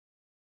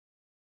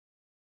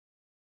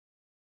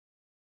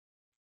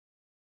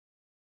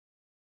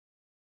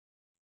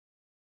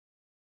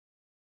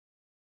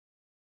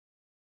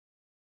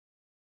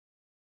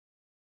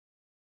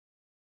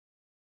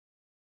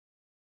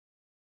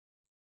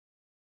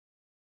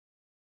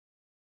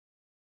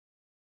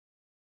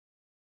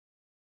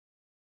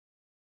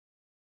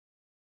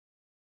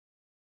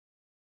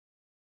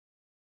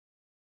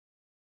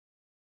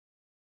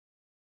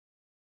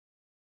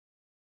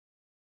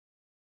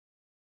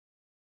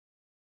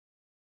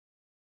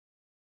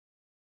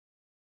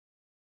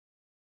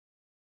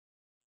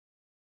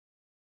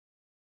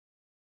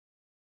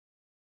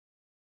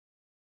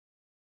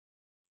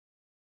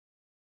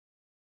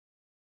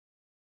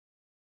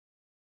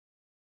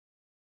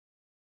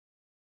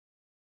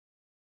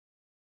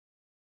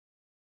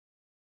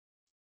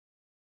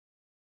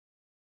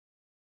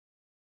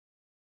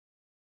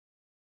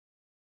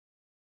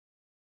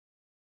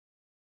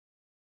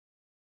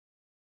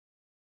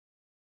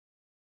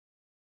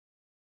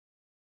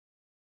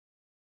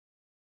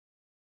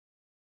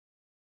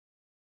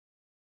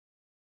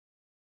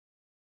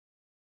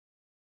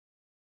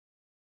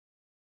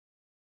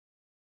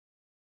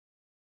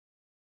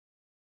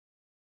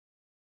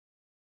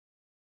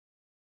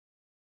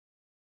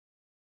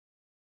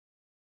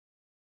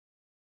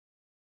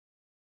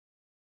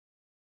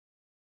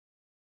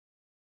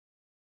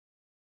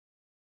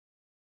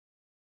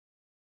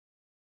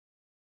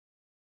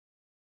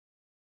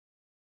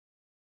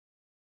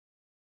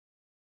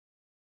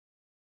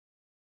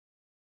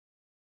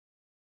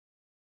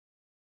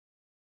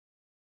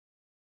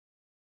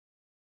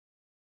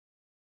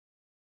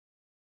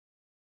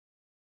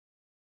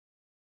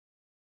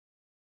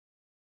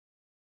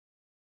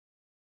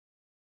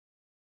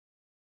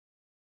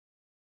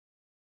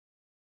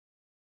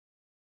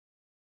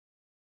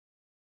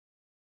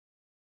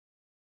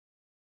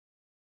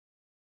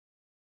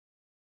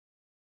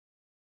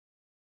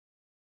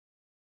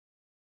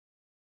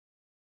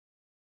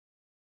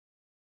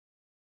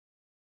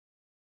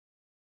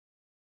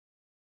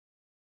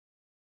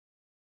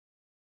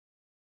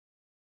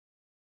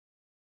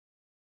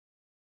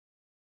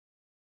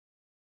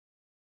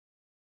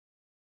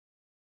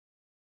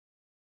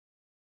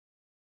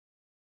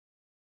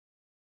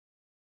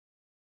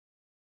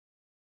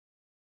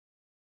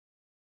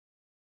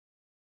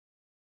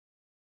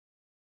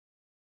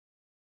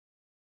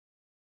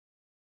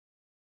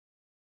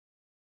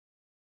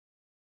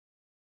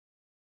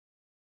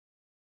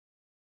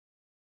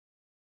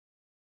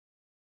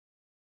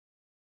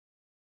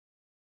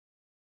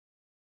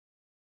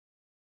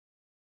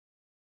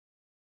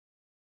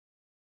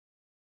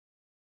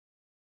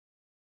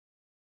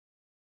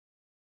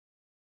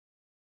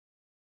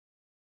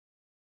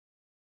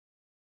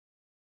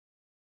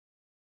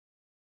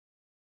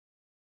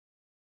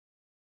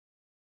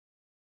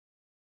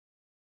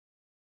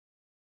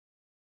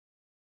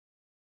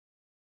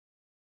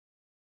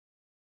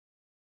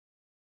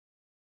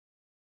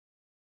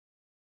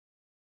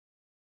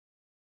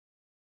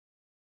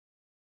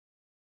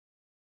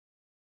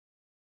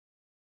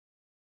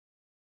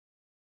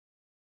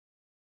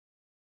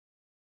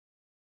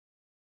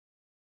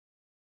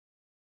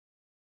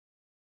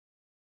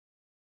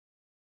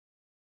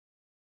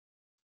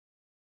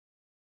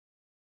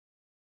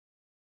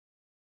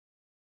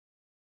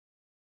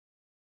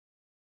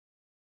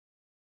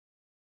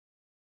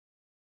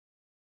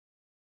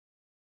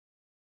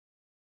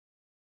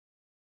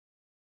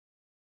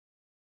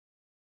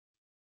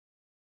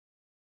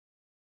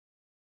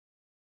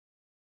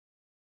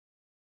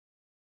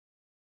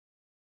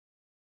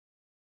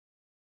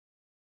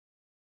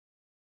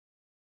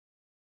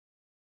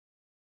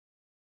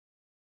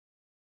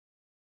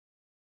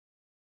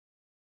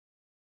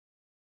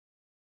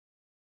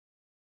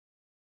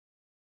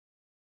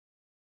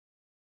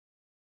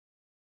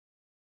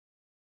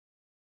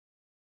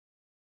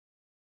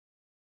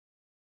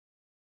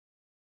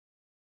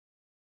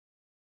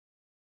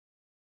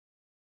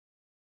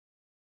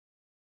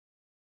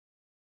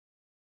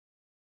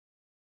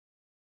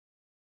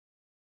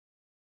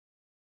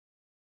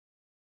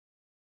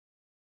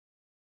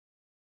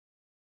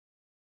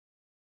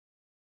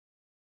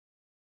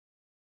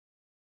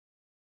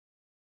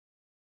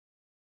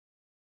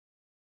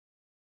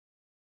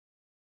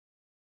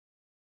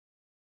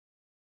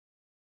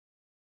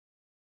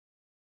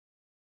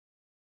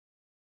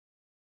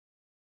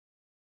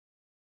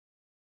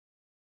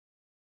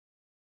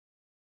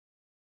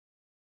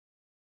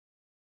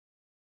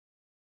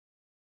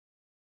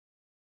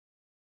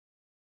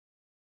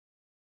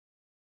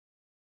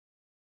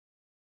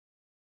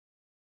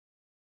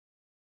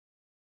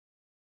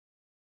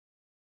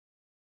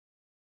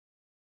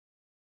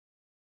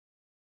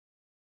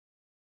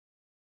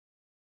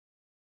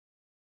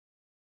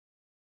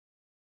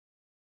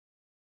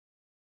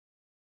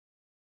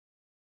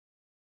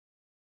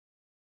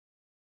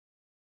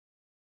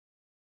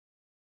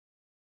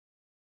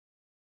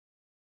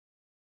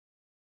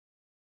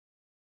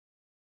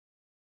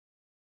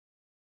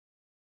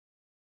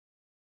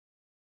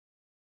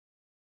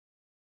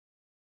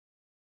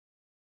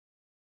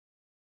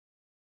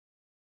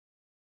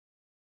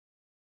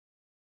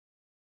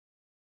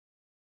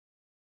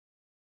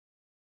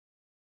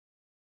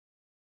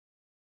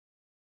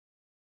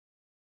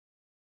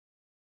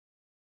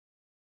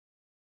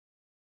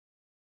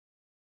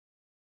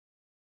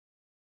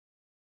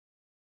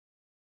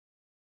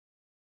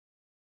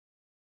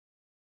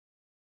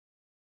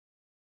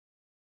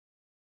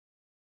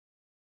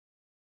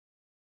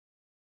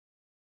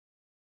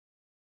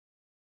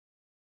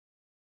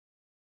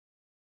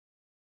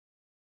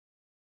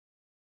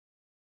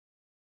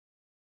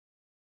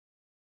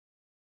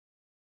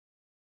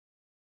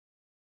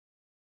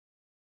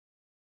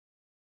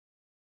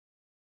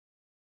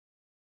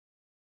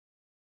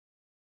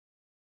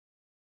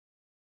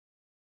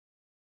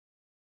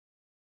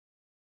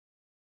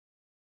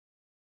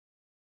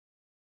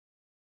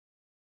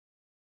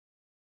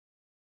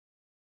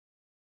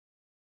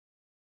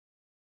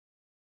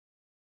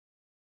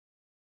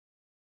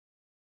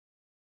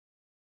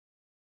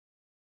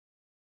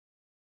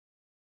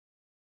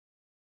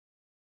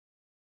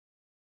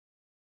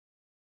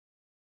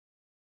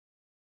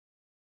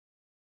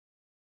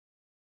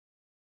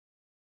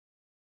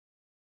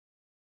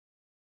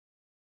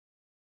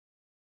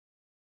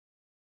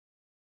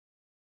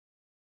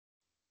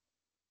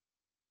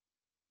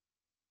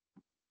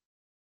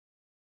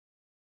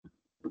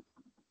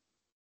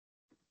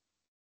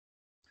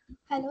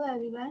Hello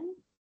everyone.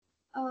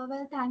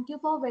 Well, thank you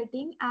for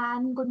waiting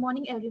and good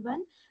morning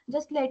everyone.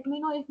 Just let me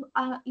know if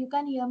you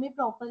can hear me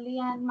properly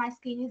and my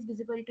screen is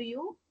visible to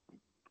you.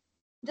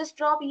 Just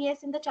drop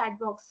yes in the chat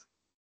box.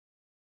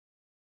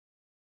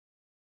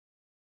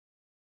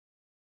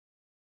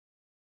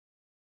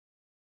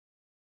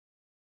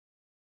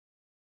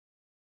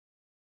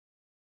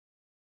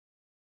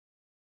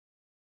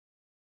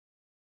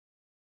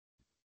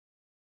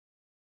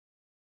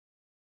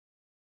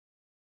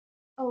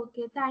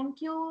 Okay,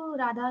 thank you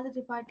Radha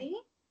Tripathi.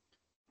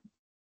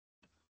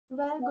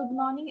 Well, good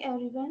morning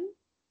everyone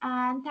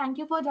and thank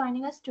you for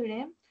joining us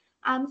today.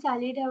 I'm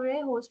Sally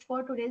Devre, host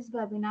for today's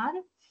webinar,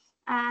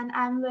 and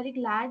I'm very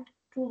glad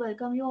to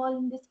welcome you all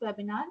in this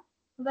webinar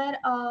where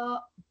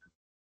our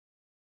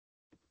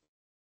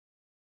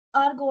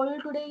goal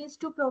today is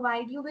to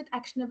provide you with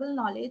actionable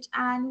knowledge,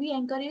 and we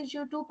encourage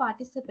you to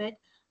participate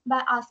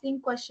by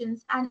asking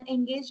questions and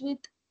engage with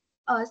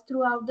us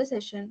throughout the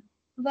session.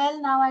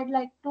 Well, now I'd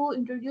like to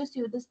introduce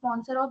you the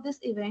sponsor of this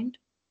event,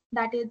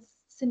 that is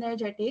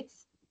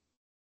Synergetics.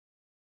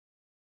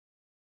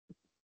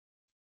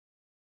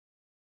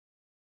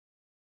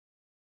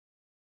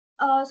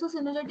 So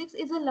Synergetics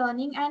is a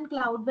learning and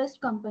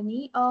cloud-based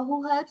company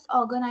who helps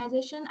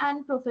organization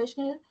and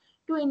professional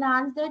to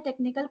enhance their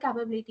technical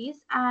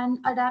capabilities and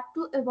adapt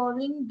to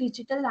evolving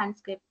digital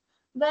landscape.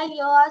 Well,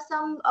 here are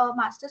some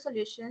master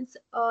solutions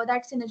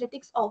that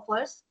Synergetics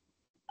offers.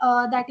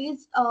 That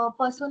is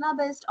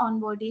persona-based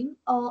onboarding,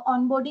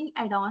 onboarding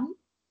add-on,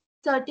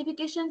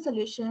 certification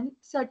solution,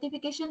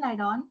 certification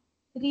add-on,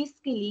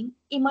 reskilling,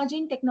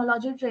 emerging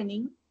technology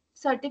training,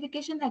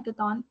 certification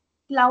hackathon,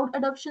 cloud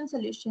adoption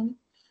solution,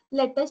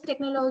 latest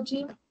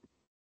technology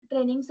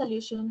training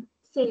solution,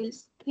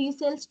 sales,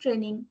 pre-sales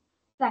training,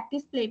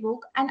 practice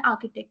playbook, and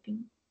architecting.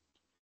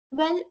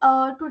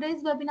 Well,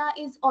 today's webinar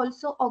is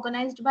also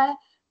organized by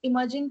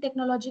Emerging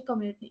Technology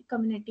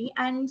Community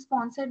and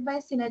sponsored by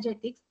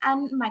Synergetics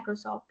and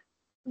Microsoft.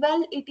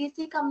 Well,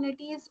 ETC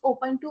community is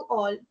open to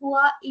all who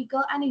are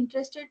eager and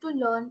interested to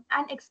learn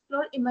and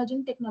explore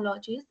emerging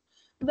technologies.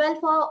 Well,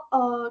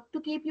 for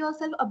to keep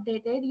yourself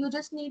updated, you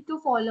just need to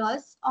follow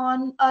us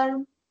on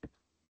our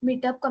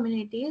Meetup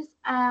communities.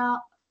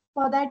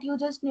 For that, you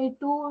just need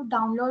to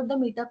download the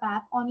Meetup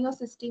app on your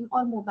system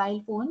or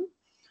mobile phone,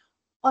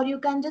 or you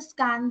can just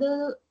scan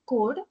the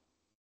code.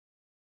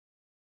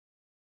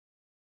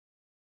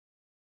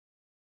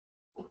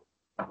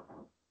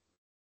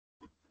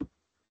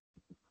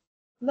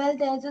 Well,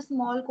 there's a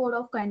small code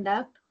of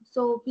conduct.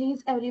 So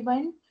please,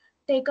 everyone,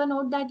 take a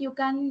note that you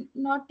can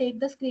not take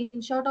the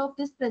screenshot of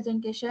this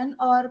presentation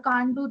or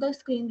can't do the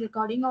screen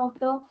recording of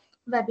the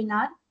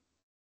webinar.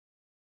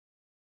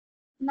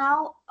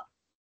 Now,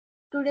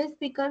 today's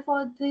speaker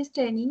for this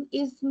training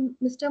is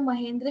Mr.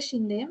 Mahendra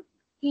Shinde.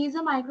 He is a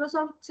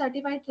Microsoft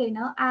certified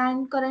trainer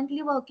and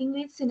currently working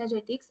with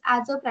Synergetics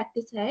as a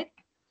practice head.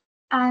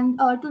 And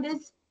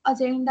today's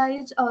agenda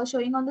is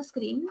showing on the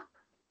screen.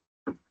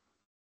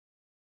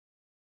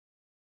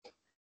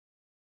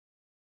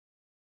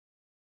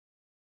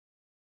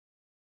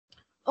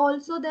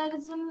 Also, there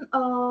is an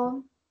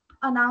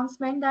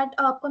announcement that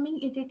upcoming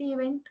ETT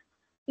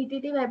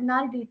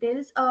webinar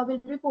details will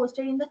be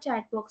posted in the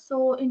chat box.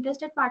 So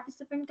interested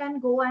participant can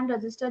go and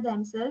register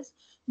themselves.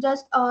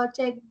 Just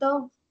check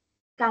the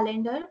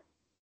calendar.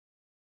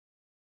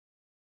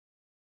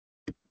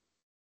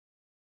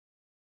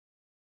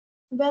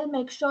 Well,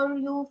 make sure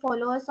you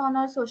follow us on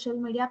our social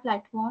media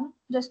platform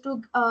just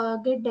to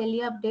get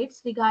daily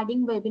updates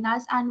regarding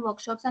webinars and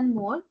workshops and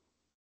more.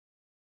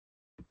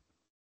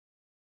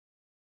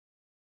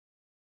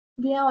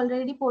 We have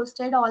already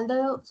posted all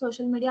the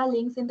social media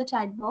links in the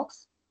chat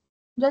box.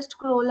 Just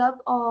scroll up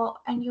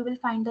and you will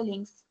find the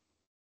links.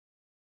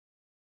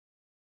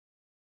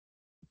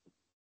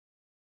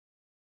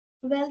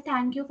 Well,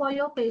 thank you for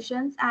your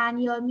patience and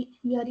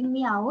hearing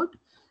me out.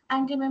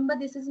 And remember,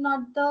 this is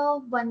not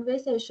the one-way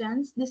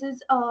sessions. This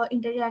is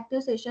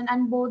interactive session,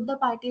 and both the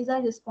parties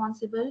are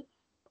responsible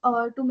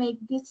to make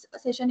this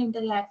session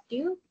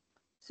interactive.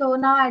 So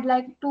now I'd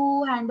like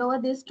to hand over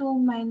this to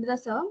Mahendra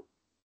sir.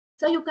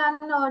 So you can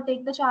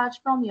take the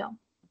charge from here.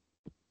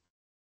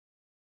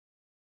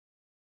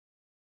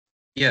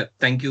 Yeah,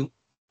 thank you.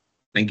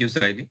 Thank you,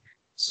 Saili.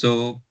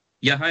 So,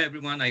 yeah, hi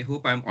everyone. I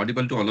hope I'm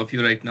audible to all of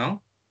you right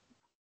now.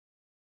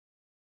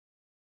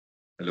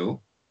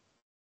 Hello.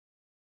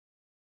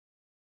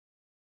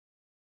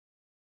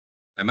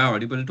 Am I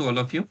audible to all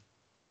of you?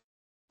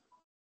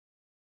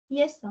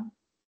 Yes, sir.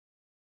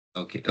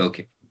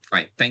 Okay,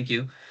 fine. Thank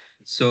you.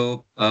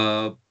 So,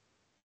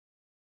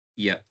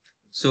 yeah.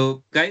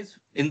 So, guys,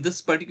 in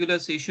this particular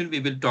session, we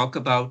will talk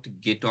about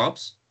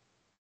GitOps.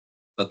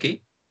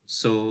 Okay.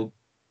 So,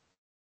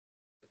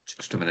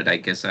 just a minute. I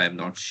guess I have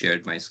not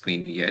shared my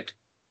screen yet.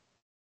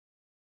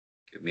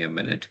 Give me a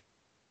minute.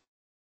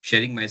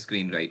 Sharing my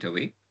screen right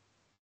away.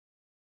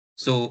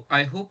 So,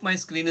 I hope my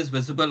screen is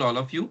visible, all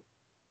of you.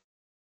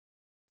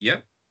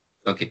 Yeah.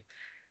 Okay.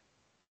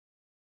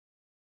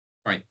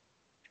 Fine.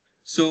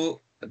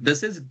 So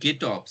this is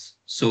GitOps.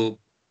 So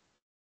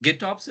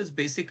GitOps is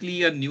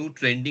basically a new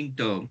trending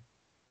term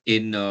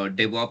in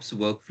DevOps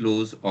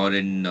workflows or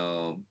in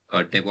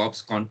a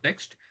DevOps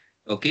context.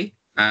 Okay.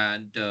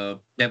 And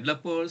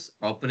developers,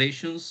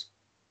 operations,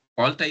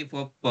 all type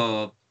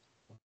of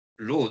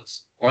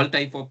roles, all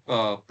type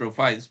of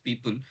profiles,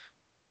 people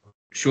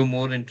show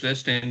more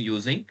interest in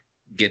using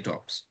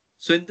GitOps.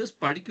 So in this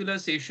particular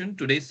session,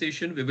 today's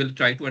session, we will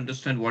try to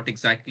understand what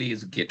exactly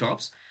is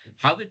GitOps,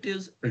 how it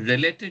is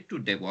related to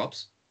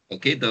DevOps,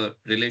 okay, the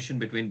relation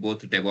between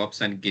both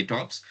DevOps and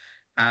GitOps.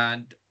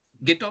 And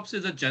GitOps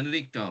is a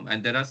generic term,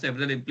 and there are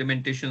several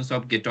implementations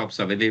of GitOps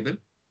available.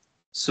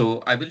 So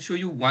I will show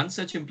you one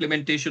such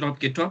implementation of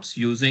GitOps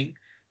using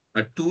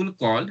a tool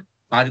called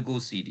Argo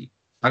CD.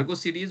 Argo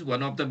CD is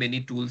one of the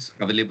many tools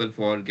available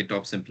for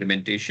GitOps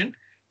implementation.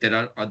 There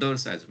are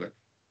others as well.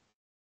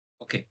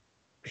 Okay.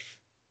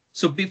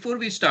 So before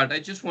we start, I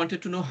just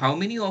wanted to know how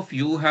many of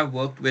you have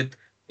worked with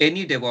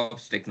any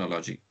DevOps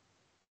technology?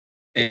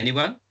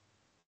 Anyone?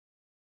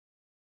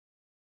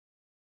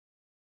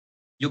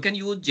 You can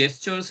use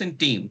gestures in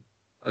team.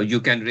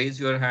 You can raise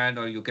your hand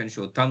or you can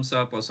show thumbs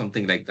up or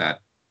something like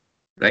that,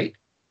 right?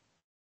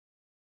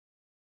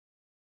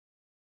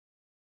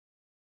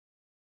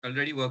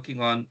 Already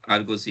working on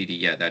Argo CD.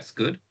 Yeah, that's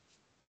good.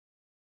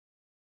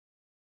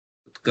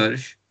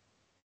 Utkarsh.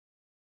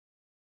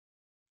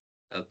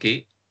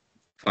 Okay,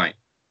 fine.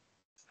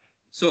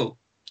 So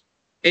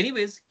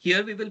anyways,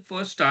 here we will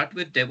first start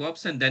with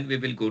DevOps and then we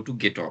will go to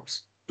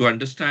GitOps to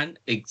understand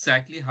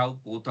exactly how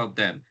both of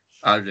them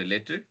are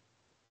related.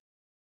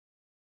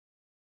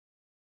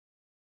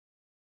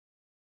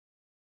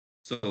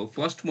 So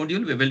first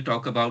module, we will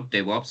talk about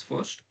DevOps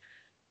first.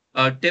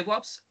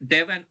 DevOps,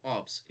 Dev and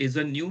Ops is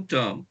a new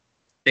term.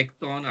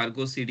 Tekton,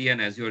 Argo CD,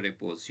 and Azure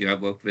Repos. You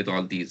have worked with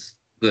all these.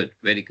 Good,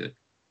 very good.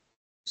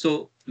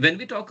 So when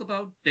we talk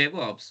about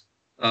DevOps,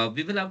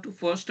 we will have to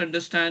first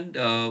understand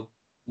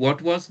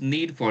what was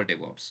need for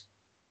DevOps.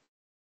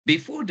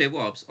 Before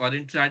DevOps or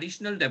in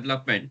traditional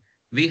development,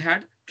 we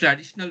had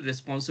traditional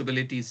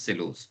responsibility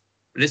silos.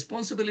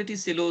 Responsibility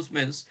silos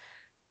means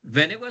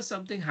whenever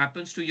something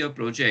happens to your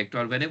project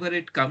or whenever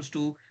it comes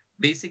to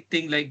basic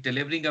thing like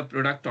delivering a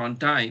product on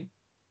time,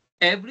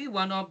 every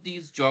one of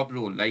these job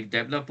role like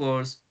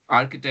developers,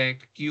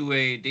 architect,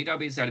 QA,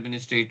 database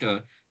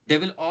administrator, they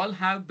will all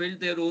have built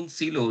their own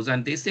silos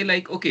and they say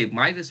like, okay,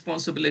 my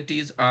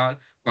responsibilities are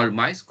or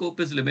my scope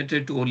is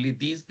limited to only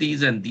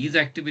these and these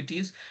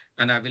activities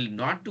and I will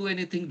not do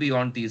anything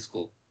beyond these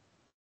scope.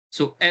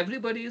 So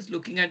everybody is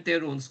looking at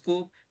their own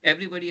scope,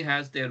 everybody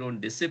has their own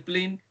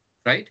discipline,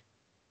 right?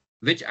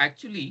 Which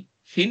actually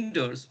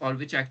hinders or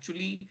which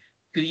actually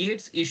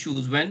creates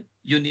issues when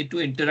you need to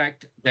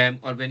interact them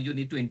or when you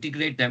need to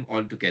integrate them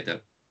all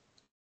together.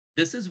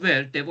 This is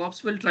where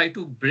DevOps will try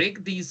to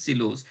break these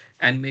silos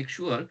and make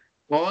sure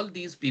all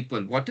these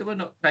people,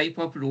 whatever type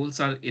of roles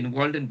are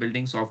involved in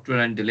building software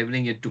and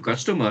delivering it to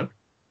customer,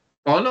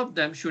 all of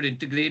them should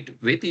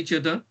integrate with each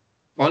other.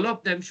 All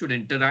of them should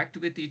interact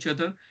with each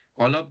other.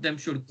 All of them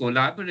should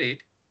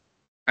collaborate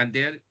and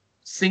their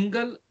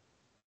single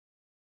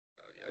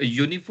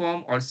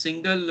uniform or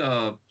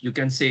single, you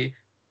can say,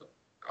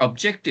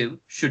 objective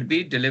should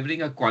be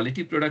delivering a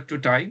quality product to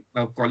time,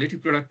 a quality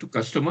product to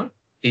customer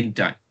in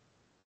time.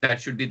 That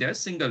should be their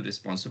single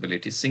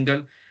responsibility,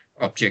 single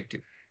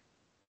objective.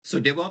 So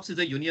DevOps is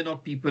a union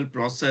of people,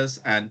 process,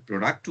 and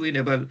product to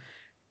enable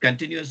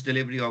continuous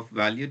delivery of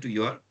value to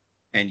your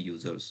end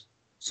users.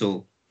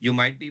 So you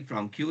might be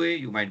from QA,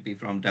 you might be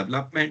from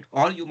development,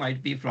 or you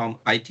might be from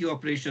IT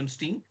operations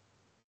team,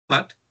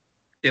 but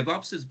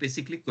DevOps is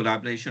basically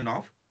collaboration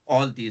of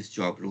all these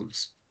job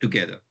roles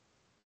together.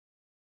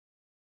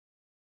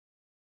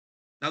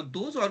 Now,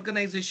 those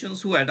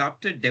organizations who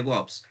adopted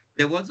DevOps,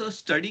 there was a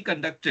study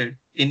conducted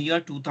in year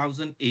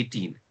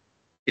 2018.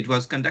 It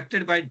was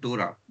conducted by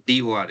DORA,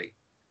 D-O-R-A,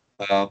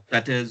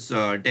 that is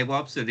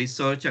DevOps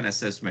Research and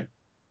Assessment.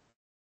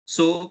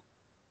 So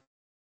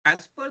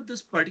as per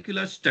this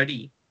particular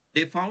study,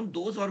 they found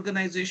those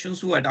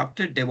organizations who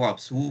adopted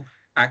DevOps, who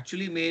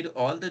actually made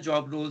all the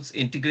job roles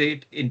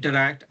integrate,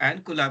 interact,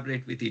 and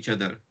collaborate with each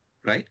other,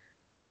 right?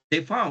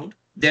 They found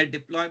their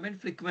deployment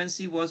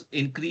frequency was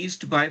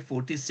increased by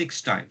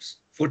 46 times,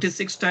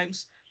 46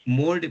 times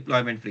more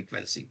deployment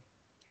frequency.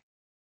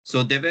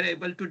 So they were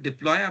able to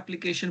deploy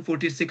application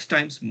 46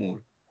 times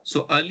more.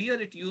 So earlier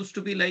it used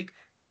to be like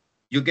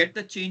you get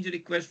the change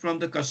request from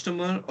the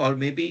customer, or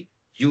maybe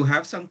you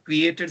have some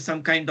created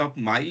some kind of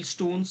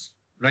milestones,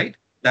 right?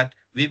 That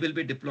we will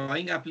be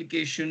deploying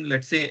application,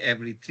 let's say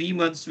every 3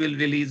 months we'll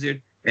release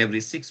it, every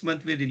 6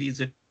 months we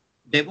release it.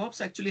 DevOps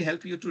actually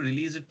help you to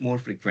release it more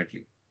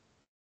frequently.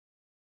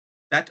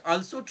 That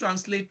also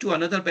translate to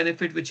another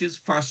benefit, which is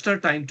faster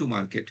time to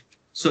market.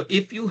 So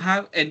if you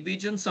have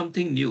envisioned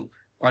something new,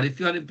 or if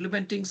you are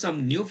implementing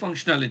some new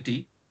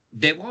functionality,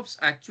 DevOps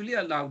actually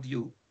allowed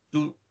you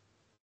to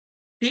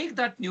take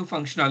that new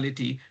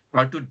functionality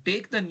or to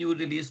take the new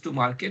release to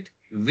market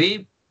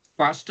way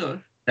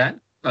faster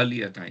than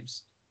earlier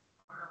times.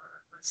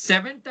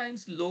 7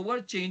 times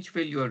lower change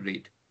failure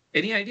rate.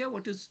 Any idea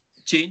what is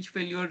change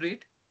failure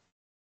rate?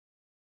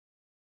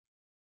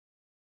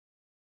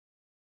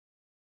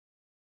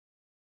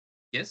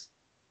 Yes,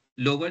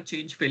 lower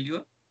change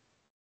failure.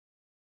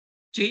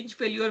 Change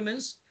failure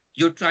means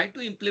you try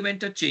to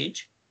implement a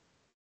change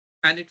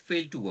and it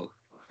failed to work.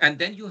 And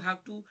then you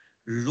have to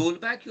roll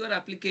back your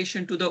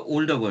application to the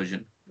older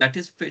version. That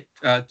is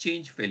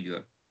change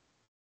failure.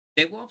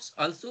 DevOps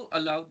also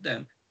allowed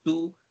them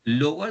to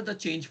lower the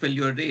change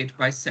failure rate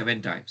by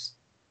 7 times.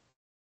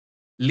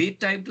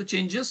 Lead time to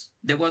changes,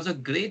 there was a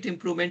great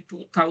improvement,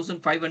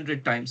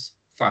 2,500 times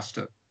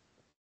faster.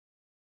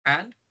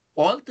 And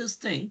all this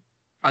thing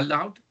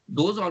allowed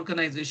those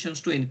organizations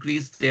to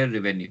increase their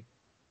revenue.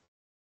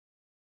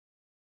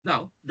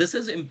 Now, this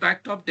is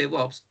impact of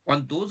DevOps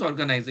on those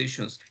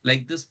organizations.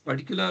 Like this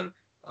particular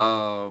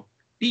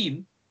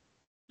team,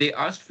 they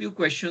asked few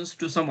questions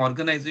to some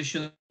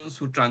organizations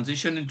who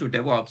transitioned into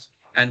DevOps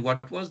and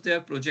what was their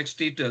project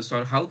status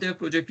or how their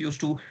project used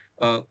to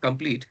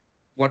complete.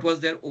 What was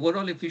their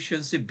overall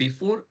efficiency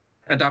before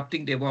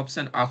adopting DevOps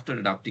and after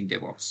adopting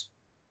DevOps?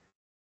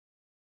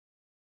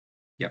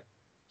 Yeah.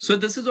 So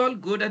this is all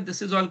good and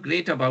this is all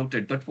great about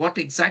it. But what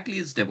exactly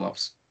is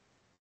DevOps?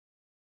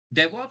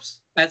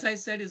 DevOps, as I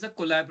said, is a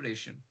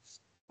collaboration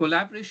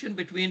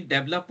between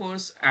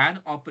developers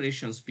and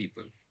operations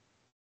people,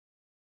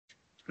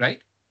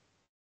 right?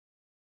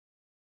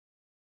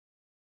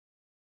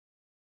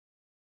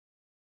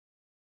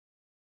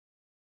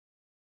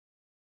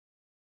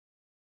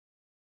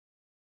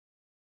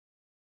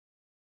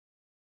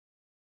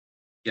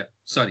 Yeah,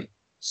 sorry.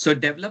 So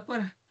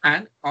developer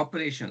and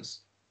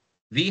operations,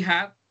 we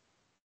have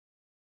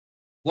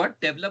what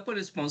developer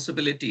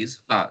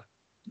responsibilities are.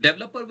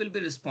 Developer will be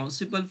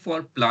responsible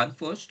for plan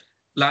first.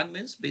 Plan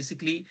means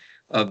basically,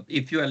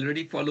 if you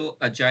already follow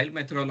agile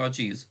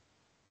methodologies,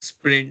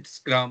 sprint,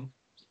 scrum,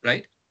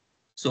 right?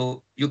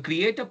 So you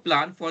create a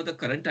plan for the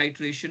current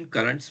iteration,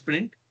 current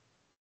sprint.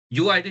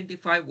 You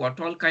identify what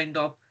all kind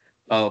of,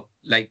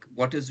 like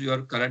what is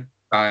your current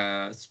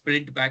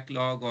sprint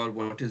backlog or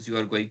what is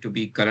your going to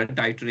be current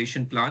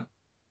iteration plan.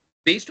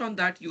 Based on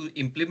that, you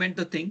implement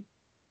the thing.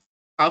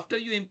 After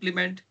you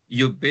implement,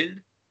 you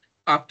build.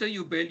 After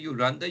you build, you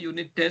run the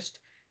unit test.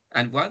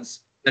 And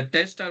once the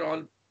tests are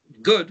all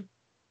good,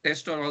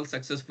 tests are all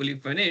successfully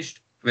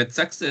finished with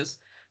success,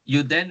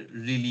 you then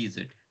release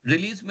it.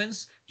 Release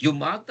means you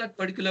mark that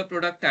particular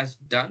product as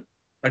done,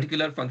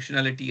 particular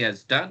functionality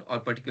as done, or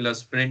particular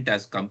sprint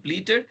as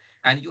completed,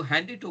 and you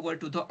hand it over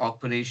to the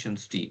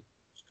operations team.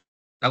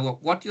 Now,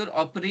 what your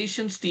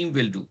operations team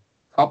will do?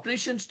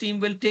 Operations team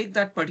will take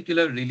that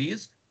particular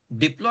release,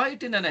 deploy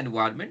it in an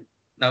environment.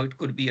 Now it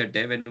could be a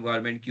dev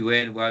environment,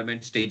 QA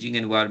environment, staging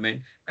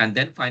environment, and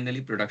then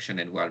finally production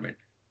environment.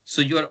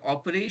 So your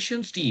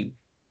operations team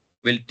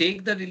will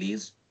take the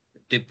release,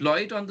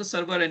 deploy it on the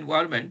server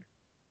environment,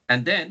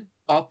 and then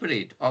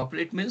operate.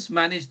 Operate means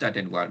manage that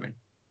environment,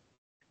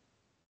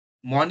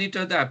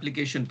 monitor the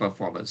application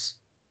performance.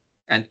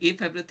 And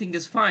if everything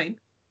is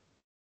fine,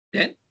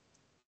 then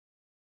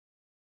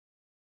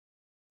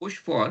push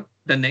for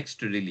the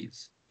next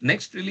release.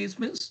 Next release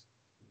means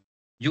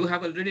you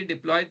have already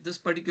deployed this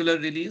particular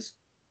release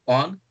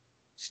on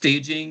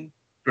staging,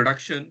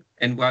 production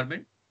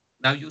environment.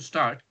 Now you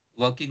start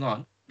working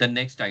on the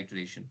next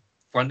iteration.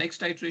 For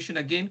next iteration,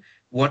 again,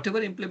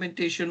 whatever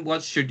implementation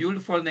was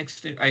scheduled for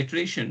next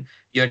iteration,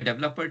 your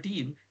developer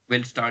team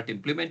will start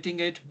implementing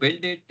it,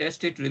 build it,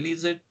 test it,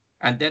 release it,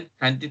 and then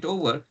hand it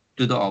over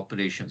to the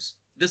operations.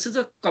 This is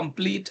a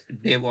complete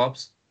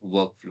DevOps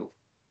workflow.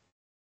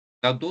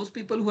 Now, those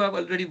people who have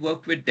already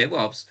worked with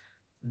DevOps,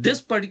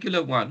 this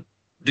particular one,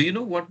 do you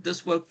know what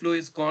this workflow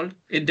is called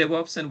in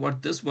DevOps and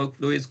what this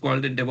workflow is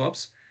called in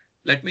DevOps?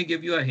 Let me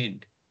give you a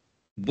hint.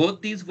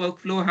 Both these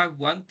workflow have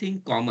one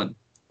thing common,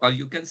 or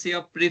you can say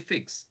a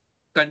prefix,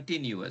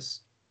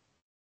 continuous.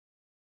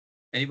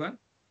 Anyone?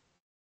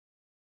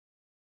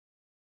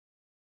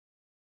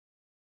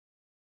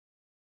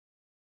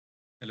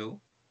 Hello?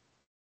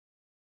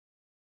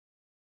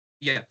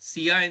 Yeah,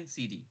 CI and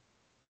CD.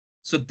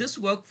 So this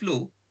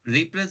workflow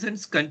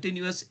represents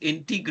continuous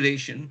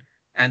integration,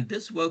 and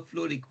this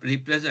workflow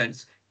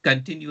represents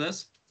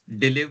continuous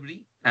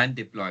delivery and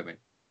deployment.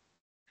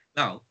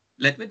 Now,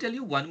 let me tell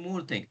you one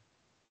more thing.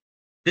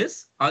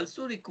 This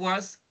also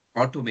requires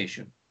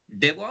automation.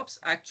 DevOps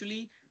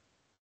actually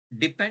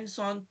depends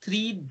on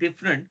three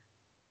different,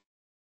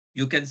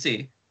 you can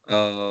say,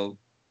 DevOps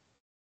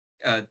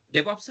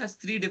has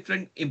three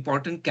different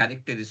important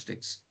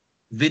characteristics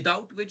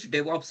without which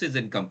DevOps is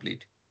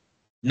incomplete.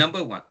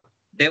 Number one,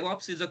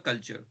 DevOps is a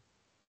culture.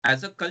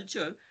 As a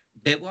culture,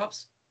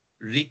 DevOps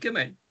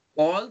recommend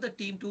all the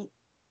team to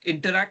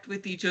interact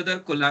with each other,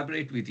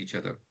 collaborate with each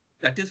other.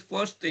 That is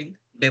first thing,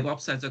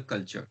 DevOps as a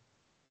culture.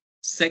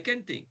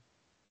 Second thing,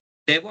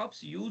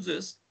 DevOps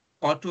uses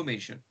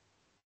automation.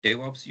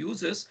 DevOps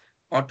uses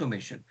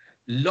automation.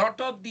 Lot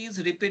of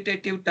these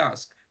repetitive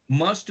tasks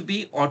must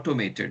be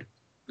automated.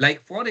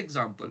 Like for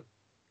example,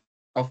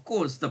 of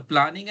course, the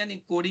planning and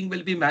encoding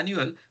will be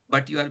manual,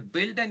 but your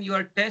build and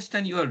your test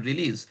and your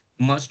release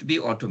must be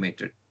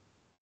automated.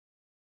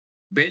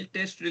 Build,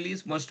 test,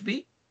 release must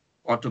be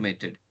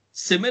automated.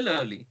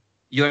 Similarly,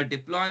 your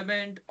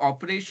deployment,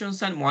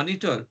 operations, and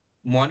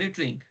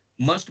monitoring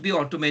must be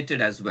automated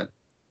as well.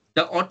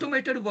 The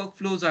automated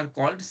workflows are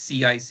called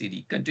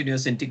CI/CD,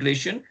 continuous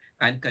integration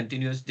and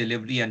continuous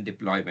delivery and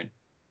deployment.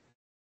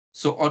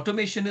 So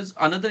automation is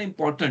another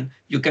important,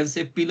 you can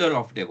say, pillar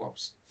of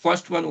DevOps.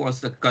 First one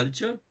was the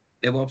culture,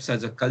 DevOps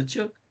as a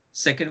culture.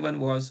 Second one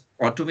was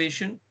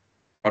automation,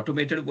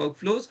 automated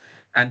workflows.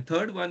 And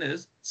third one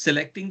is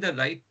selecting the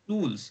right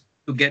tools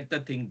to get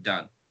the thing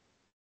done.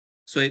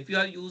 So if you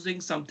are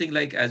using something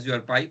like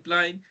Azure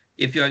Pipeline,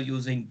 if you are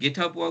using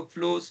GitHub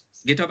Workflows,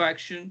 GitHub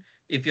Action,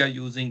 if you are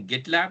using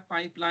GitLab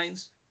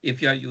pipelines,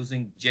 if you are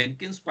using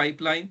Jenkins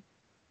pipeline,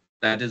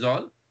 that is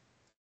all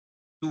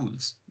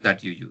tools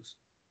that you use.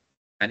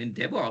 And in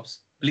DevOps,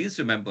 please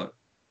remember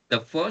the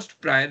first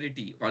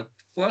priority or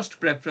first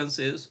preference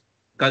is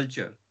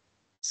culture.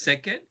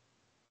 Second,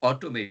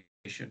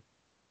 automation.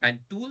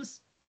 And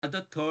tools are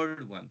the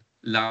third one,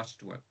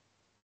 last one.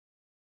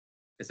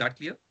 Is that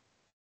clear?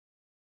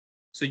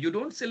 So you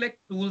don't select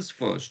tools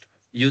first.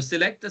 You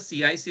select the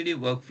CI/CD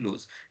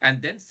workflows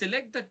and then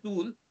select the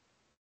tool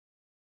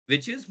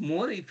which is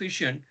more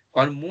efficient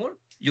or more,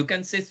 you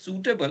can say,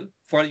 suitable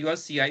for your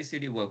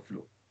CI/CD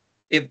workflow.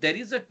 If there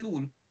is a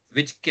tool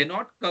which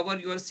cannot cover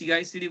your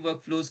CI/CD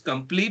workflows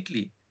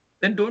completely,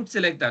 then don't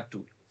select that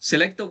tool.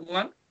 Select the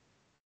one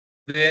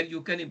where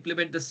you can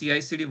implement the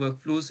CI/CD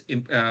workflows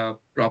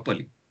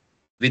properly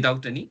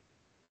without any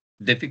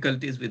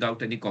difficulties,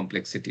 without any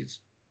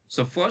complexities.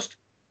 So first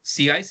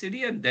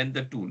CI/CD and then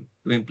the tool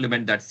to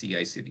implement that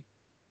CI/CD.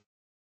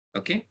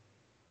 Okay.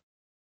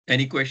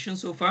 Any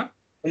questions so far?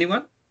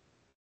 Anyone?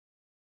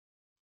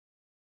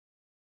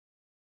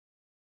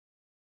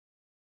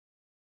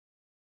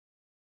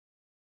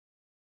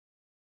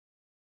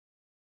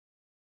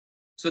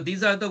 So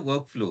these are the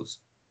workflows,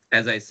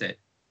 as I said,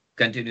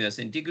 continuous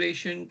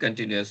integration,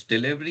 continuous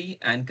delivery,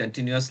 and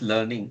continuous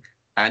learning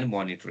and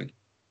monitoring.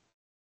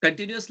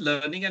 Continuous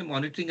learning and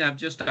monitoring, I've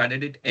just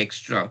added it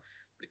extra.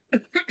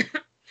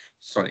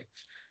 Sorry.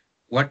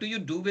 What do you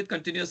do with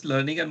continuous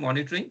learning and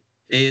monitoring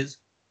is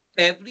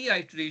every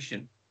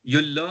iteration,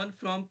 you learn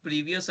from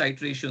previous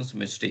iterations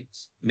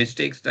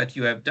mistakes that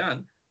you have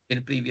done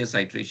in previous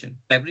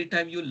iteration. Every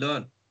time you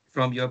learn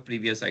from your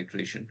previous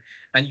iteration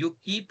and you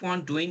keep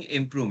on doing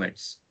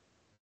improvements.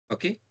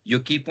 Okay,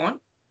 you keep on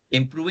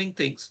improving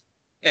things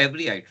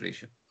every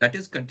iteration. That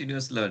is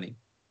continuous learning.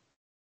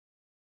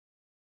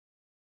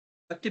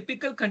 A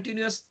typical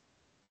continuous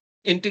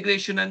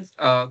integration and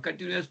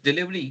continuous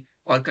delivery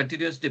or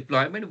continuous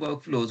deployment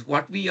workflows,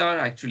 what we are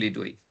actually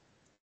doing.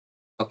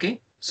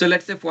 Okay, so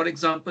let's say, for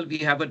example, we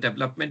have a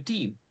development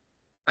team.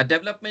 A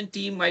development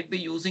team might be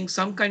using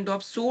some kind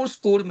of source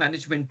code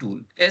management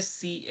tool,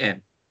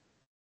 SCM.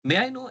 May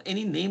I know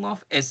any name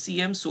of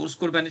SCM, source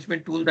code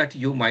management tool, that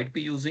you might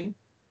be using?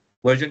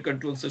 Version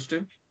control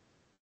system?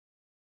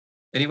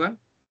 Anyone?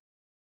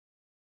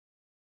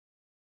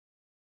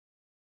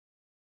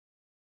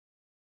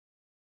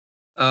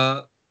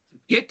 Uh,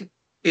 Git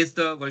is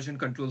the version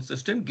control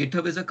system.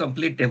 GitHub is a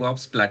complete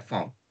DevOps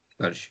platform.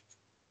 Harsh.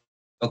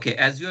 Okay,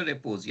 Azure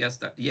repos. Yes,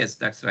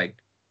 that's right.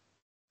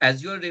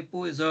 Azure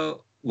repo is a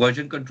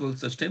version control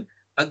system.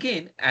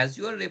 Again,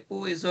 Azure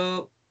repo is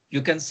a,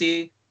 you can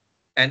say,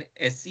 an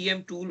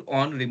SCM tool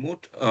on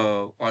remote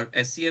or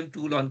SCM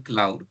tool on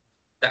cloud.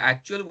 The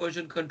actual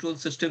version control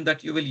system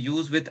that you will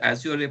use with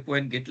Azure repo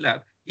and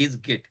GitLab is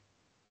Git.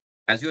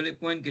 Azure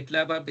repo and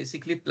GitLab are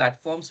basically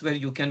platforms where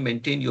you can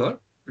maintain your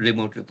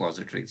remote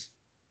repositories.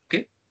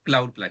 Okay,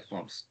 cloud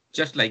platforms,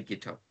 just like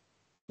GitHub.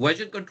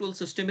 Version control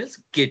system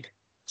is Git,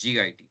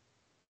 Git.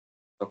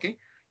 Okay.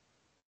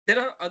 There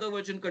are other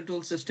version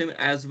control system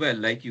as well,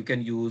 like you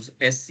can use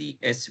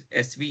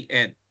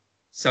SVN,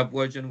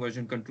 subversion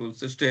version control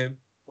system,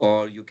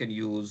 or you can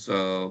use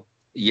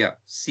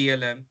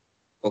CLM.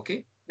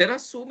 Okay, there are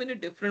so many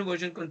different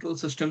version control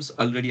systems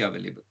already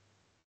available.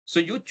 So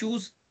you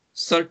choose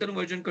certain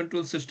version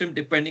control system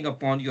depending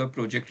upon your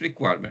project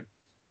requirement.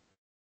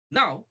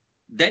 Now,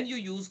 then you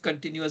use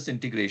continuous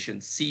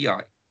integration,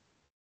 CI.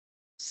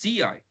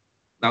 CI.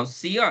 Now,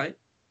 CI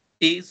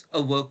is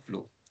a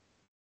workflow.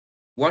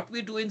 What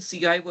we do in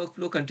CI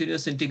workflow,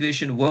 continuous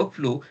integration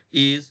workflow,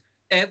 is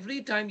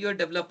every time your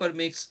developer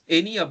makes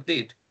any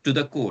update to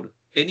the code,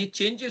 any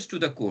changes to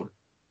the code,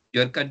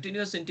 your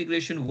continuous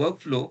integration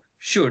workflow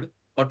should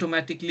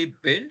automatically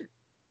build,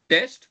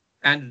 test,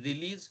 and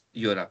release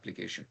your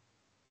application.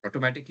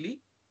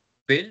 Automatically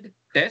build,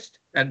 test,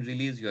 and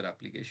release your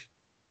application.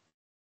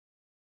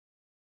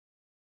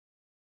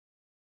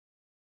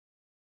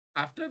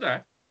 After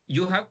that,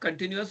 you have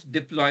continuous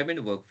deployment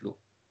workflow.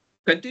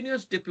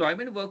 Continuous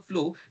deployment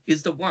workflow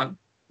is the one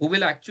who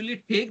will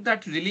actually take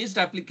that released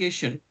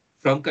application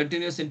from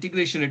continuous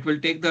integration. It will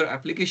take the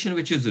application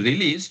which is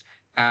released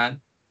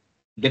and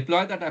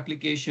deploy that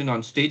application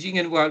on staging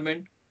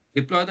environment,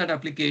 deploy that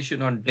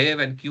application on dev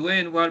and QA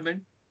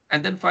environment,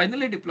 and then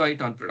finally deploy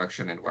it on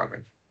production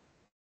environment.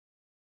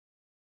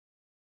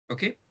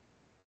 Okay.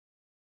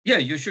 Yeah,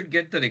 you should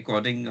get the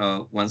recording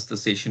once the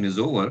session is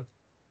over.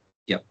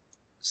 Yeah.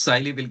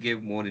 Siley will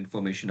give more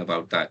information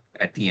about that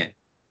at the end.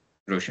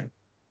 Roshan.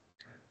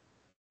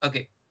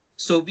 Okay.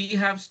 So we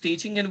have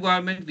staging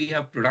environment, we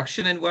have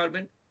production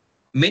environment.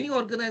 Many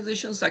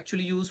organizations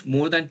actually use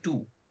more than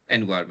two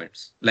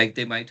environments, like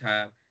they might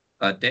have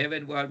a dev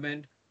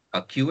environment,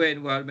 a QA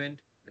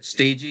environment,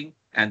 staging,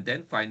 and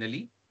then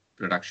finally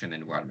production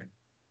environment.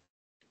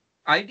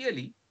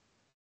 Ideally,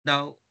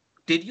 now,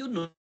 did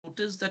you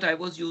notice that I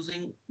was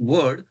using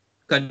word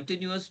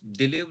continuous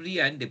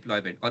delivery and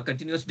deployment or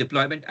continuous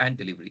deployment and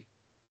delivery?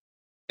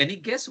 Any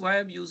guess why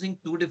I'm using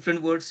two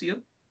different words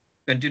here?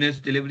 Continuous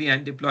delivery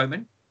and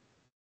deployment?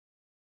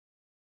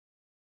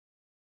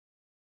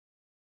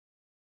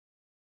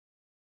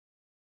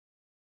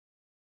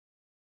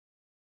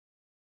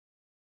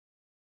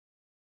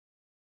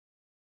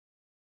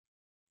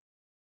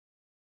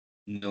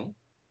 No,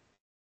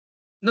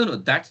 no,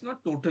 that's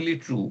not totally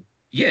true.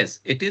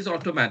 Yes, it is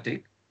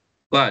automatic,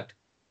 but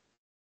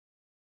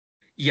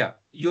yeah,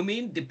 you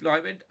mean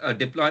deployment,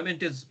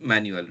 deployment is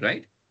manual,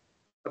 right,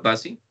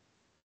 Abasi?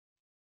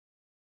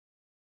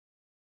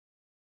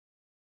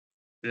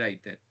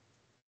 Right then.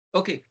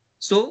 Okay,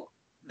 so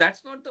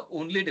that's not the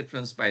only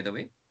difference, by the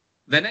way.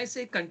 When I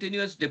say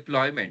continuous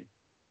deployment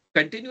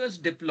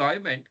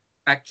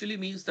actually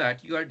means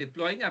that you are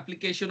deploying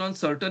application on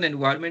certain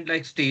environment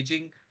like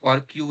staging or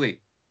QA.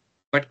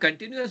 But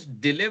continuous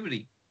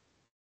delivery,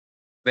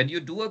 when you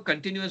do a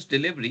continuous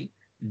delivery,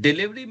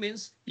 delivery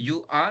means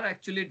you are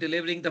actually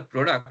delivering the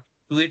product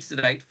to its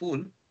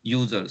rightful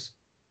users.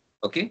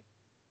 Okay.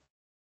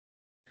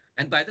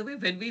 And by the way,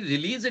 when we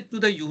release it to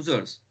the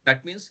users,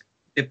 that means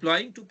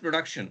deploying to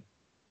production.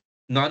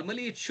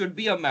 Normally, it should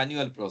be a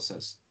manual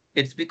process.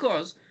 It's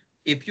because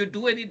if you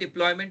do any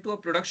deployment to a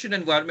production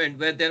environment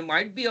where there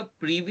might be a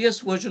previous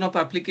version of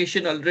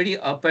application already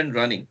up and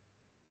running,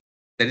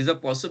 there is a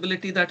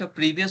possibility that a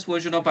previous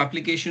version of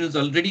application is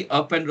already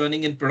up and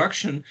running in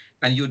production,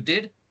 and you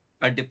did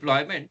a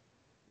deployment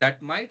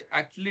that might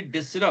actually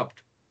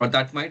disrupt or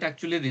that might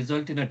actually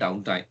result in a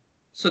downtime.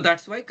 So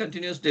that's why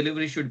continuous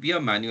delivery should be a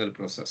manual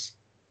process.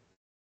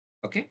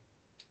 Okay.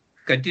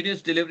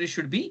 Continuous delivery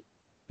should be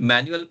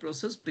manual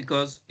process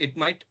because it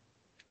might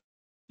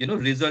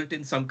result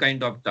in some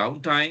kind of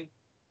downtime,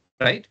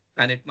 right?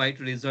 And it might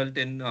result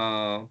in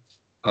uh,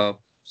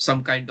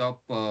 some kind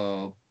of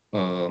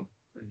uh,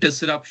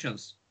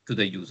 disruptions to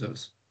the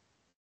users.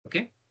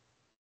 Okay.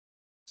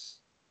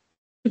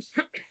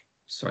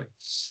 Sorry.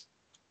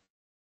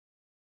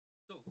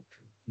 So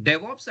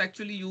DevOps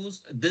actually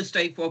use this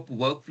type of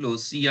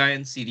workflows, CI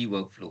and CD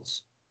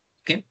workflows.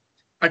 Okay.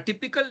 A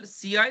typical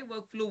CI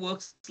workflow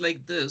works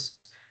like this.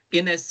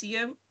 In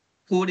SCM,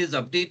 code is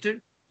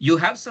updated. You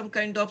have some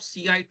kind of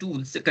CI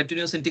tool,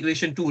 continuous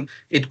integration tool.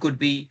 It could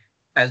be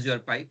Azure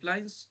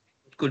pipelines.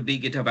 It could be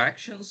GitHub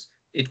Actions.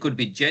 It could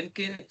be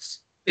Jenkins.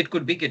 It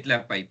could be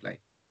GitLab pipeline.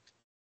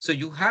 So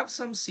you have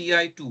some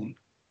CI tool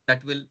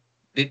that will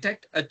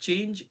detect a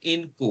change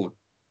in code.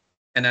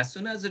 And as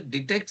soon as it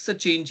detects a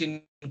change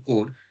in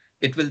code,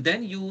 it will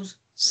then use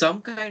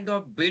some kind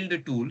of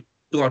build tool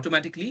to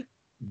automatically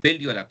build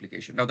your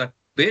application. Now that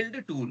build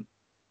tool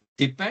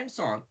depends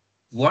on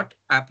what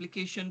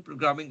application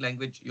programming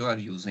language you are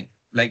using.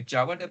 Like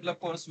Java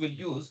developers will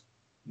use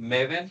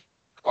Maven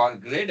or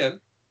Gradle,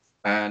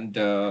 and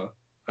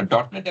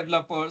 .NET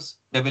developers,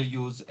 they will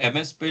use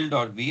MS Build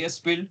or VS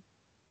Build,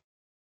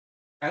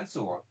 and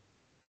so on.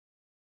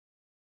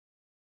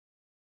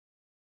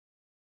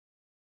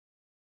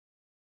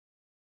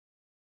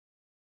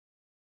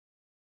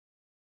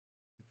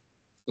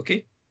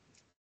 Okay.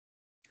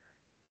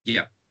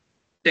 Yeah.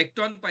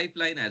 Tecton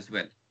pipeline as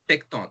well.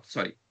 Tecton,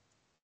 sorry.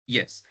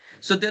 Yes.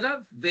 So there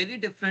are very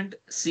different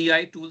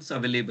CI tools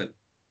available.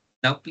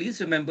 Now, please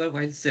remember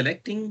while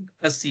selecting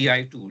a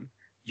CI tool,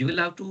 you will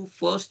have to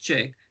first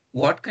check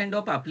what kind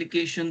of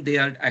application they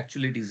are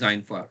actually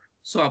designed for.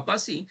 So,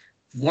 Apasi,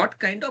 what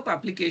kind of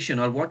application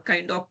or what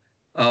kind of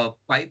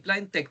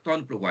pipeline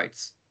Tecton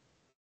provides?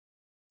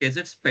 Is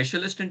it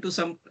specialist into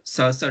some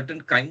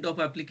certain kind of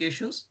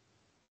applications?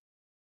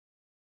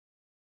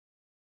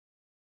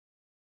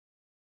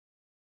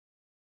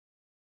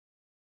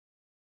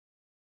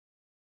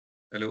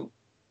 Hello?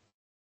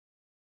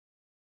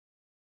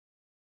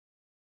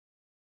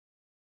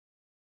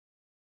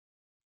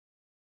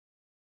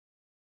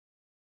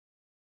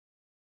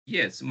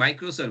 Yes,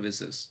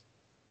 microservices,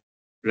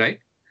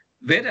 right?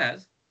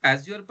 Whereas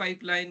Azure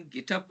pipeline,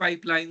 GitHub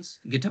pipelines,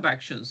 GitHub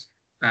Actions,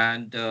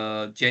 and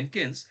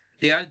Jenkins,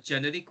 they are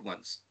generic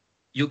ones.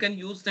 You can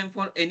use them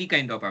for any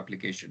kind of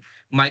application,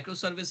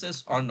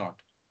 microservices or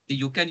not.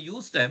 You can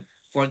use them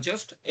for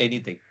just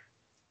anything,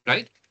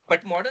 right?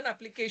 But modern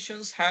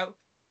applications have,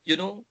 you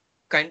know,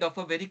 kind of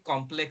a very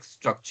complex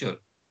structure.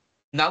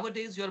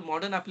 Nowadays, your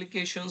modern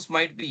applications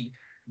might be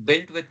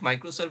built with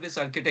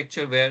microservice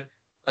architecture where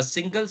a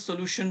single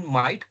solution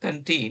might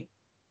contain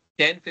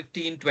 10,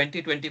 15,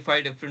 20,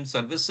 25 different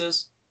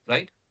services,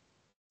 right?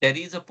 There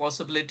is a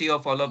possibility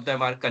of all of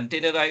them are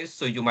containerized.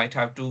 So you might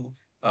have to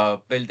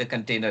build the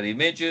container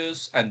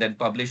images and then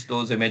publish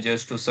those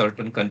images to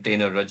certain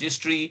container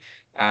registry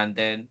and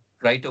then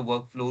write a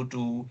workflow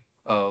to,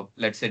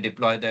 let's say,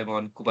 deploy them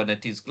on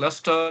Kubernetes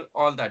cluster,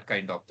 all that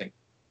kind of thing,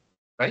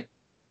 right?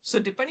 So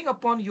depending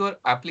upon your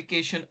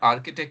application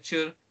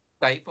architecture,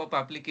 type of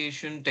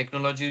application,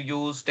 technology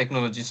used,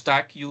 technology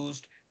stack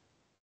used,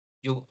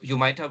 you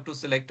might have to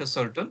select a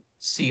certain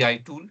CI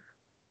tool.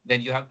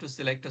 Then you have to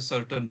select a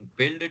certain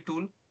build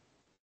tool.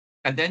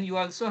 And then you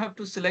also have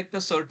to select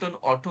a certain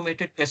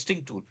automated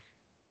testing tool,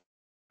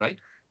 right?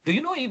 Do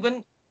you know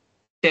even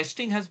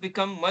testing has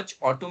become much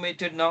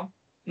automated now?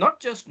 Not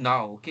just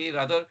now, okay?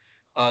 Rather,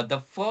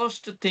 the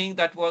first thing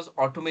that was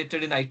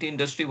automated in IT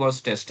industry was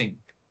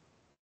testing,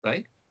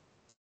 right?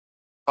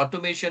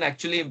 Automation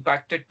actually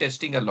impacted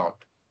testing a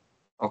lot.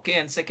 Okay.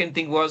 And second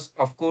thing was,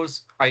 of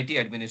course, IT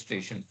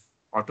administration.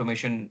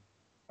 Automation,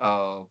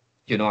 uh,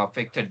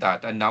 affected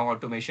that. And now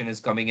automation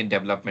is coming in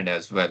development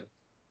as well.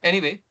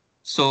 Anyway,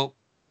 so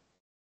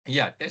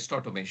yeah, test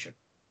automation.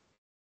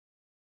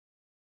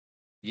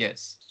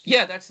 Yes.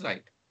 Yeah, that's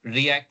right.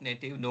 React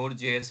Native,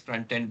 Node.js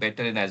front end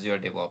better in Azure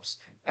DevOps,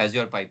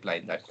 Azure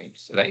pipeline, that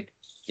means, right?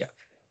 Yeah.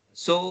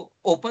 So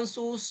open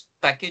source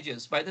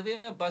packages, by the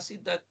way,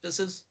 Abbasi, that this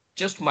is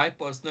just my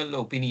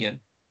personal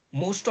opinion.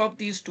 Most of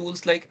these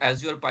tools like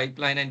Azure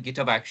Pipeline and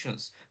GitHub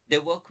Actions, they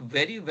work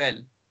very well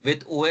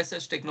with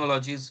OSS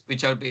technologies,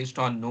 which are based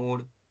on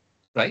Node,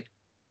 right?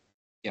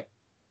 Yeah.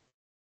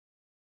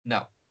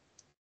 Now,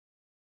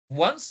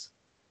 once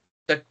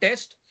the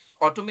test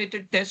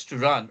automated test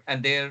run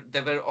and they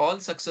were all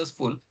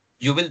successful,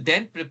 you will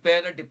then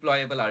prepare a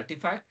deployable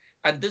artifact,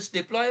 and this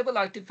deployable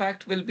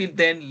artifact will be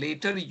then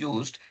later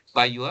used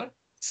by your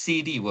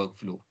CD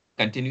workflow.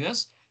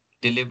 Continuous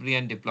delivery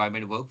and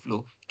deployment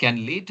workflow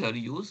can later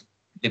use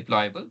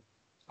deployable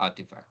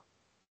artifact.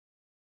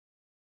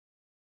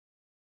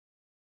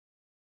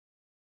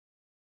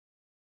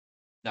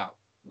 Now,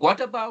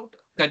 what about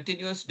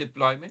continuous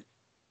deployment?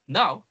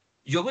 Now,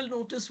 you will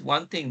notice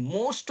one thing.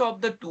 Most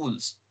of the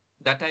tools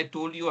that I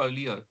told you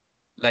earlier,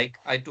 like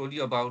I told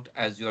you about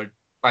Azure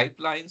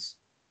Pipelines,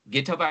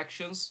 GitHub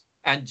Actions,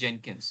 and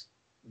Jenkins,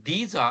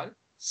 these are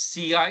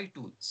CI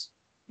tools.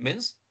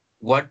 Means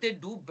what they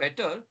do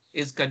better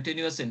is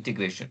continuous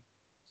integration,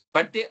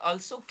 but they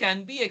also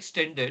can be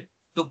extended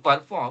to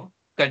perform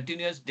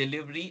continuous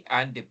delivery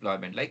and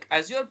deployment. Like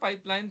Azure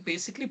Pipeline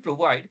basically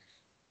provide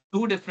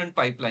two different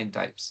pipeline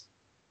types: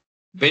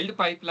 build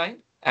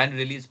pipeline and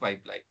release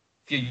pipeline.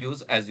 If you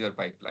use Azure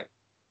pipeline,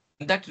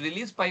 that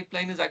release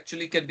pipeline is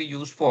actually can be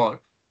used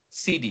for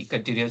CD,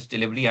 continuous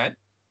delivery and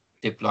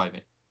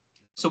deployment.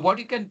 So what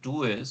you can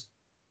do is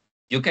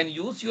you can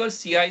use your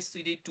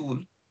CI/CD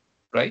tool,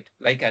 right?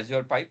 Like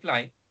Azure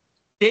pipeline,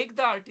 take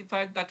the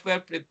artifact that were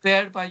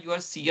prepared by your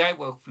CI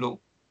workflow,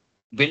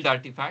 build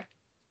artifact,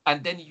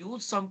 and then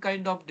use some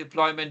kind of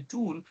deployment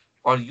tool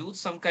or use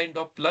some kind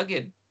of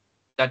plugin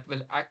that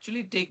will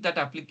actually take that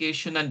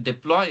application and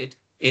deploy it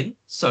in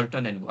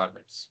certain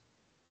environments.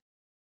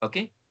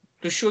 Okay.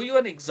 To show you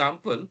an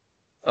example,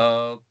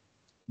 uh,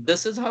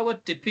 this is how a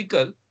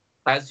typical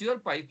Azure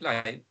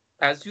pipeline,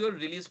 Azure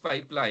release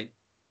pipeline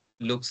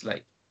looks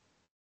like.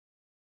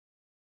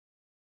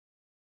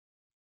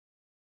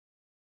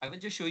 I will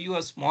just show you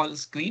a small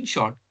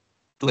screenshot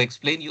to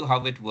explain you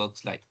how it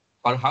works like,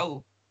 or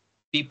how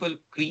people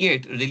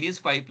create release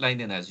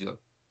pipeline in Azure.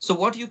 So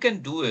what you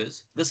can do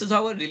is, this is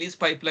how a release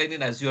pipeline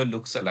in Azure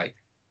looks like.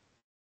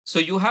 So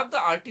you have the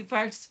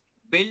artifacts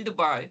built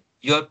by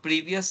your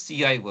previous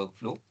CI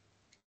workflow.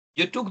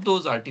 You took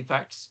those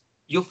artifacts,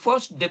 you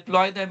first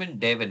deploy them in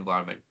dev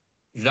environment,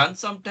 run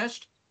some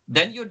test,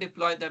 then you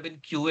deploy them in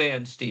QA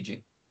and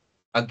staging.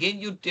 Again,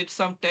 you did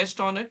some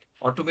test on it,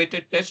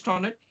 automated test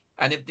on it,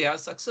 and if they are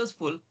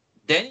successful,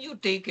 then you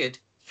take it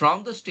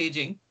from the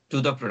staging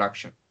to the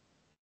production.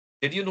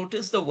 Did you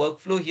notice the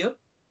workflow here?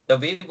 The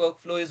way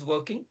workflow is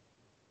working?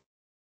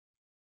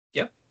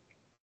 Yeah.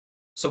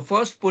 So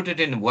first put it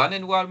in one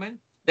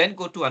environment, then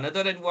go to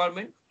another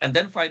environment, and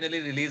then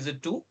finally release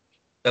it to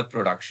the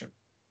production.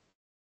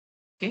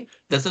 Okay,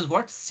 this is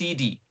what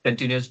CD,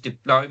 continuous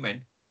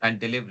deployment and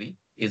delivery,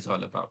 is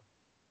all about.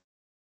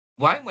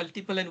 Why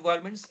multiple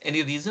environments?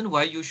 Any reason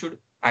why you should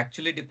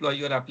actually deploy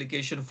your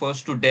application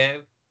first to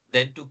dev,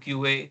 then to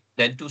QA,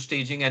 then to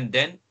staging, and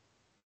then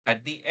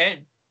at the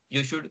end,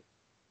 you should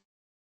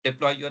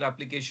deploy your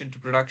application to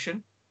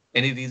production?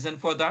 Any reason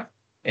for that?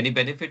 Any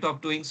benefit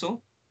of doing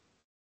so?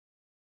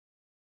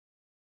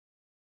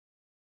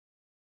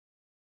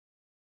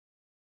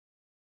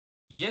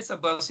 Yes,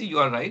 Abbasi, you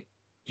are right.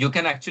 You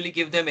can actually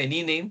give them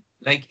any name.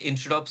 Like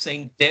instead of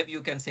saying dev,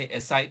 you can say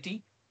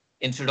SIT.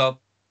 Instead of,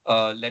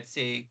 let's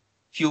say,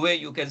 QA,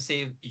 you can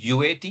say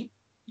UAT,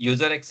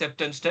 user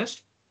acceptance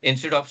test.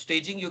 Instead of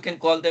staging, you can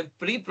call them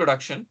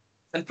pre-production.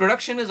 And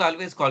production is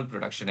always called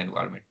production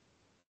environment.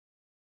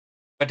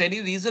 But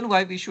any reason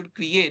why we should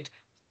create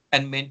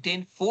and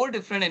maintain four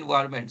different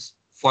environments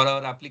for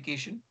our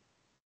application?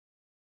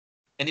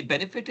 Any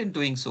benefit in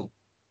doing so?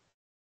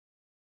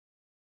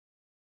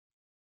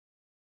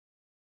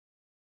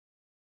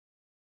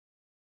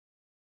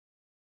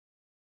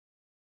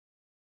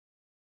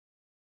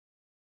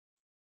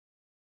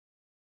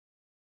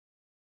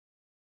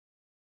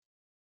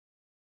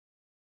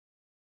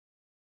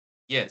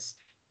 Yes,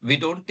 we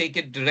don't take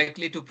it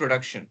directly to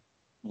production.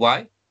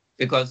 Why?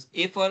 Because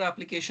if our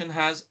application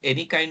has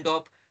any kind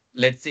of,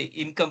 let's say,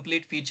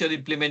 incomplete feature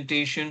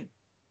implementation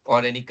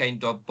or any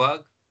kind of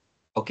bug,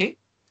 okay,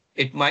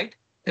 it might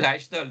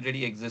crash the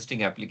already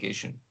existing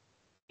application.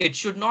 It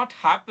should not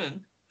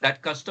happen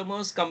that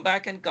customers come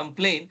back and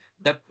complain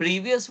the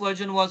previous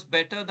version was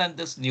better than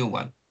this new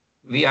one.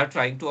 We are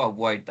trying to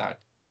avoid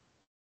that,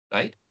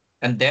 right?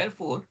 And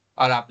therefore,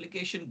 our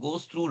application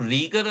goes through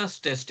rigorous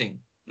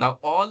testing. Now,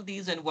 all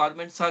these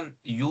environments are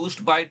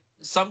used by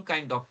some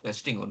kind of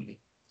testing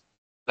only.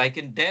 Like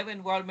in dev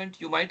environment,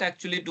 you might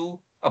actually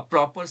do a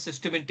proper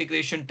system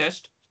integration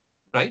test,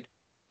 right?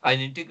 An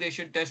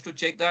integration test to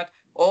check that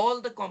all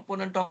the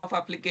component of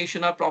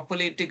application are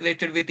properly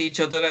integrated with each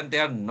other and they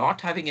are not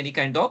having any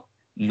kind of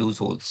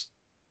loopholes.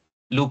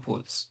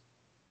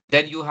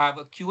 Then you have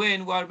a QA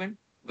environment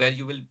where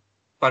you will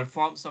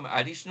perform some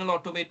additional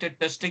automated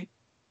testing.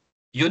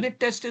 Unit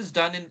test is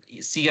done in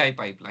CI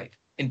pipeline,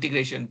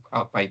 integration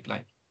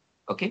pipeline.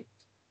 Okay.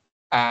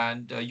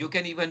 And you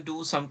can even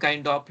do some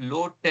kind of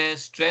load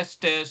test, stress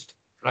test,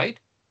 right?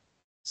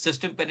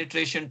 System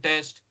penetration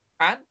test,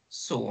 and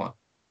so on.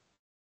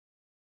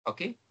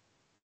 Okay.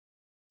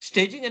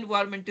 Staging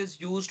environment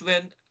is used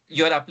when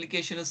your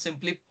application is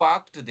simply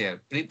parked there.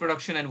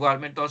 Pre-production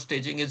environment or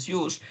staging is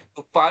used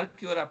to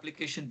park your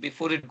application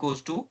before it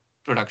goes to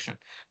production.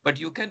 But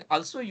you can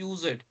also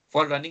use it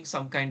for running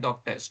some kind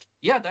of test.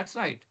 Yeah, that's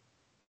right.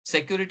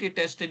 Security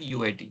test in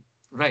UAT,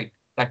 right?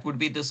 That would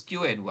be this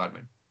QA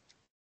environment.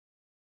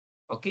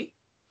 Okay.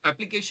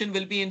 Application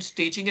will be in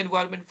staging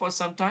environment for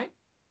some time,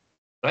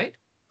 right?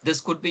 This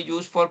could be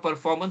used for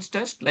performance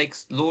test like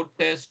load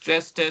test,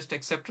 stress test,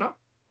 etc.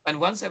 And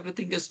once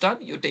everything is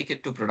done, you take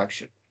it to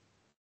production.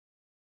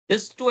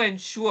 This to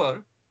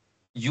ensure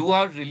you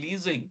are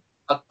releasing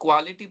a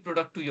quality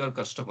product to your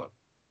customer.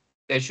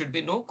 There should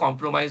be no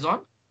compromise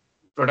on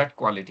product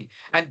quality.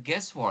 And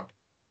guess what?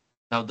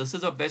 Now, this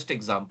is a best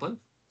example.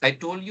 I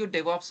told you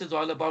DevOps is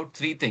all about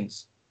three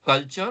things: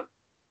 culture,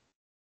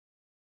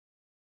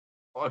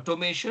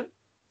 automation,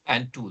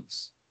 and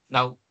tools.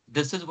 Now,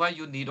 this is why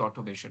you need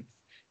automation.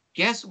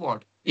 Guess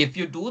what? If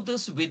you do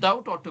this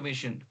without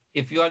automation,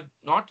 if you are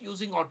not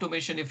using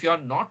automation, if you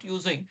are not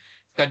using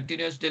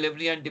continuous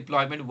delivery and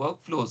deployment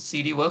workflows,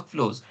 CD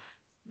workflows,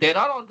 there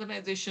are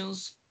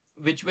organizations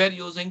which were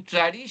using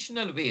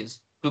traditional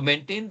ways to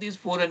maintain these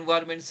four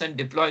environments and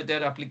deploy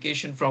their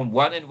application from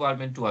one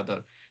environment to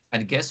other.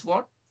 And guess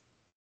what?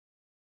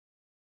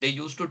 They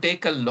used to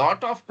take a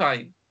lot of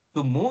time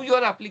to move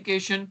your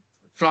application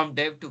from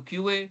dev to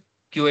QA,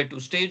 QA to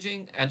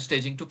staging, and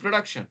staging to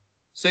production.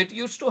 So it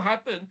used to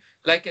happen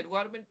like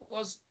environment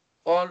was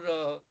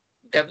or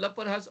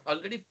developer has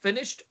already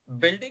finished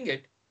building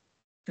it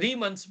 3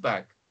 months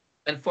back.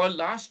 And for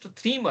last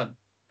 3 months,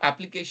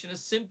 application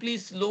is simply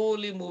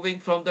slowly moving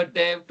from the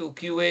dev to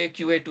QA,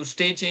 QA to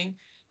staging.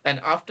 And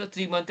after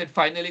 3 months, it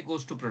finally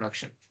goes to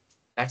production.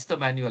 That's the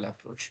manual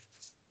approach,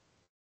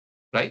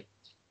 right?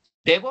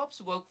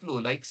 DevOps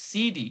workflow like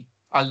CD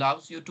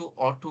allows you to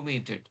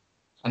automate it.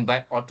 And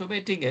by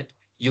automating it,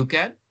 you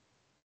can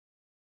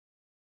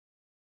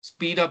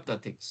speed up the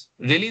things.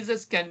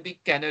 Releases can be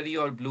canary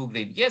or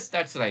blue-green. Yes,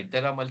 that's right.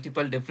 There are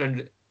multiple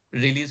different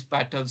release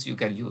patterns you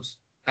can use.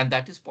 And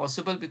that is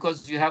possible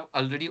because you have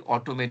already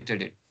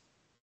automated it.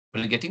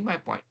 Well, getting my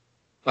point.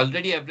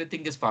 Already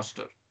everything is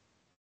faster.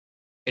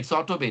 It's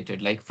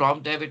automated. Like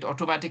from dev, it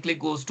automatically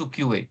goes to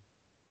QA.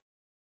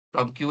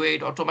 From QA,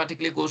 it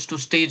automatically goes to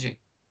staging.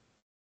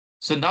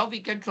 So now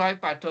we can try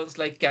patterns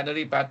like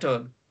canary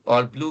pattern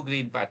or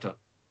blue-green pattern.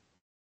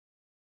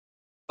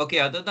 Okay,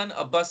 other than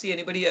Abbasi,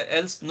 anybody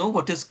else know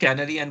what is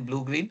canary and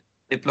blue-green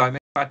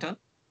deployment pattern?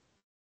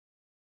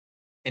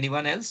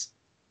 Anyone else?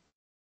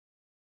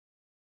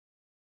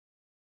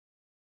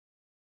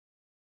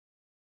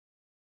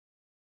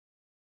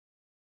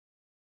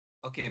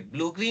 Okay,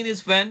 blue-green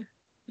is when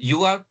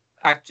you are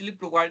actually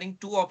providing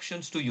two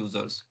options to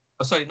users.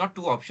 Oh, sorry, not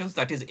two options,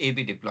 that is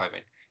A/B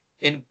deployment.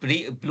 In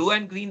blue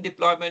and green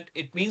deployment,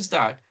 it means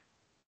that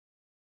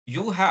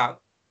you have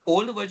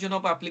old version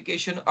of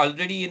application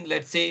already in,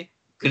 let's say,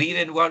 green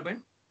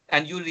environment,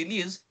 and you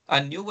release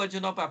a new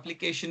version of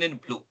application in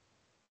blue,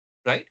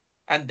 right?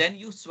 And then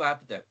you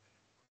swap them.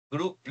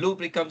 Blue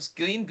becomes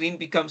green, green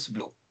becomes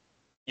blue.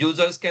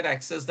 Users can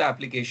access the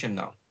application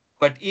now.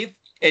 But if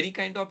any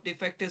kind of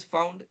defect is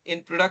found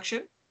in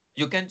production,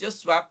 you can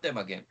just swap them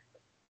again,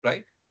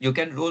 right? You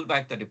can roll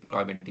back the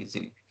deployment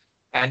easily.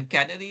 And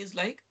canary is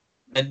like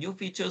the new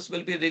features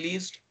will be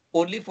released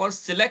only for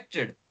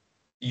selected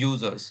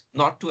users,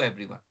 not to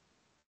everyone.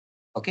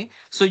 Okay,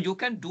 so you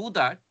can do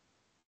that.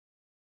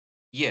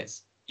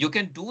 Yes, you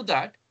can do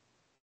that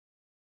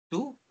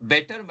to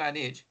better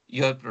manage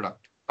your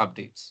product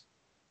updates.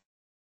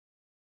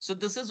 So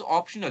this is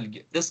optional.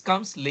 This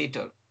comes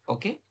later.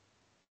 Okay.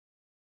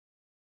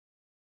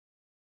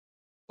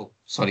 Oh,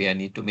 sorry, I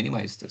need to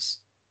minimize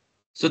this.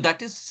 So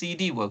that is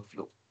CD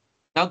workflow.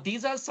 Now,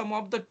 these are some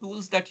of the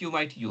tools that you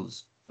might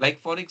use. Like,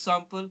 for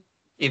example,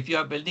 if you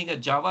are building a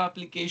Java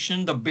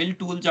application, the build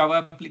tool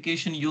Java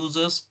application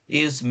uses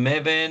is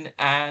Maven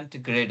and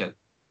Gradle.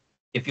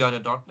 If you are a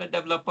 .NET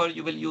developer,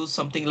 you will use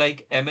something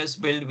like MS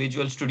Build,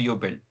 Visual Studio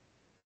Build.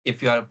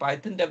 If you are a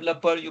Python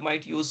developer, you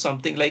might use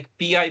something like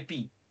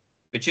PIP,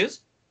 which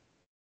is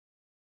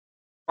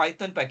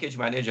Python Package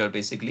Manager,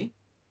 basically,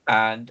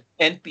 and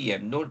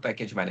NPM, Node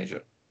Package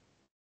Manager.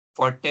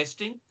 For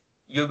testing,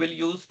 you will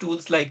use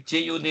tools like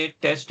JUnit,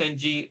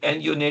 TestNG,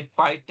 NUnit,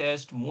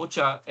 PyTest,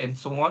 Mocha, and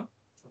so on.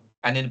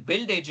 And in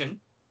Build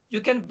Agent,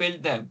 you can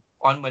build them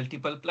on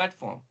multiple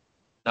platforms.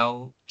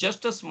 Now,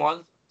 just a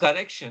small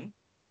correction.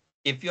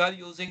 If you are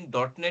using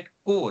 .NET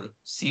Core,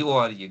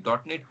 C-O-R-E,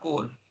 .NET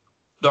Core,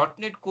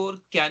 .NET Core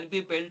can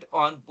be built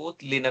on both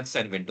Linux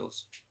and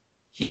Windows.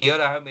 Here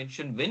I have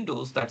mentioned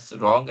Windows. That's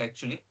wrong,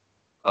 actually.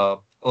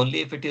 Only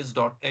if it is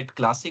 .NET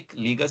Classic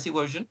Legacy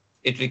version,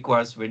 it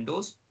requires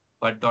Windows,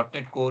 but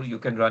 .NET Core, you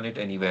can run it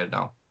anywhere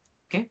now.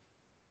 Okay.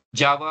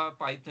 Java,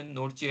 Python,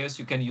 Node.js,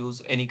 you can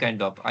use any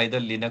kind of either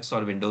Linux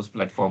or Windows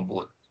platform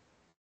both.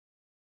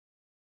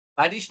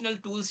 Additional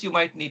tools you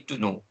might need to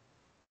know.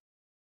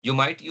 You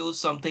might use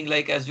something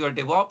like Azure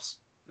DevOps,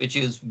 which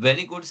is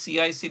very good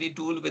CI/CD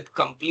tool with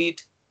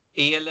complete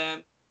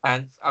ALM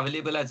and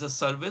available as a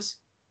service.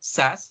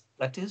 SaaS,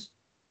 that is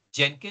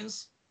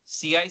Jenkins,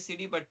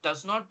 CI/CD, but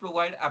does not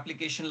provide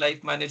application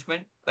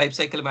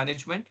lifecycle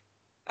management,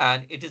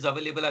 and it is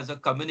available as a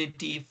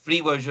community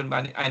free version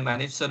and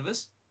managed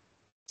service.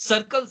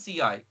 Circle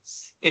CI,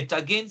 it's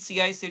again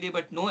CI/CD,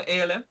 but no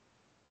ALM,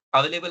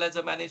 available as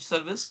a managed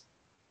service.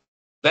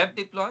 Web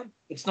deploy,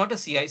 it's not a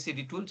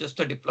CI/CD tool, just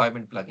a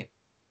deployment plugin.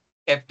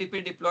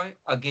 FTP deploy,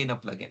 again a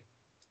plugin.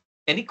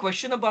 Any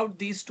question about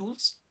these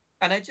tools?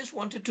 And I just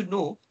wanted to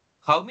know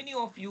how many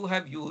of you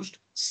have used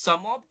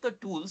some of the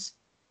tools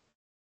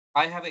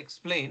I have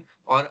explained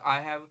or I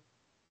have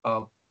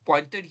uh,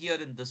 pointed here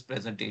in this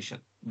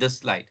presentation, this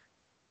slide.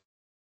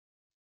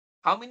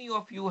 How many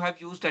of you have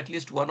used at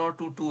least one or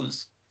two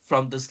tools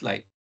from this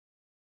slide?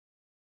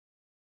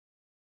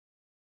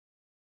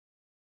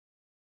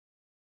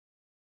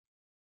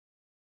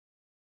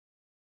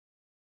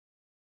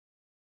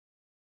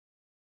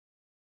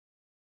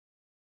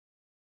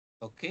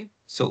 Okay,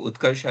 so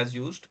Utkarsh has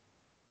used.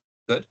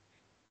 Good.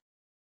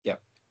 Yeah,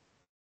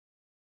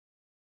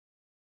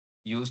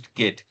 used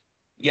Git.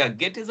 Yeah,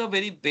 Git is a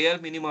very bare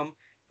minimum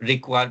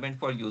requirement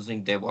for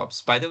using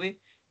DevOps. By the way,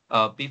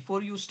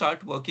 before you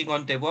start working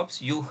on DevOps,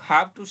 you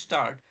have to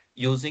start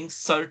using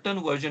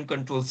certain version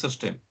control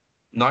system,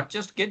 not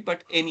just Git,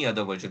 but any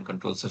other version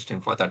control system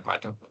for that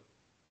matter,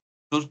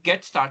 to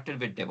get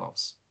started with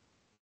DevOps.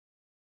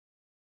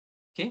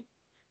 Okay,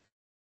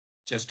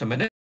 just a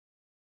minute.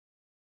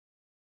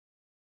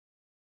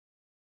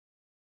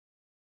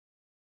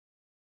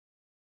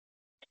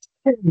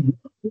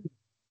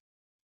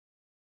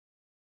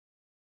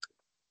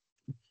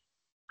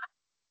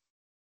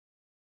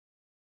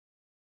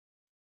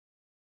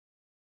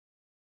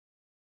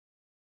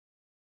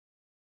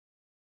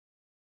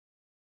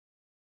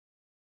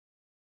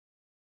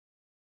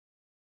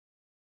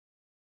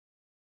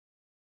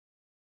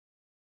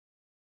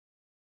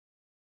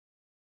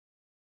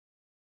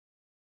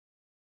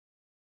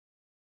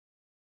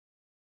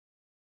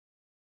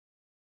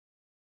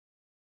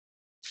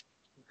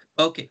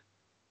 Okay,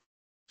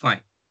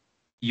 fine.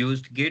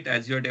 Used Git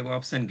as your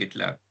DevOps and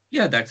GitLab.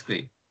 Yeah, that's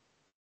great.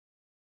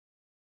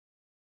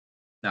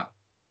 Now,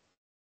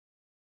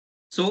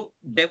 so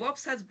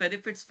DevOps has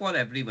benefits for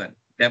everyone,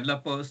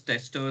 developers,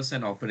 testers,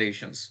 and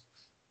operations.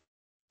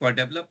 For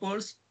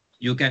developers,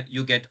 you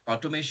get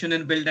automation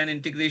and build and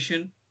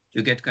integration.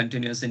 You get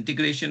continuous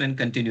integration and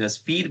continuous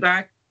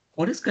feedback.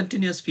 What is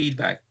continuous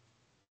feedback?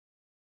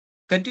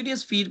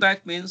 Continuous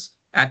feedback means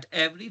at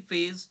every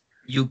phase,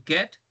 you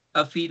get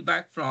a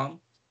feedback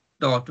from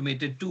the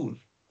automated tool.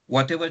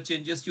 Whatever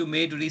changes you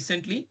made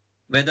recently,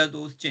 whether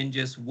those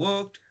changes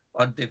worked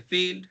or they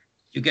failed,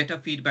 you get a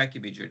feedback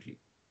immediately.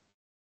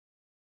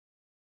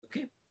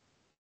 Okay.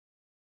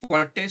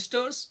 For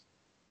testers,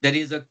 there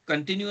is a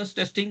continuous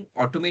testing,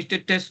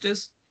 automated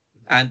testers,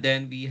 and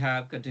then we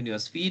have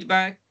continuous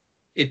feedback.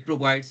 It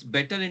provides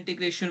better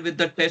integration with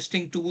the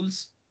testing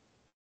tools.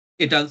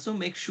 It also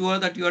makes sure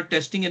that your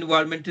testing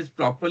environment is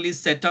properly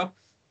set up.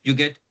 You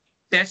get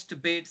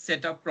test bed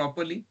set up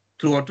properly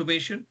through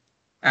automation,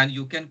 and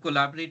you can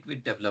collaborate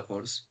with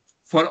developers.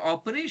 For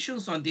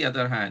operations, on the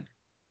other hand,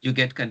 you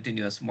get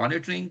continuous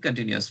monitoring,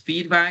 continuous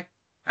feedback,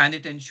 and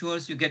it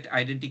ensures you get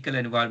identical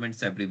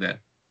environments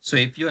everywhere. So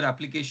if your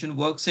application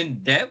works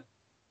in dev,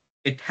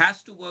 it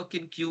has to work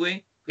in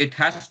QA, it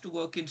has to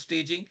work in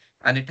staging,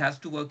 and it has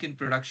to work in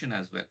production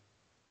as well.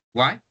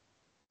 Why?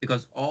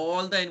 Because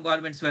all the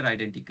environments were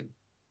identical.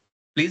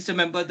 Please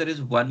remember there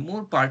is one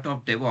more part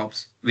of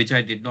DevOps, which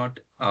I did not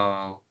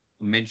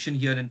mention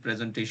here in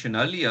presentation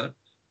earlier,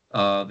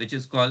 which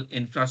is called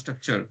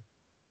infrastructure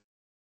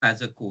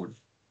as a code.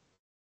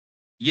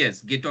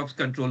 Yes, GitOps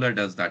controller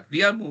does that.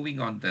 We are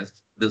moving on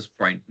this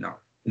point now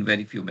in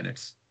very few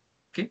minutes.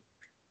 Okay.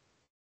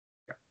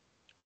 Yeah.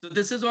 So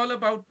this is all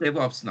about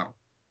DevOps now.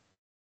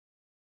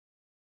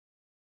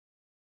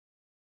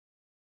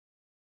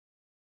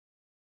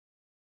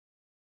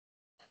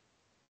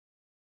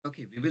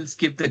 Okay, we will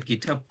skip the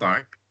GitHub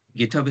part.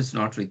 GitHub is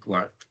not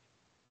required.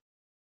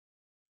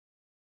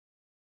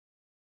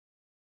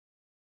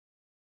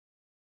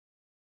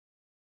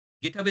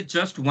 GitHub is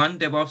just one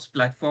DevOps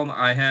platform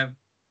I have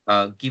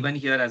given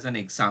here as an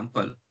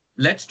example.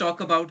 Let's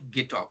talk about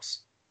GitOps.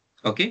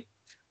 Okay,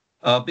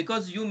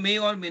 because you may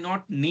or may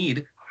not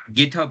need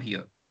GitHub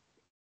here.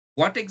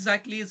 What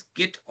exactly is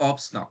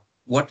GitOps now?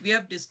 What we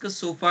have discussed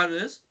so far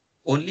is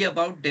only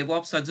about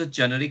DevOps as a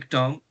generic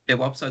term,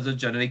 DevOps as a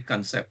generic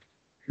concept.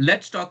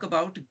 Let's talk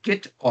about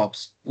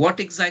GitOps. What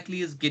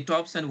exactly is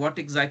GitOps and what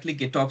exactly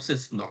GitOps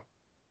is not?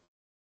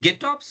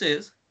 GitOps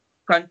is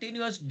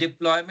continuous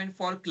deployment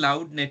for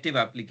cloud native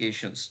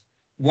applications.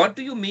 What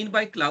do you mean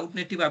by cloud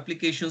native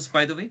applications,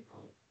 by the way?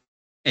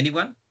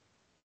 Anyone?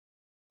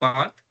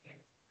 Parth?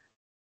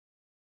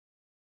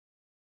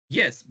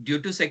 Yes, due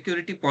to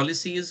security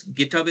policies,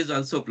 GitHub is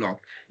also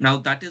blocked. Now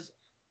that is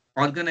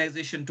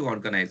organization to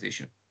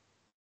organization.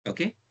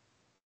 Okay.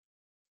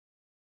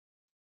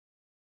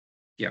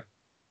 Yeah.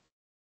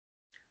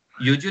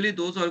 Usually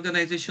those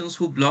organizations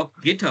who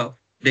block GitHub,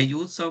 they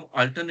use some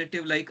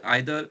alternative like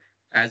either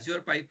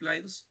Azure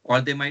pipelines or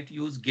they might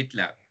use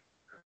GitLab.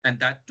 And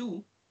that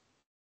too,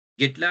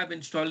 GitLab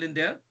installed in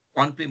their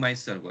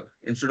on-premise server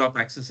instead of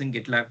accessing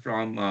GitLab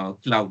from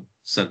cloud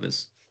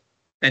service.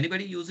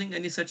 Anybody using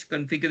any such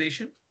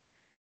configuration?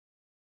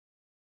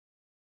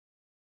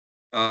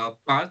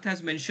 Parth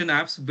has mentioned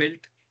apps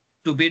built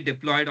to be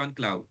deployed on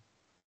cloud.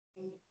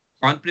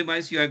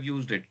 On-premise, you have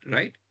used it,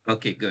 right?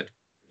 Okay, good.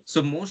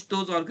 So most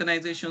those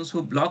organizations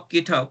who block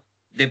GitHub,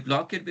 they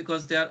block it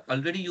because they are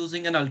already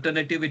using an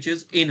alternative which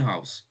is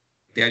in-house.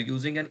 They are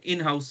using an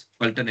in-house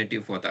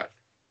alternative for that,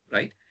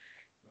 right?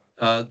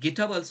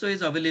 GitHub also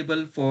is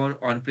available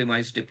for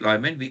on-premise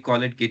deployment. We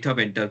call it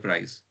GitHub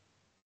Enterprise.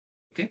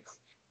 Okay.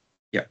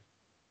 Yeah.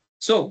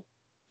 So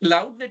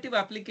cloud native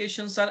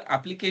applications are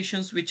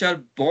applications which are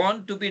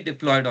born to be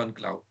deployed on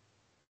cloud.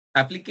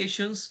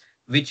 Applications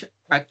which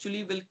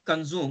actually will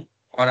consume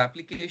or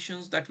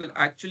applications that will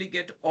actually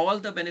get all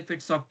the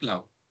benefits of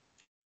cloud.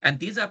 And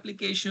these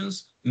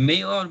applications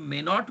may or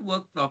may not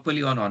work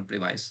properly on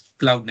on-premise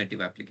cloud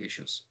native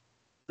applications.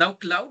 Now,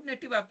 cloud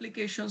native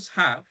applications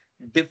have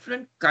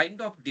different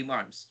kind of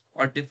demands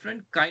or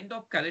different kind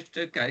of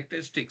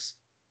characteristics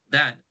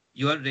than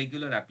your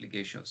regular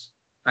applications.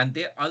 And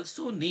they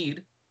also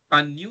need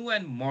a new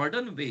and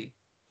modern way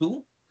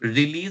to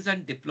release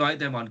and deploy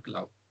them on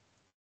cloud.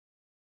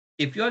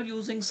 If you're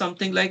using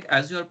something like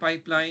Azure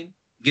Pipeline,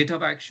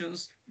 GitHub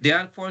Actions, they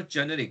are for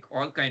generic,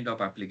 all kind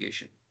of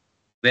application.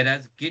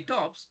 Whereas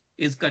GitOps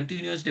is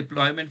continuous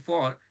deployment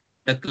for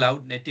the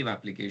cloud native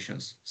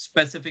applications,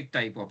 specific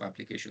type of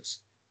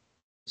applications.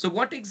 So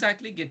what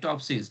exactly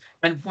GitOps is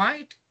and why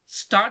it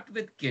start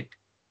with Git?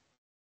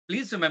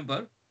 Please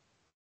remember,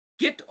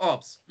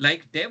 GitOps,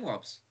 like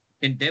DevOps.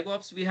 In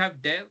DevOps, we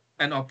have dev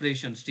and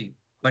operations team.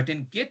 But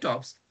in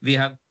GitOps, we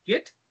have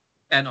Git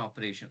and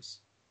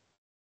operations,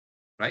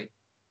 right?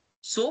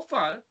 So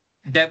far,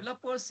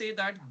 developers say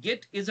that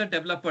Git is a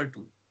developer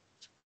tool.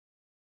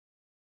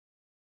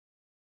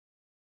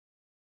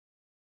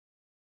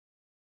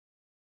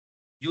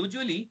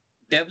 Usually,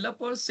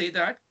 developers say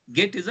that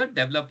Git is a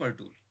developer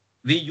tool.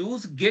 We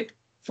use Git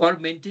for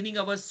maintaining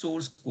our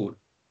source code,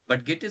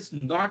 but Git is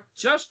not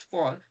just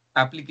for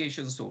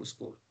application source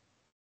code.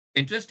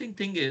 Interesting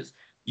thing is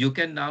you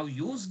can now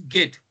use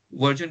Git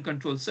version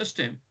control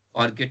system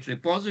or Git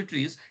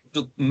repositories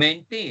to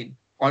maintain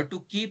or to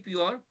keep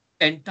your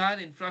entire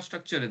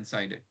infrastructure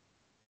inside it.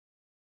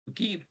 To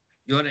keep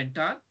your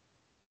entire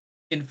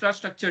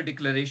infrastructure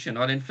declaration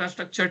or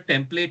infrastructure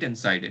template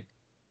inside it.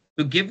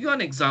 To give you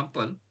an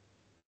example,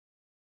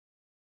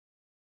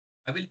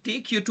 I will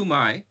take you to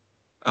my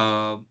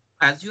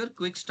Azure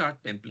Quick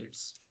Start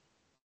templates,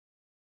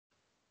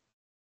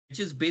 which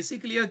is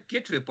basically a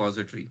Git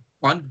repository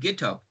on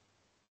GitHub.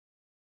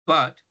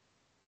 But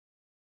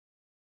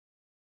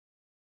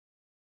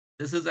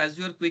this is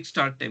Azure Quick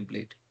Start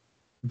template.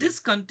 This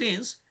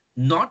contains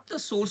not the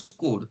source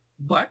code,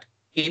 but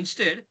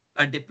instead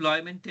a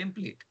deployment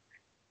template,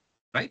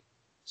 right?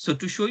 So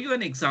to show you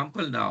an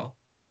example now,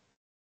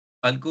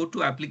 I'll go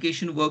to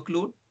application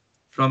workload.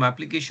 From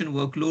application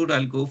workload,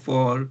 I'll go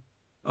for,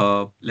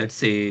 let's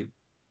say,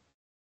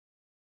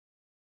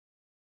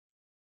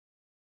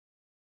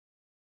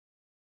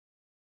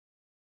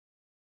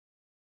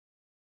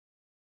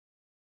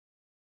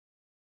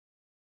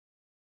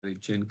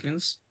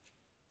 Jenkins.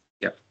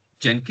 Yeah,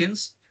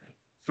 Jenkins.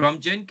 From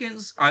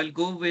Jenkins, I'll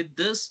go with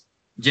this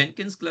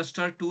Jenkins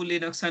cluster, 2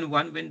 Linux and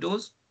 1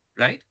 Windows,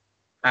 right?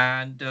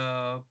 And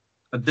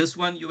this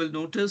one you will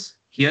notice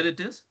here it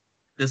is.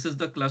 This is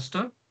the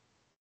cluster.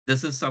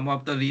 This is some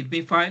of the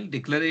README file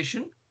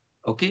declaration.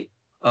 Okay.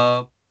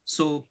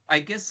 So I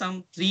guess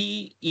some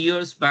 3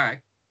 years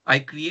back, I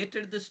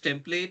created this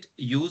template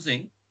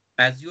using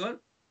Azure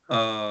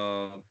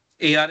ARM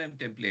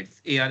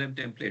templates,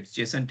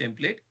 JSON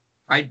template.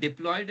 I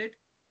deployed it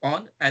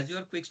on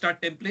Azure Quick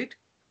Start template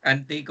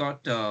and they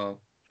got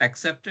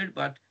accepted.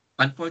 But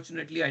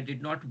unfortunately, I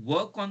did not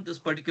work on this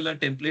particular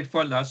template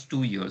for last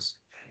 2 years.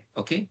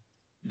 Okay.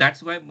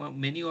 That's why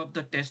many of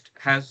the test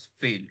has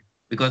failed,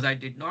 because I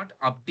did not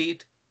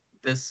update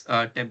this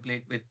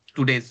template with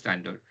today's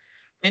standard.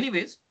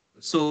 Anyways,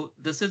 so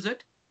this is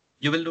it.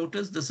 You will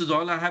notice this is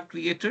all I have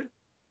created.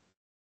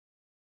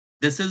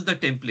 This is the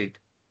template.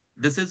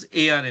 This is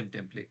ARM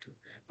template.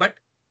 But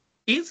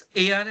is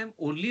ARM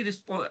only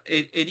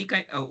any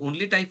kind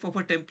only type of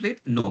a template?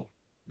 No,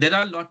 there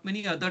are a lot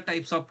many other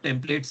types of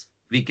templates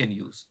we can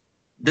use.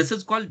 This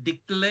is called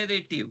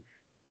declarative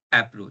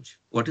approach.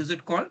 What is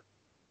it called?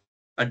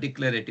 A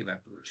declarative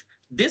approach.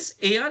 This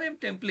ARM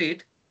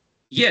template,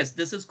 yes,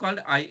 this is called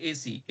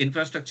IAC,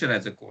 infrastructure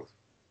as a code,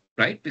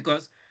 right?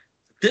 Because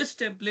this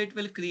template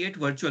will create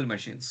virtual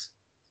machines.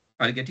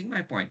 Are you getting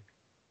my point?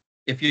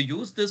 If you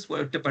use this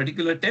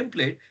particular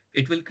template,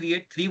 it will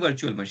create 3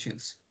 virtual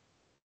machines,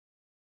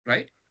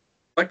 right?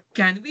 But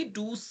can we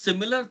do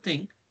similar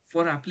thing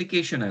for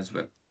application as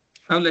well?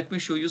 Now let me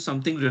show you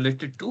something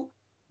related to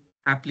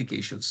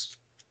applications.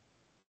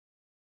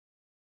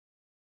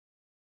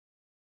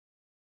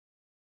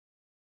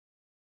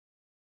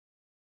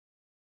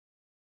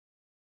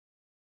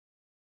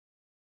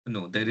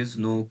 No, there is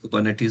no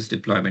Kubernetes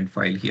deployment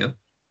file here.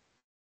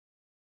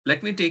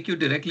 Let me take you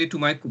directly to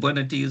my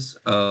Kubernetes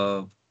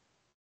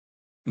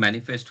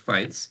manifest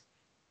files.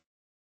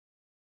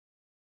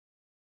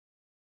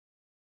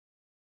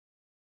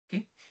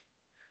 Okay.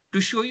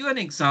 To show you an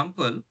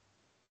example,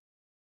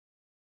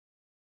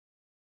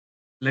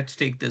 let's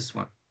take this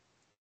one.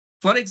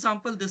 For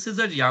example, this is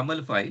a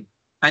YAML file,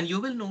 and you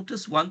will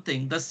notice one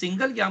thing, the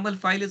single YAML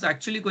file is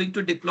actually going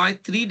to deploy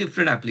 3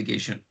 different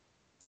applications.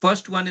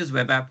 First one is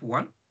web app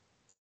 1,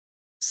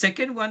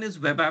 second one is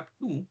web app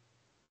 2,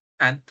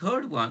 and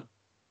third one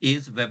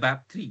is web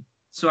app 3.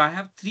 So I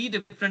have 3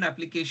 different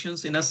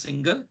applications in a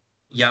single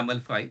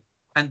YAML file.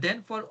 And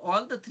then for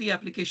all the 3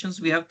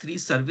 applications, we have 3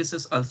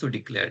 services also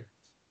declared.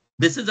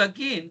 This is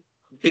again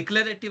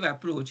declarative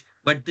approach,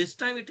 but this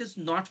time it is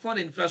not for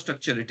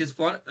infrastructure, it is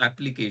for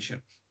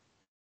application.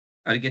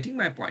 Are you getting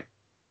my point?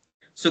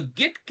 So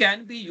Git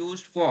can be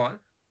used for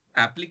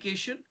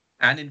application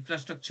and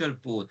infrastructure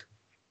both,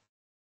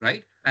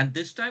 right? And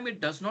this time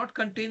it does not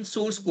contain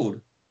source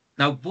code.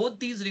 Now both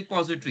these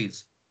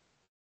repositories,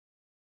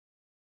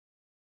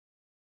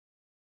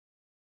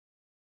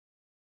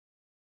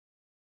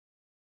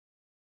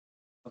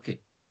 okay,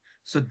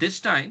 so this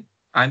time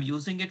I'm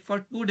using it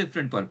for 2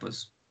 different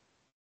purposes.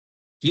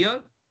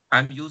 Here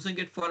I'm using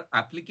it for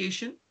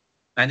application,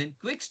 and in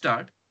quick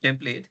start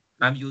template,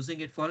 I'm using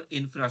it for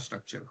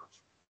infrastructure.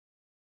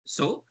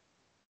 So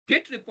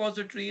Git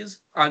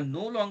repositories are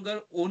no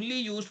longer only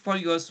used for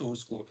your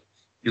source code.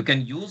 You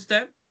can use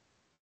them,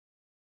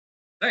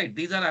 right?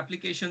 These are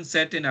applications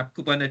set in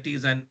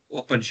Kubernetes and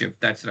OpenShift.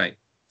 That's right.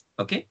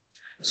 Okay.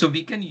 So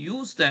we can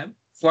use them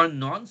for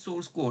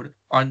non-source code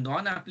or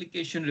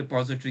non-application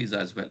repositories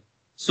as well.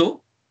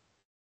 So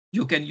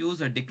you can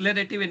use a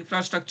declarative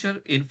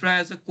infrastructure, infra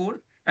as a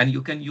code, and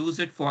you can use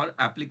it for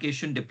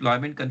application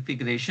deployment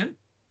configuration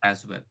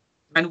as well.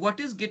 And what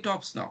is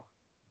GitOps now?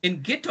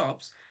 In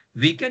GitOps,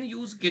 we can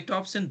use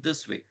GitOps in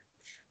this way.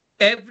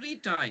 Every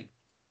time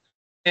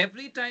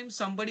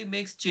somebody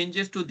makes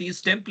changes to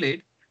these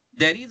template,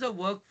 there is a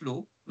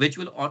workflow which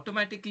will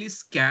automatically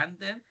scan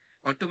them,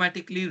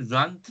 automatically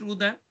run through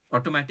them,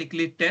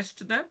 automatically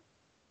test them,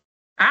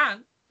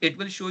 and it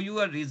will show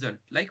you a result.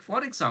 Like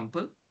for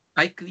example,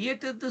 I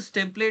created this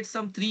template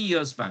some 3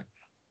 years back,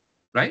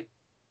 right?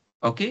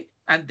 Okay.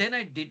 And then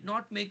I did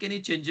not make any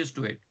changes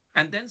to it.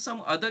 And then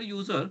some other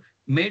user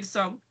made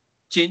some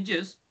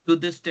changes to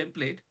this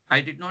template.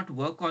 I did not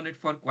work on it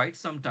for quite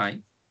some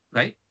time,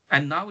 right?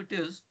 And now it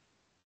is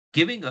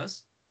giving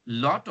us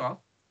lot of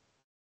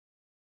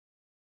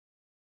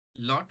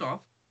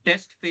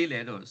test fail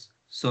errors.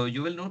 So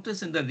you will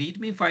notice in the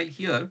README file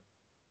here,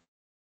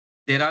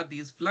 there are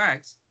these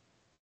flags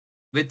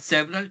with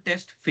several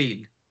tests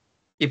failed.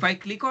 If I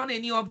click on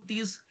any of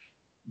these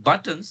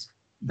buttons,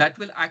 that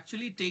will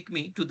actually take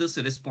me to this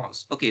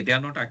response. Okay, they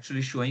are not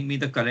actually showing me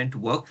the current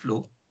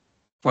workflow.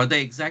 For the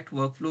exact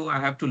workflow, I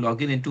have to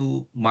log in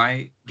into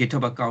my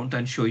GitHub account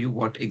and show you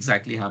what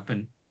exactly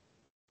happened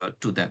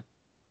to them.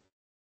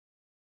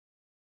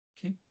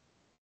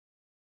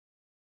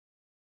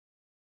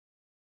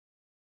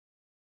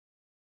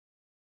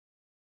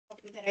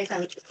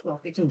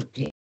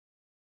 Okay.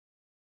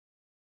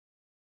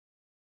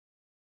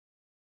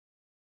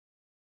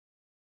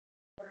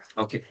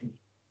 Okay.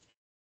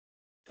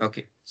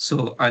 Okay.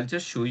 So I'll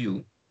just show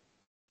you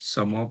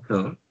some of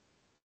the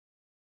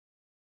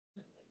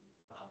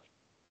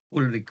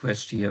pull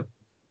request here.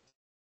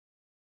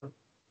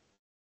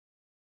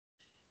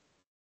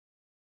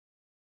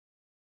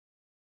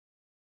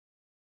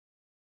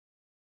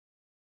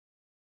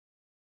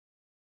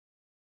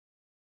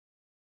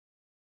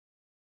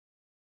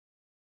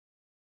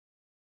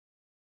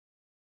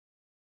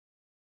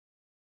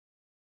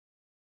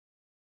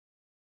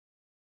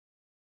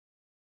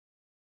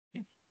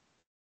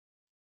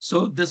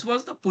 So this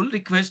was the pull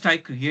request I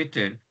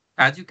created.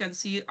 As you can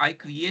see, I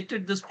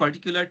created this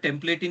particular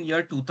template in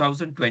year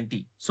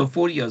 2020. So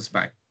 4 years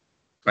back,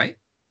 right?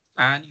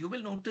 And you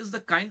will notice the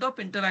kind of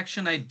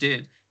interaction I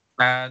did.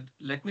 And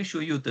let me show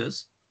you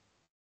this.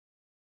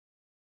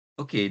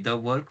 Okay, the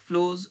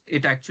workflows,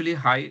 it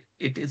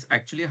is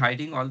actually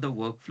hiding all the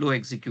workflow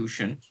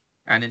execution.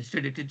 And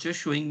instead it is just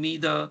showing me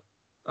the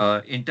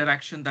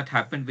interaction that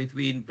happened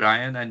between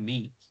Brian and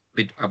me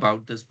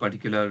about this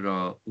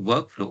particular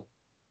workflow.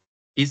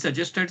 He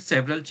suggested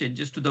several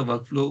changes to the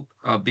workflow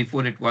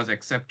before it was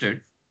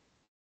accepted.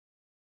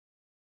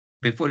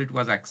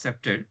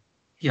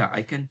 Yeah,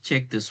 I can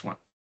check this one,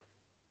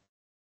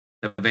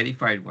 the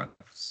verified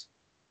ones.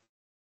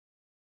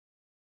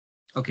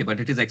 Okay, but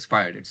it is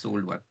expired. It's the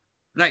old one.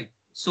 Right.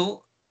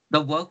 So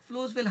the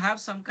workflows will have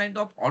some kind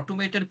of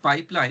automated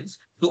pipelines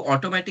to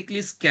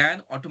automatically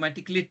scan,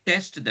 automatically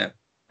test them.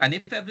 And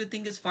if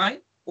everything is fine,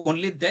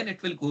 only then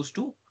it will goes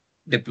to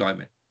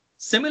deployment.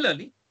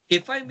 Similarly,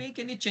 if I make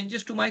any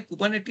changes to my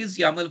Kubernetes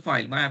YAML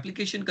file, my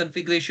application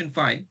configuration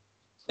file,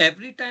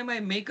 every time I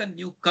make a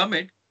new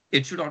commit,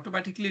 it should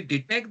automatically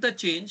detect the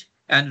change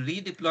and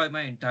redeploy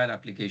my entire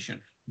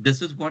application.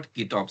 This is what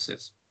GitOps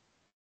is.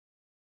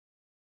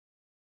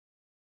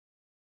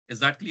 Is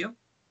that clear?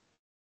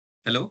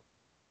 Hello?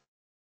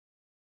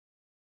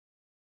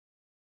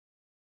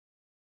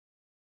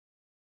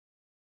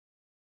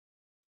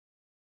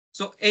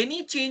 So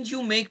any change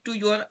you make to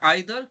your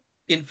either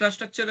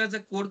infrastructure as a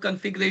code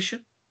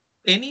configuration,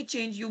 any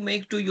change you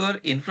make to your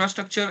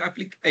infrastructure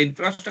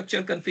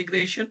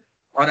configuration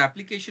or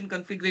application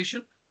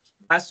configuration,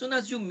 as soon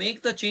as you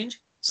make the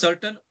change,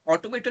 certain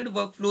automated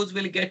workflows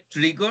will get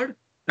triggered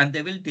and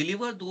they will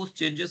deliver those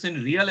changes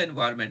in real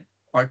environment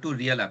or to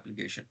real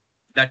application.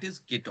 That is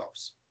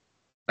GitOps.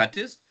 That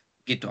is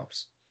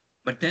GitOps.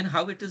 But then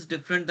how it is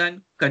different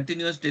than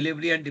continuous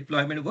delivery and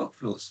deployment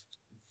workflows?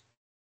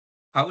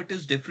 How it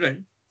is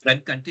different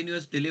than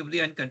continuous delivery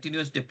and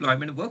continuous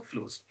deployment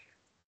workflows?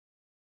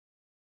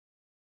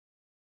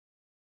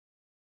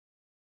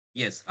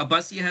 Yes,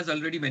 Abbasi has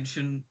already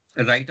mentioned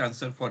the right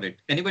answer for it.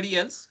 Anybody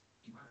else?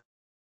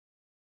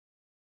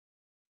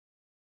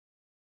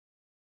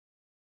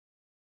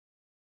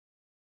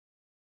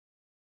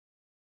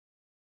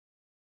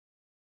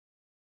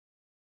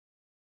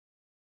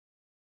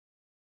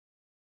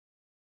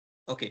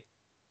 Okay.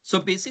 So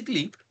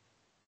basically,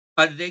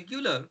 a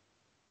regular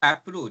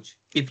approach,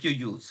 if you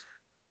use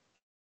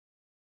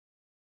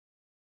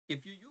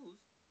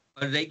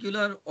a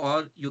regular,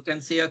 or you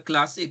can say a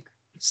classic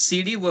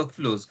CD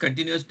workflows,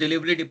 continuous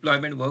delivery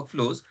deployment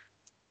workflows,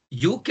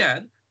 you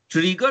can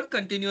trigger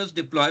continuous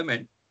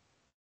deployment.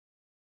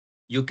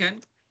 You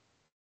can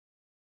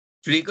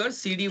trigger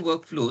CD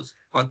workflows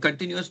or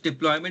continuous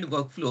deployment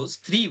workflows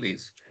three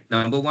ways.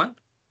 Number one,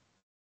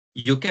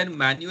 you can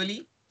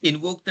manually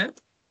invoke them,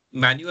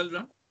 manual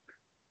run.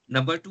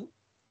 Number two,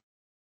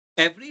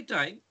 every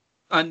time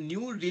a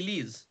new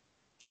release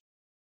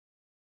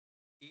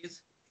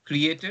is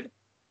created,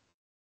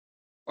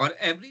 or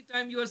every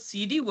time your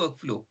CD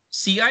workflow,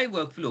 CI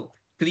workflow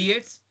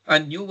creates a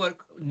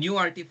new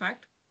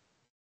artifact,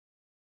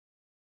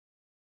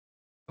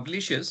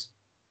 publishes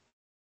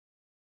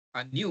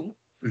a new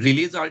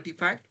release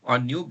artifact or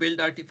new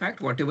build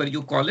artifact, whatever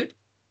you call it,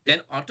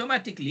 then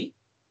automatically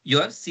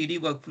your CD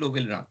workflow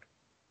will run.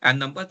 And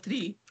number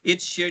three,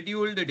 it's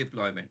scheduled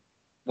deployment.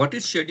 What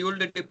is scheduled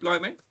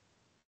deployment?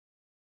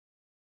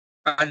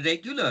 A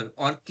regular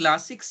or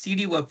classic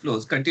CD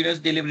workflows, continuous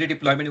delivery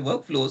deployment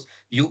workflows,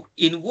 you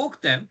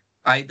invoke them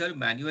either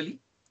manually,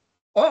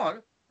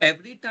 or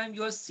every time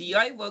your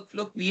CI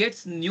workflow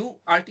creates new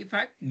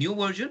artifact, new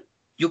version,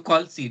 you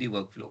call CD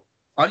workflow.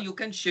 Or you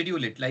can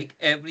schedule it like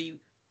every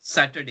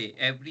Saturday,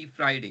 every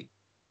Friday,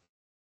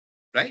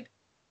 right?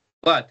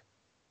 But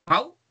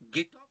how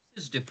GitOps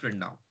is different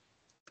now?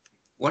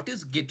 What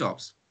is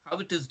GitOps? How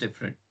it is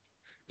different?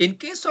 In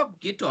case of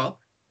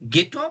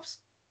GitOps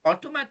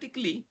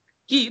automatically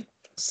keep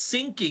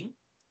syncing.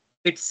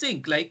 It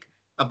sync, like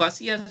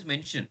Abasi has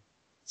mentioned,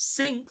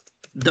 sync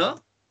the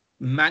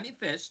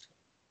manifest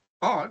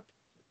or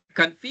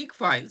config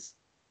files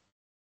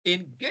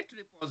in Git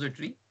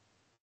repository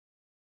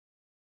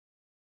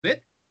with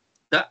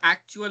the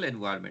actual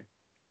environment.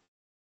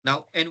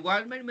 Now,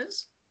 environment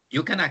means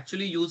you can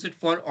actually use it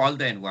for all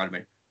the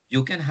environment.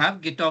 You can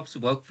have GitOps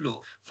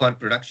workflow for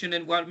production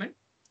environment,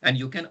 and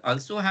you can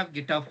also have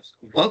GitOps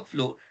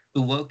workflow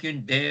to work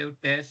in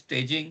dev, test,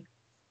 staging,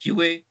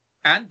 QA,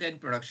 and then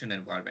production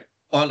environment.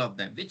 All of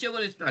them, whichever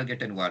is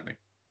target environment.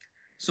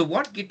 So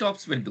what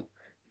GitOps will do?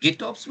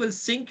 GitOps will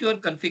sync your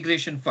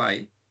configuration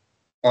file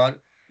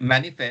or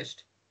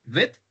manifest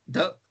with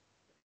the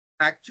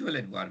actual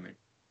environment.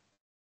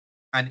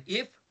 And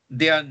if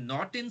they are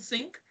not in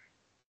sync,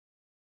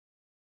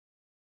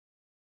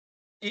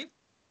 if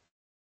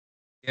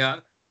they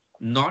are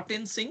not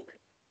in sync,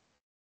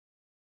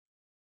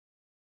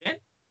 then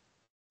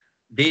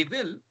they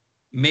will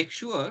make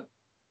sure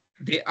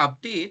they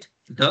update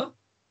the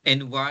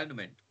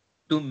environment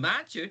to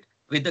match it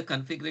with the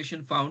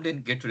configuration found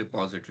in Git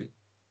repository.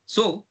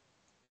 So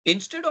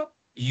instead of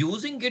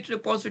using Git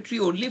repository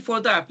only for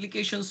the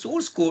application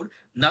source code,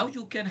 now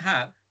you can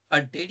have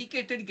a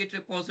dedicated Git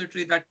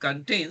repository that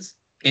contains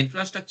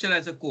Infrastructure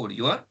as a code,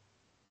 your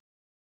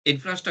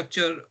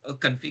infrastructure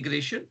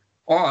configuration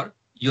or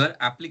your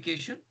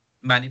application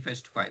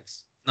manifest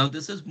files. Now,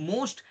 this is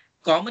most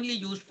commonly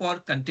used for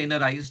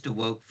containerized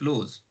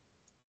workflows.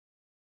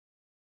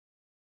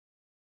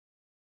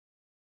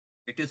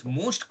 It is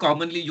most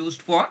commonly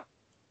used for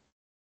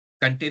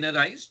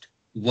containerized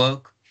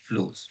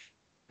workflows.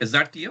 Is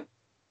that clear?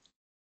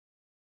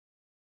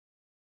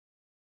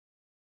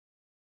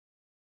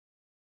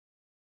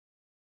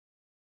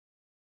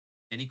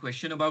 Any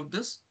question about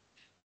this?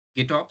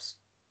 GitOps?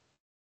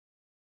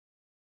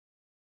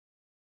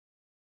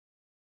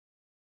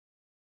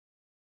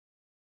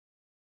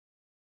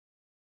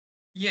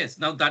 Yes,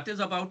 now that is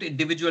about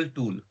individual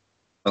tool.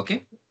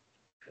 Okay.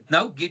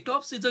 Now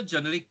GitOps is a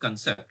generic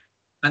concept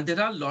and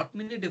there are a lot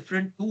many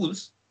different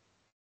tools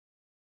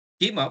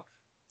came up.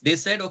 They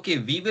said, okay,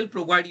 we will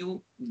provide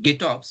you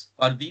GitOps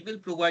or we will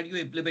provide you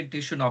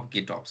implementation of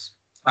GitOps.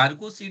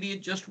 Argo CD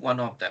is just one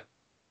of them,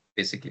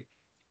 basically.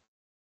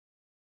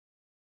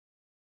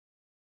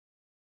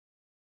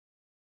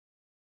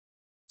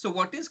 So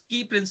what is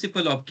key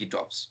principle of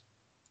GitOps?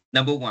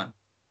 Number one,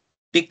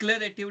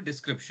 declarative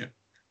description.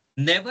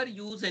 Never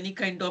use any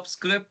kind of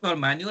script or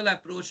manual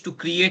approach to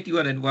create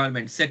your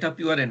environment, set up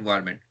your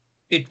environment.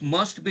 It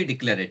must be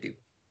declarative.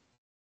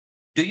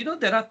 Do you know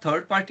there are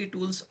third-party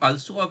tools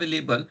also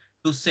available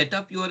to set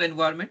up your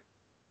environment?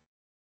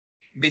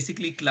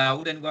 Basically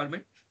cloud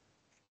environment.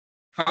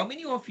 How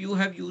many of you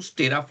have used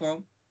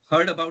Terraform,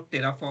 heard about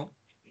Terraform?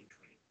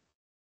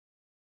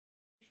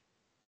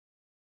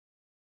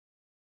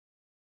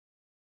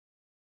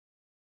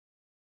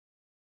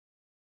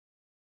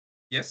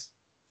 Yes?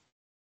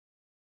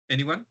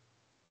 Anyone?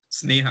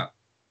 Sneha.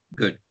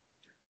 Good.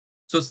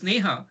 So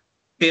Sneha,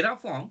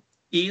 Terraform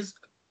is,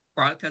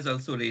 Parth has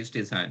also raised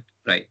his hand,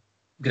 right?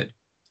 Good.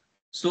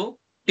 So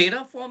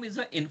Terraform is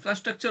an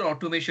infrastructure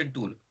automation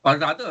tool, or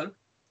rather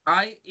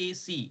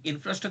IAC,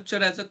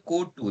 infrastructure as a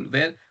code tool,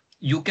 where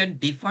you can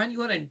define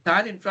your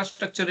entire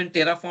infrastructure in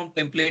Terraform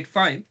template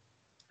file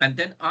and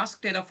then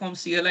ask Terraform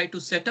CLI to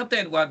set up the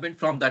environment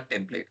from that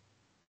template,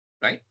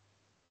 right?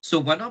 So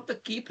one of the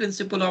key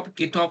principle of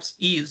GitOps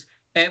is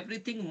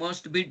everything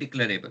must be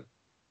declarable.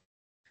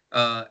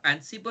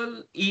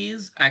 Ansible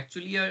is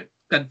actually a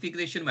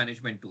configuration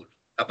management tool,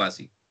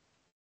 Abasi.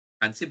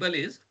 Ansible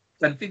is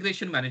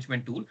configuration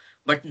management tool,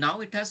 but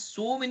now it has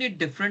so many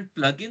different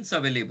plugins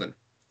available,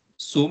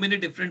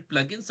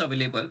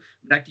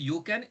 that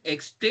you can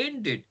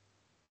extend it.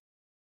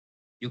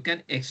 You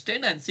can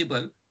extend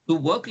Ansible to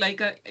work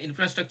like an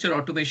infrastructure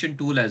automation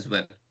tool as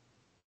well.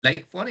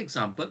 Like for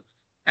example,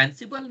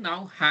 Ansible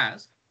now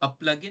has a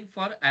plugin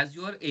for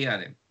Azure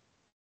ARM.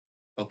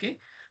 Okay,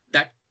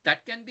 that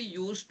can be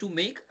used to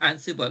make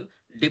Ansible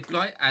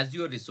deploy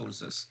Azure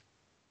resources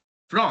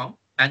from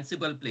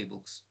Ansible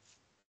playbooks.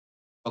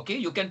 Okay,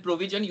 you can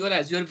provision your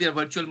Azure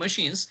virtual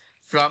machines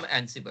from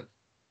Ansible.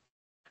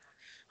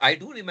 I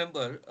do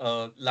remember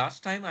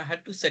last time I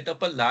had to set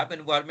up a lab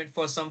environment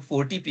for some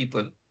 40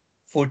 people,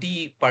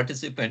 40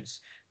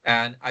 participants,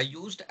 and I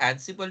used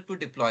Ansible to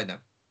deploy them,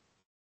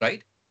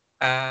 right?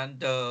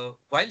 And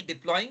while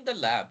deploying the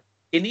lab,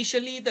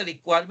 initially the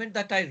requirement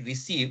that I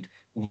received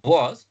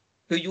was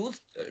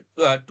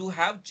to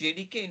have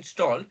JDK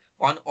installed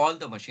on all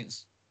the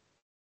machines.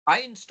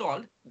 I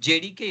installed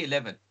JDK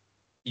 11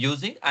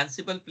 using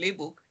Ansible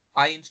playbook.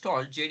 I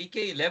installed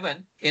JDK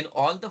 11 in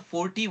all the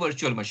 40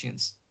 virtual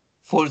machines,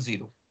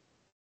 40.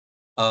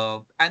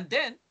 And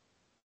then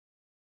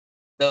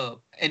the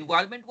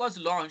environment was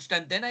launched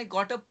and then I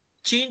got a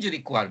change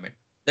requirement.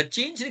 The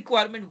change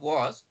requirement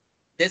was,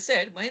 they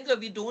said, Mahindra,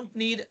 we don't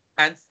need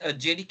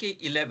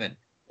JDK 11.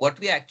 What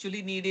we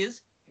actually need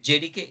is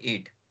JDK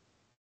 8.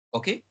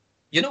 Okay.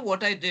 You know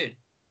what I did?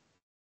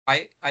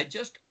 I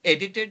just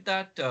edited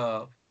that.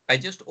 I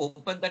just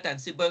opened that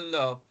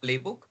Ansible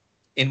playbook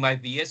in my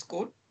VS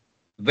Code,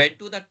 went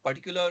to that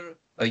particular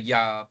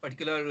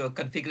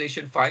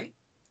configuration file,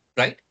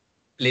 right?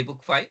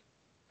 Playbook file.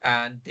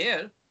 And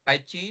there I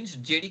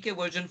changed JDK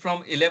version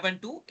from 11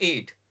 to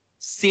 8,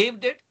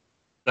 saved it,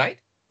 right?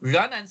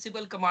 Run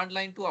Ansible command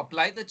line to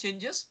apply the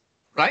changes,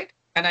 right?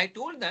 And I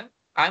told them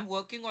I'm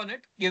working on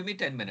it. Give me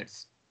 10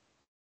 minutes.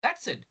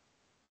 That's it.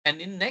 And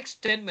in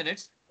next 10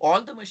 minutes,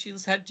 all the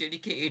machines had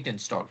JDK 8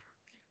 installed.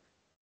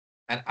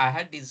 And I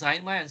had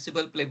designed my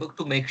Ansible playbook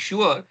to make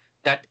sure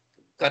that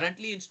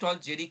currently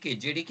installed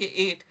JDK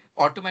 8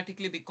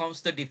 automatically becomes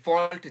the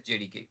default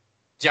JDK,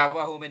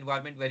 Java home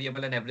environment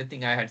variable and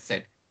everything I had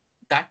said.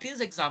 That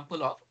is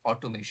example of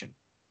automation.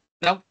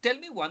 Now tell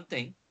me one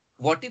thing,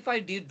 what if I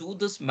did do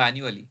this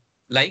manually,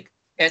 like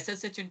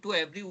SSH into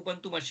every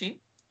Ubuntu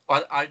machine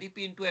or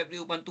RDP into every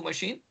Ubuntu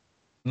machine,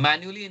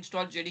 manually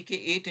install JDK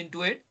 8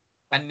 into it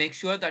and make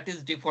sure that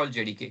is default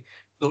JDK.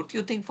 Don't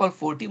you think for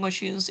 40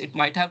 machines, it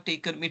might have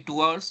taken me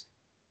 2 hours,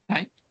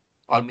 right?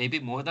 Or maybe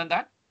more than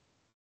that?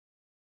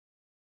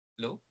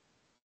 Hello?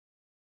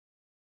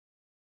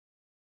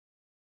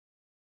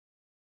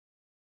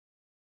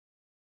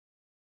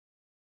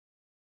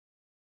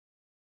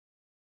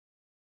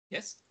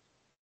 Yes?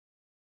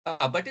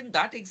 But in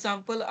that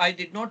example, I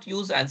did not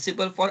use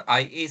Ansible for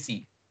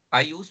IAC.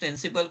 I used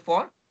Ansible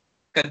for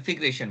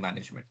configuration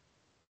management.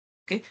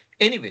 Okay.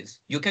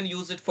 Anyways, you can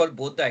use it for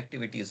both the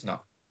activities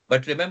now.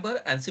 But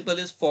remember, Ansible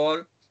is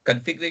for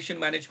configuration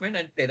management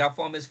and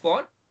Terraform is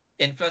for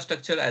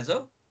infrastructure as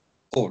a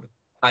code,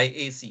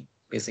 IAC,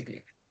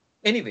 basically.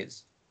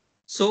 Anyways,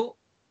 so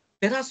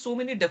there are so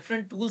many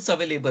different tools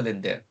available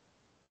in there.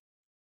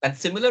 And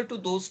similar to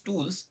those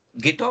tools,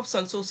 GitOps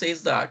also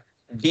says that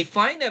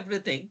define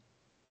everything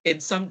in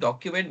some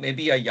document,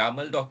 maybe a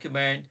YAML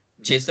document,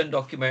 JSON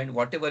document,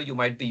 whatever you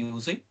might be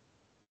using.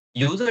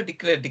 Use a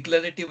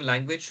declarative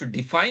language to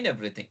define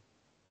everything.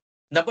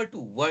 Number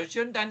two,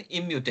 versioned and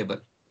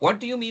immutable. What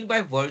do you mean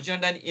by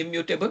versioned and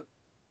immutable?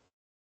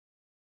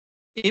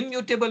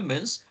 Immutable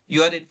means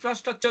your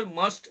infrastructure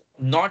must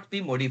not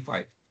be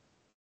modified.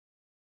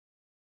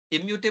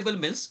 Immutable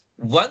means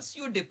once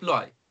you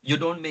deploy, you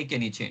don't make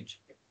any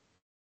change.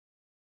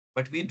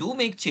 But we do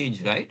make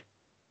change, right?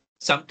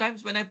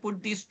 Sometimes when I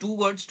put these two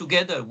words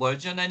together,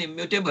 version and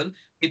immutable,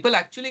 people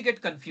actually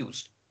get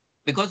confused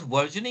because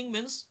versioning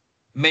means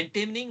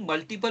maintaining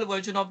multiple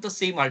version of the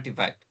same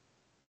artifact.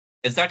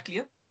 Is that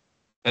clear?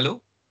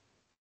 Hello?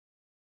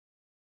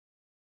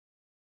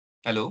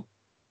 Hello?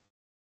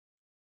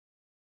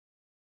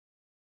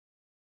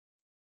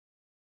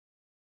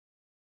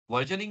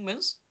 Versioning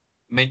means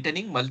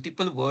maintaining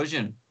multiple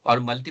version or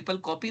multiple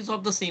copies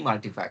of the same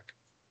artifact.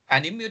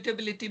 And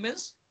immutability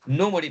means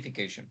no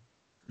modification.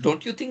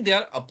 Don't you think they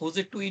are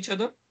opposite to each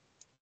other?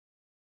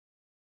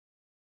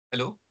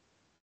 Hello?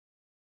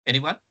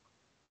 Anyone?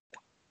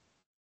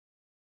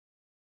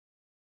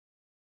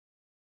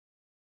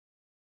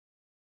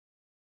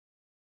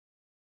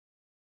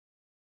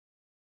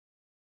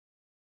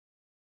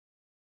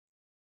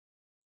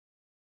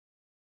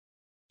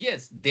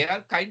 Yes, they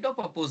are kind of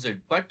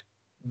opposite, but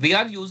we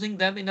are using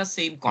them in a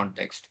same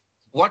context.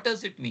 What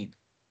does it mean?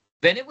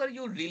 Whenever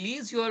you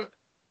release your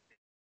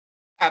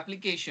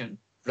application,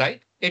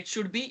 right, it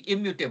should be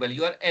immutable.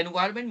 Your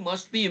environment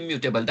must be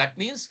immutable. That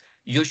means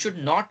you should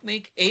not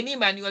make any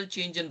manual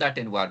change in that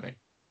environment.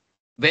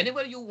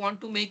 Whenever you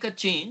want to make a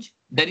change,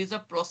 there is a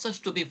process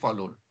to be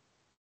followed.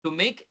 To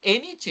make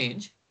any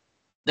change,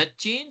 the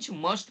change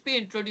must be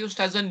introduced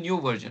as a new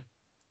version.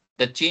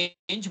 The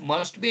change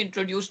must be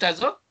introduced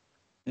as a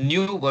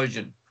new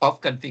version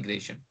of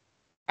configuration.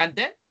 And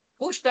then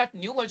push that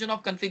new version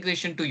of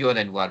configuration to your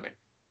environment.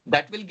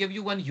 That will give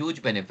you one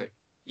huge benefit.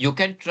 You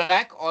can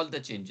track all the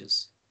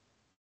changes.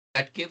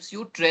 That gives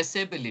you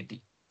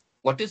traceability.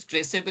 What is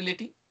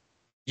traceability?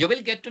 You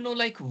will get to know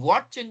like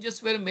what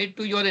changes were made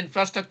to your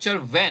infrastructure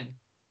when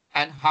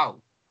and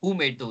how, who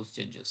made those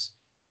changes.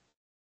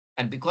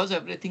 And because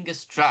everything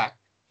is tracked,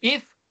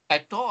 if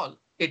at all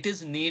it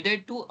is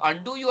needed to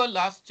undo your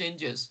last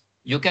changes,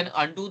 you can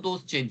undo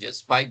those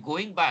changes by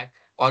going back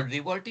or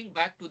reverting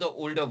back to the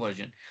older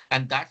version.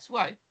 And that's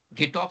why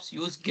GitOps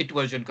use Git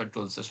version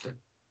control system.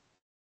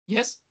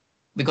 Yes,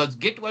 because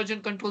Git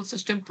version control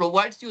system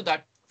provides you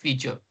that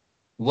feature,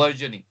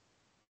 versioning.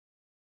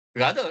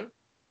 Rather,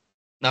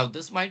 now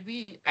this might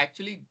be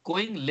actually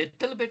going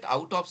little bit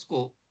out of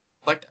scope,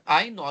 but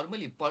I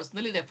normally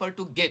personally refer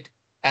to Git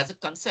as a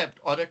concept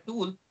or a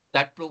tool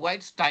that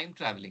provides time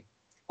traveling.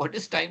 What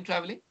is time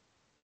traveling?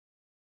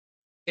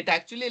 It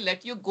actually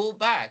let you go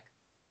back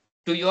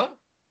to your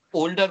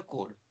older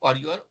code or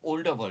your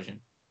older version.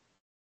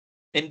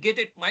 In Git,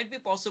 it might be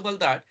possible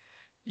that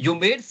you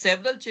made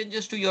several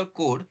changes to your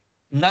code,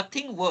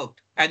 nothing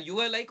worked, and you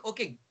were like,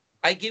 okay,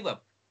 I give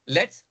up.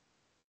 Let's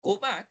go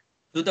back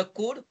to the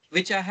code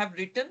which I have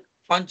written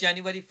on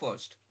January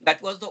 1st.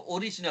 That was the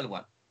original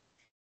one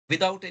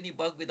without any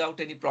bug,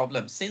 without any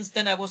problem. Since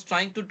then, I was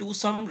trying to do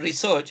some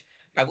research.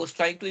 I was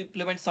trying to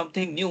implement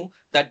something new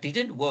that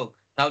didn't work.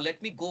 Now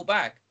let me go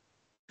back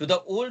to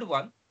the old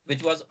one,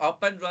 which was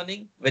up and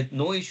running with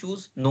no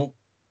issues, no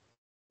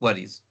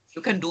worries.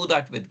 You can do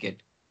that with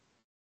Git.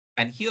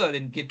 And here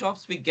in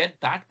GitOps, we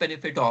get that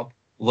benefit of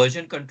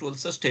version control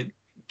system,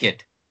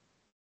 Git.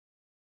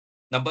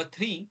 Number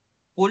three,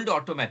 pulled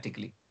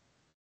automatically.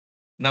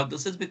 Now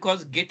this is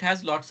because Git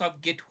has lots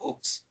of Git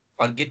hooks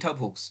or GitHub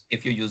hooks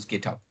if you use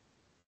GitHub.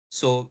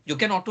 So you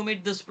can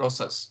automate this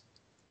process,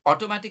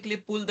 automatically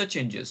pull the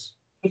changes.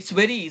 It's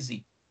very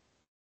easy.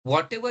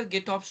 Whatever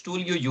GitOps tool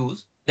you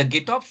use, the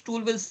GitOps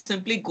tool will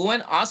simply go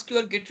and ask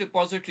your Git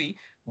repository,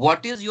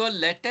 what is your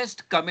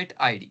latest commit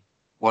ID?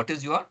 What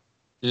is your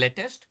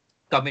latest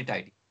commit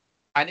ID?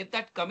 And if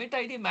that commit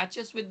ID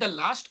matches with the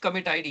last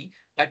commit ID,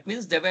 that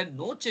means there were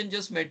no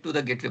changes made to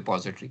the Git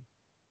repository.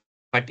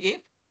 But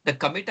if the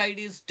commit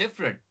ID is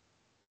different,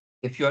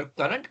 if your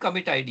current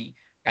commit ID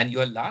and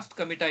your last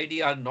commit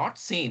ID are not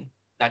same,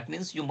 that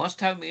means you must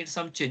have made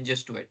some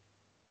changes to it,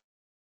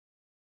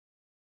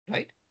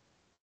 right?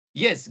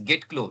 Yes,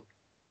 git clone.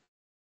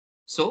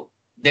 So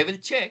they will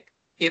check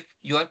if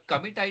your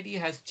commit ID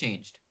has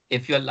changed.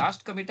 If your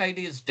last commit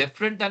ID is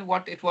different than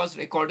what it was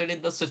recorded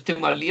in the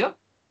system earlier,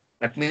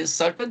 that means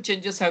certain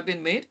changes have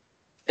been made.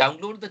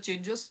 Download the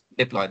changes,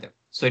 deploy them.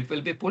 So it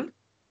will be pulled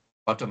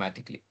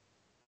automatically.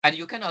 And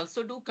you can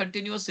also do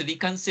continuous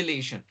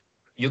reconciliation.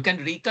 You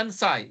can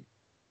reconcile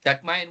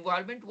that my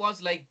environment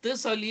was like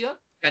this earlier,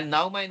 and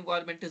now my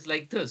environment is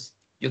like this.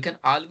 You can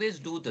always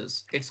do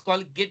this. It's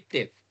called Git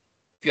diff.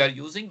 If you are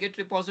using Git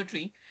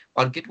repository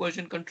or Git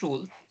version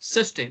control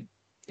system,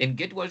 in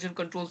Git version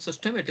control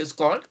system, it is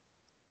called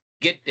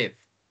Git diff.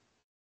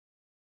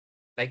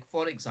 Like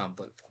for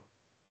example,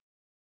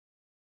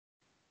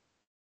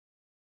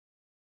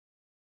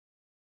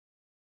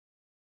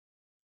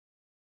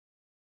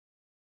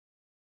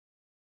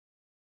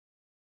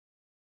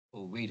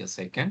 oh, wait a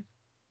second.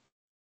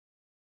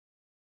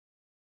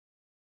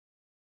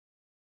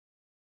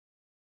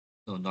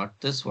 No, not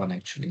this one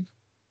actually.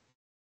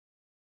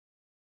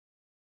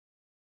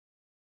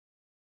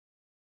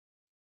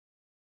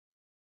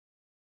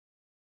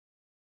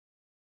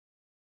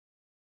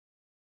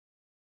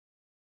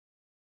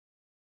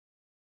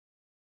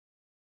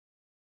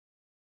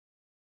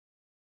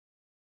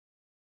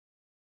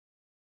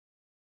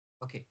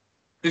 Okay.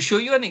 To show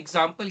you an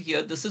example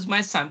here, this is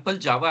my sample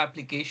Java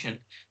application.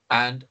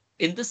 And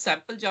in this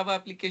sample Java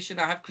application,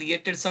 I have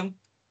created some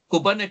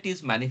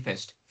Kubernetes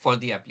manifest for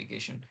the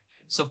application.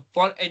 So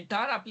for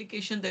entire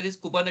application, there is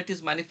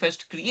Kubernetes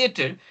manifest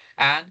created.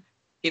 And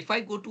if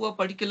I go to a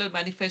particular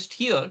manifest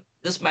here,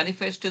 this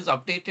manifest is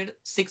updated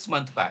 6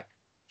 months back.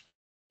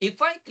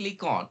 If I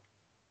click on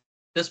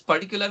this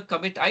particular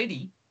commit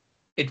ID,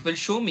 it will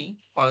show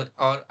me, or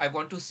I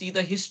want to see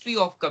the history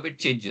of commit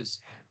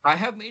changes. I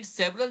have made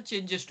several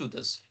changes to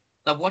this.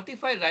 Now, what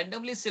if I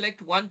randomly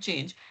select one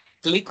change,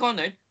 click on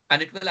it,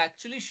 and it will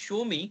actually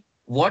show me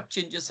what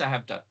changes I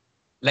have done.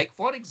 Like,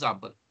 for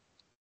example,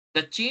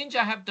 the change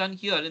I have done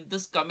here in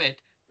this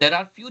commit, there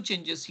are few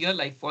changes here.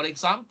 Like, for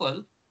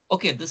example,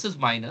 okay, this is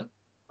minor.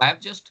 I have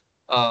just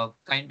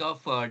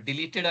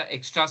deleted an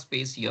extra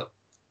space here.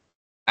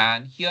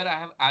 And here I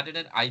have added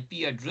an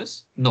IP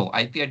address. No,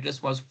 IP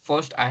address was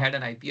first. I had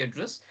an IP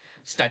address,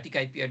 static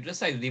IP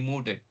address. I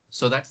removed it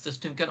so that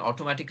system can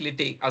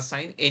automatically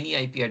assign any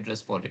IP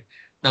address for it.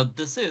 Now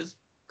this is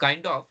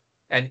kind of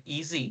an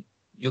easy,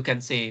 you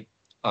can say,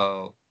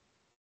 uh,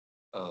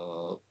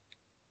 uh,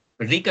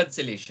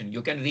 reconciliation.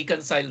 You can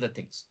reconcile the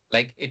things.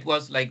 Like it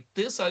was like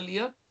this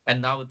earlier,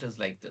 and now it is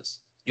like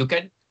this. You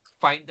can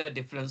find the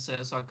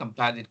differences or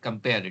compare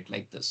it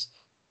like this.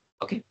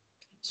 Okay.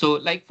 So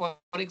like for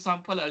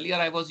example, earlier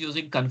I was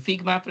using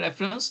config map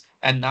reference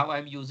and now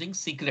I'm using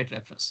secret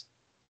reference.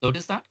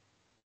 Notice that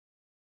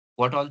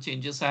what all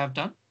changes I have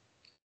done.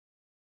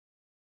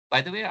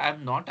 By the way,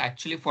 I'm not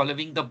actually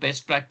following the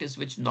best practice,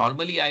 which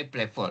normally I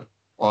prefer,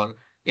 or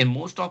in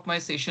most of my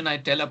session, I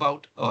tell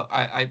about,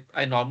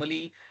 I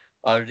normally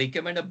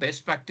recommend a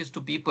best practice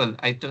to people.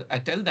 I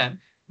tell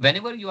them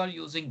whenever you are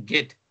using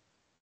Git,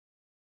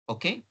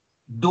 okay,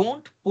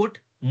 don't put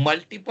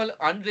multiple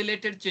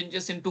unrelated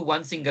changes into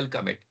one single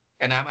commit.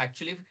 And I'm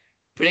actually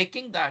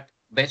breaking that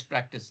best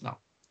practice now.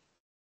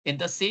 In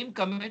the same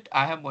commit,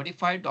 I have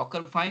modified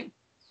Docker file,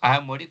 I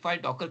have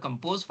modified Docker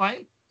compose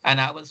file,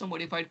 and I have also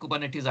modified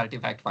Kubernetes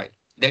artifact file.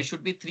 There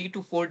should be 3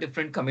 to 4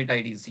 different commit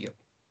IDs here.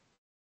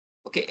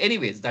 Okay,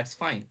 anyways, that's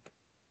fine.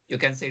 You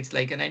can say it's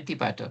like an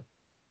anti-pattern.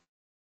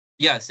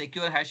 Yeah,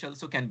 secure hash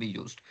also can be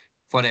used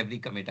for every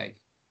commit ID.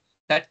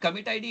 That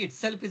commit ID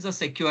itself is a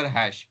secure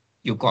hash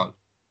you call.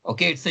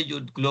 Okay, it's a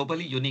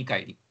globally unique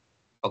ID.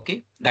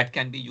 Okay, that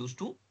can be used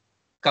to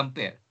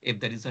compare if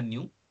there is a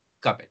new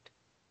commit.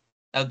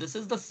 Now, this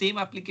is the same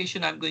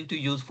application I'm going to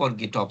use for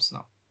GitOps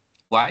now.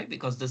 Why?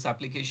 Because this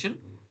application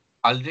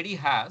already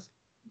has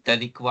the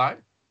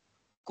required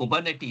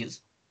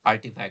Kubernetes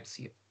artifacts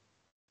here.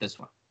 This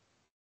one.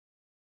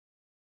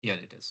 Here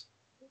it is.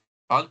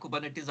 All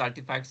Kubernetes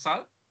artifacts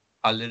are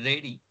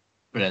already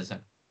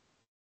present.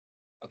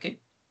 Okay.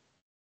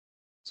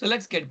 So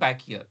let's get back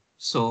here.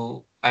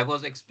 So I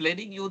was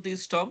explaining you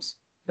these terms,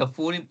 the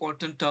 4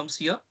 important terms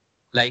here,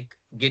 like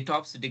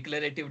GitOps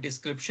declarative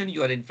description,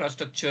 your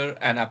infrastructure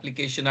and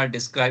application are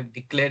described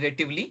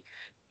declaratively,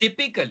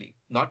 typically,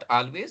 not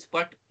always,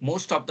 but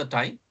most of the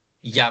time,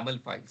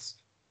 YAML files.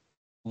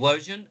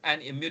 Version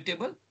and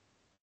immutable,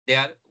 they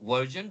are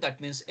version,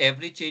 that means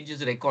every change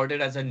is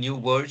recorded as a new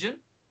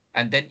version,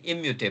 and then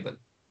immutable.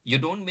 You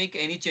don't make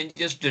any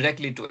changes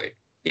directly to it.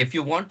 If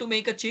you want to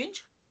make a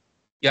change,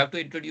 you have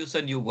to introduce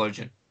a new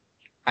version.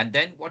 And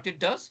then what it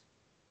does,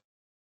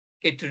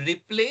 it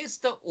replaces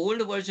the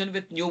old version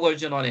with new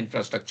version on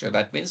infrastructure.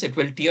 That means it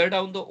will tear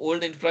down the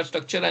old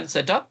infrastructure and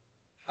set up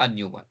a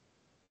new one.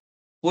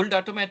 Pulled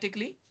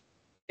automatically,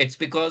 it's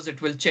because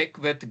it will check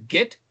with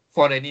Git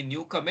for any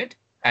new commit.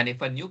 And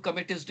if a new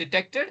commit is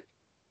detected,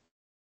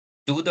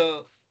 do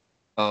the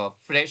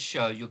fresh,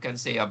 you can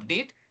say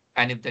update.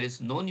 And if there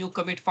is no new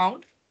commit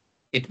found,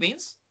 it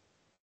means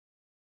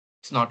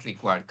it's not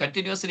required.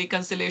 Continuous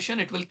reconciliation,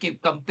 it will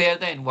compare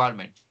the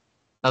environment.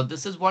 Now,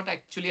 this is what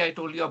actually I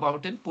told you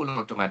about in pull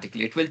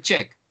automatically. It will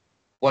check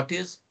what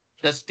is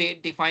the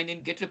state defined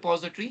in Git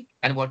repository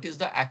and what is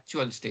the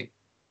actual state.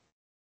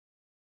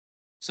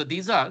 So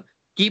these are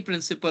key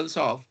principles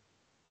of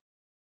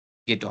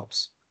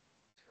GitOps.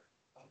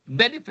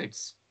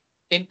 Benefits.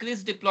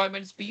 Increase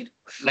deployment speed,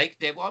 like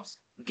DevOps,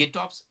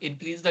 GitOps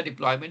increase the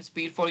deployment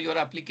speed for your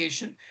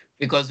application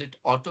because it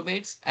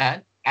automates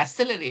and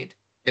accelerate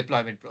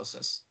deployment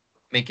process.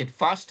 Make it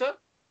faster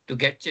to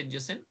get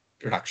changes in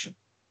production.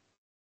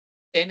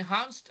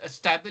 Enhanced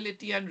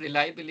stability and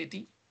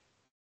reliability.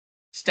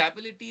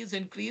 Stability is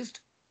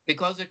increased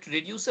because it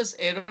reduces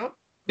error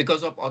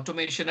because of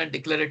automation and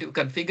declarative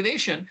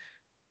configuration.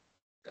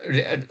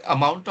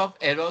 Amount of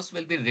errors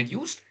will be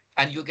reduced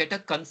and you get a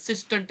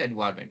consistent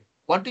environment.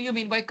 What do you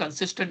mean by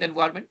consistent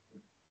environment?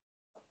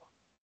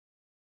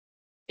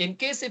 In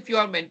case if you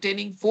are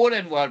maintaining 4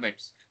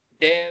 environments,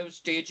 dev,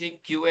 staging,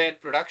 QA,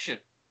 and production,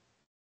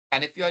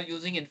 and if you are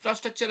using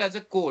infrastructure as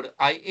a code,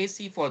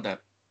 IAC for them,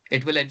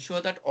 it will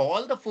ensure that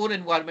all the 4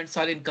 environments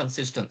are in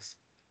consistency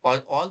or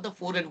all the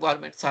 4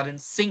 environments are in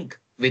sync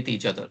with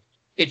each other.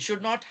 It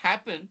should not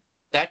happen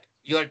that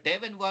your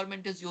dev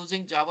environment is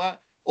using Java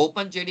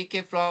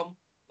OpenJDK from,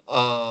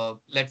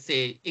 let's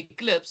say,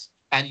 Eclipse,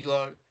 and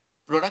your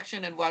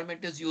production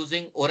environment is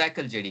using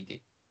Oracle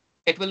JDK.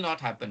 It will not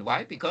happen.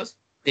 Why? Because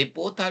they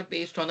both are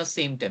based on the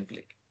same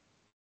template.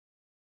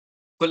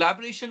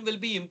 Collaboration will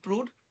be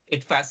improved.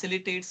 It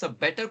facilitates a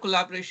better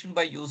collaboration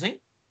by using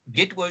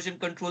Git version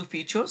control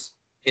features.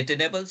 It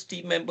enables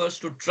team members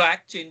to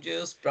track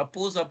changes,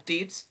 propose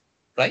updates,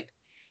 right?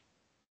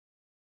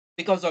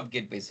 Because of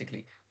Git,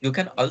 basically. You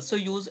can also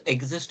use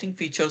existing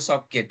features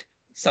of Git,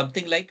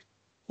 something like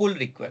pull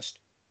request.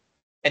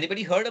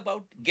 Anybody heard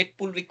about Git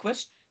pull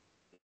request?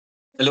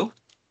 Hello?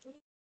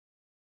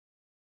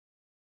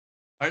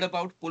 Heard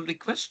about pull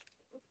request?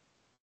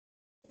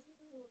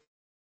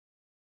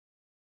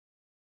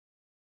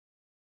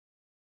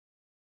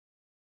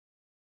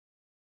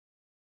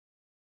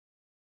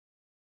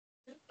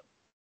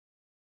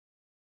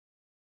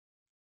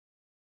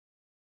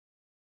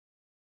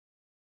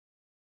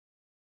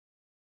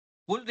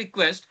 Pull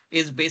request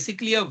is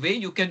basically a way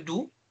you can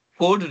do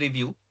code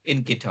review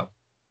in GitHub.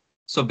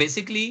 So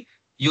basically,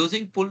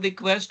 using pull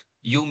request,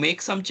 you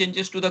make some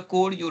changes to the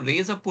code, you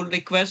raise a pull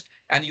request,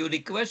 and you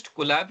request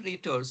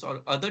collaborators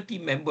or other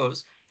team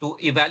members to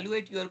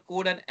evaluate your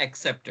code and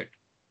accept it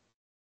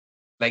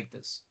like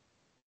this.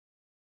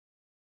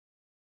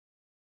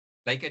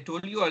 Like I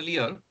told you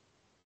earlier,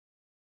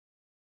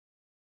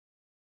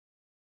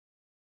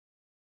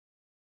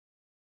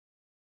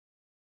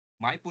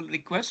 my pull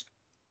request.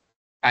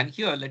 And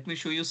here, let me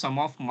show you some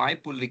of my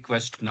pull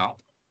requests now.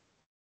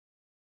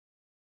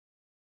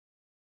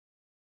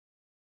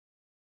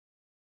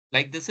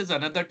 Like this is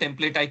another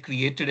template I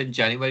created in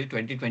January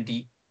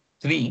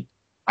 2023,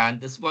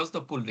 and this was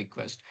the pull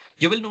request.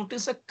 You will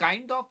notice a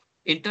kind of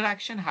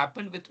interaction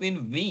happened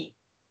between me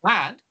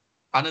and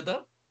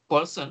another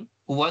person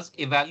who was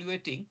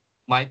evaluating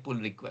my pull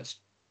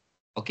request.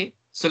 Okay,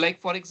 so like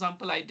for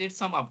example, I did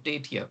some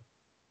update here,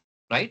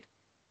 right?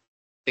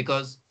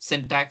 Because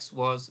syntax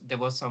was, there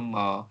was some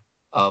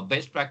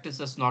best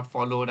practices not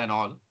followed and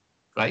all,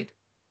 right?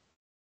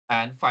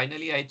 And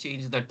finally, I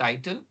changed the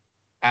title.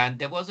 And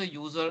there was a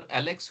user,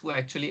 Alex, who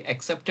actually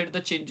accepted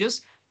the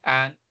changes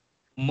and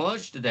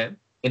merged them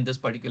in this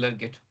particular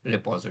Git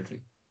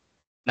repository.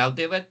 Now,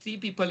 there were 3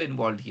 people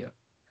involved here.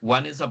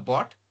 One is a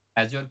bot,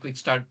 as your quick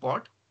start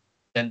bot.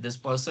 Then this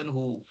person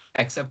who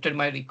accepted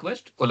my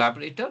request,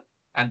 collaborator,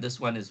 and this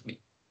one is me,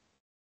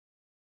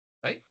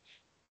 right?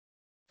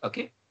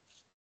 Okay,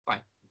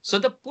 fine. So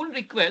the pull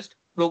request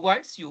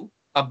provides you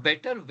a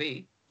better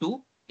way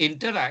to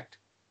interact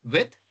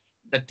with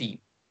the team.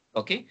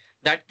 Okay,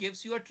 that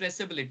gives you a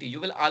traceability. You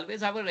will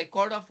always have a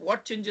record of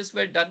what changes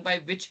were done by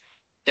which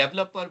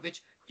developer,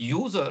 which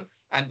user,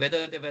 and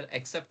whether they were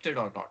accepted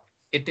or not.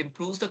 It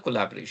improves the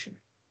collaboration.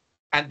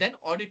 And then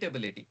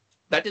auditability.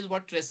 That is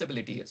what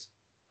traceability is.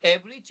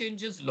 Every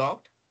change is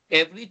logged.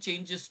 Every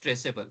change is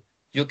traceable.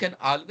 You can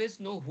always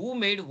know who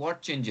made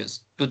what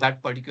changes to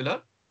that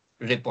particular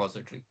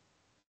repository.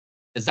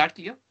 Is that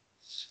clear?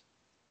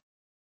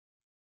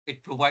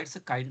 It provides a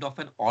kind of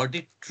an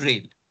audit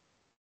trail.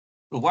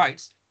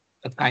 Provides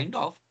a kind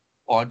of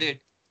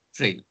audit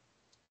trail.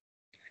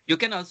 You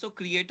can also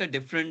create a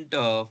different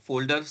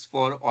folders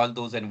for all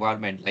those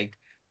environment, like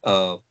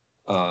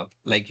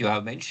you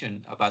have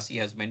mentioned, Abasi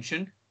has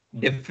mentioned,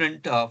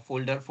 different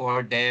folder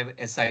for dev,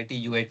 SIT,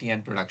 UAT,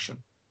 and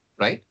production,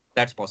 right?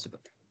 That's possible.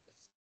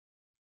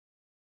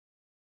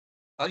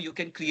 Or you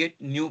can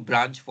create new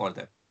branch for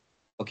them.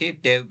 Okay,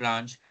 dev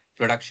branch,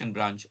 production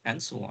branch,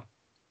 and so on.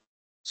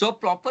 So a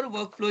proper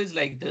workflow is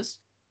like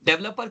this.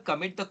 Developer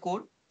commit the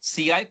code,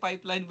 CI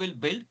pipeline will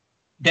build,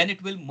 then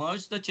it will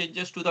merge the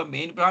changes to the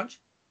main branch.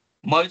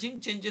 Merging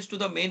changes to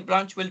the main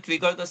branch will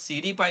trigger the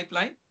CD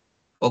pipeline.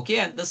 Okay,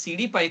 and the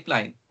CD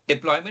pipeline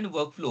deployment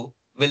workflow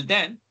will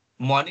then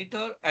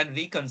monitor and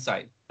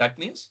reconcile. That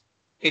means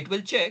it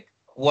will check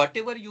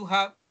whatever you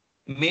have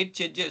made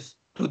changes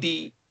to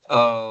the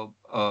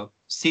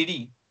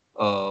CD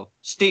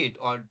state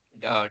or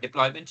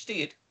deployment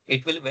state.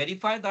 It will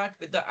verify that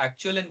with the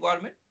actual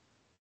environment.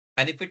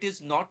 And if it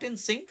is not in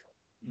sync,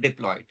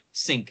 deploy it,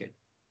 sync it.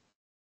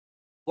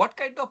 What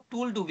kind of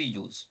tool do we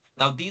use?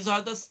 Now, these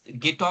are the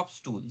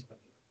GitOps tools.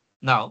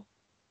 Now,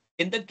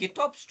 In the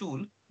GitOps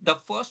tool, the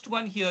first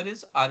one here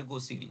is Argo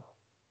CD.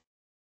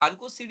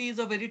 Argo CD is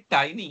a very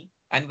tiny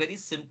and very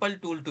simple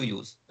tool to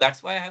use.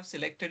 That's why I have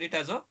selected it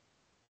as a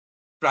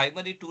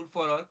primary tool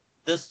for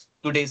this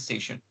today's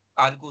session,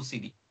 Argo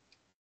CD.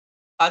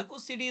 Argo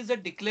CD is a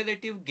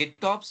declarative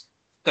GitOps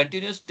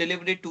continuous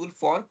delivery tool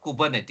for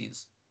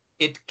Kubernetes.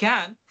 It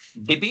can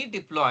be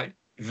deployed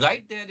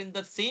right there in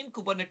the same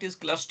Kubernetes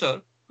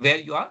cluster where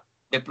you are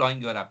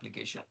deploying your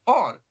application.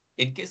 Or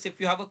in case if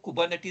you have a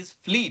Kubernetes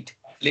fleet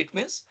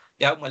means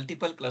you have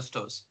multiple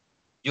clusters.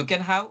 You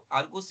can have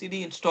Argo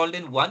CD installed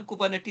in one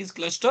Kubernetes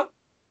cluster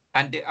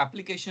and the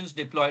applications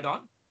deployed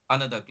on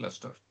another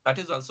cluster. That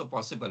is also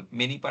possible.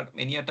 Many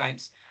a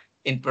times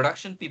in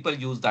production, people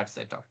use that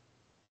setup.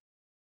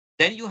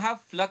 Then you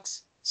have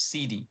Flux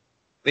CD,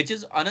 which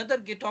is another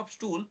GitOps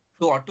tool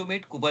to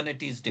automate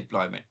Kubernetes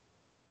deployment.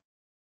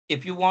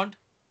 If you want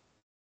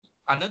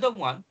another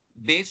one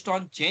based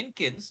on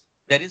Jenkins,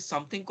 there is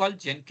something called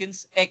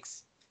Jenkins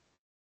X.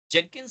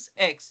 Jenkins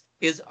X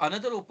is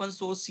another open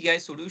source CI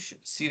solution,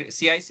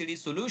 CI/CD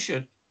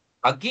solution,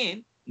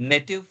 again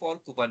native for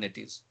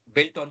Kubernetes,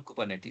 built on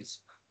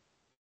Kubernetes.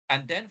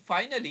 And then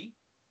finally,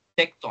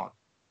 Tekton.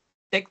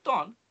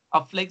 Tekton,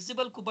 a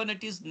flexible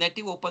Kubernetes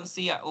native open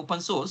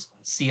source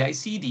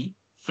CI/CD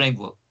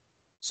framework.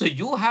 So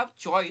you have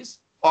choice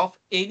of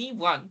any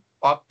one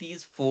of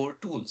these four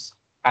tools,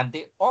 and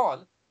they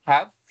all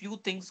have few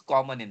things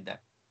common in them.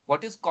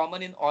 What is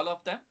common in all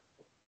of them?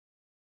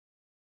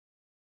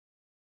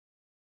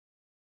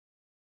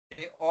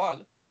 They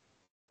all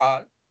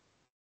are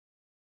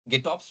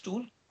GitOps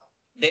tool.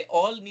 They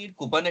all need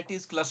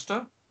Kubernetes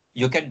cluster.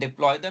 You can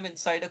deploy them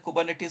inside a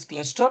Kubernetes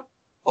cluster.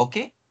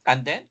 Okay.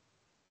 And then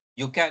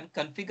you can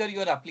configure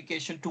your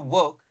application to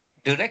work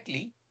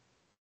directly,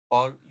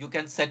 or you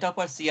can set up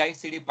a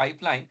CI/CD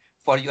pipeline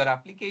for your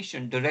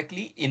application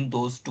directly in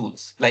those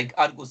tools, like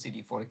Argo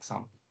CD, for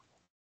example.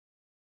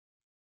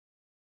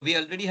 We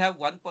already have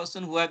one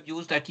person who have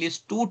used at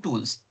least two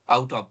tools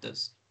out of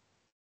this,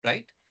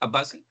 right?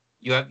 Abbasi,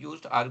 you have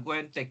used Argo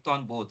and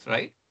Tekton both,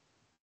 right?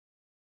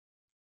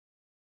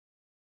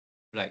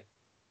 Right.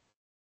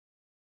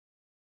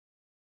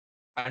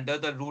 Under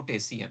the root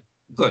ACM.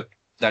 Good.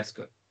 That's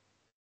good.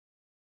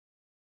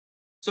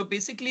 So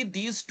basically,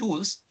 these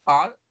tools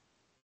are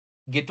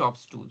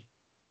GitOps tools.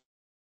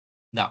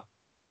 Now,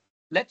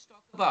 let's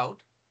talk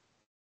about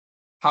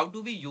how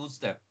do we use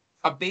them.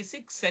 A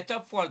basic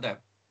setup for them.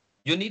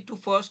 You need to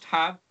first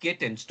have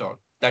Git installed.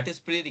 That is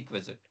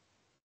prerequisite.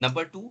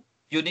 Number two,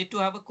 you need to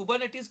have a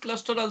Kubernetes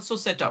cluster also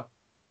set up.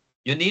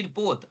 You need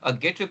both a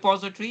Git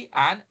repository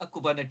and a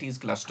Kubernetes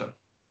cluster.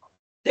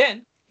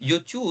 Then you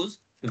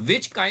choose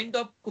which kind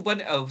of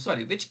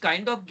which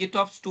kind of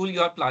GitOps tool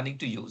you are planning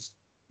to use.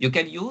 You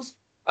can use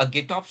a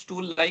GitOps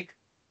tool like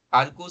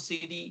Argo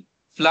CD,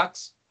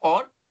 Flux,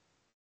 or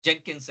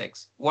Jenkins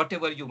X,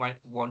 whatever you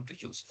might want to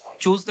use.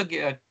 Choose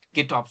the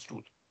GitOps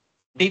tool.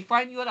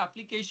 Define your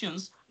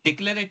application's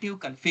declarative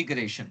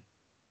configuration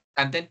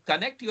and then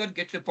connect your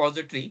Git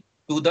repository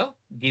to the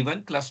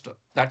given cluster.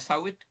 That's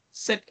how it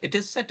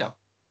is set up.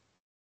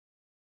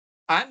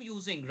 I'm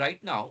using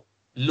right now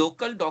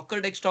local Docker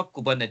desktop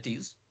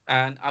Kubernetes,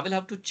 and I will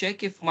have to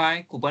check if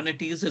my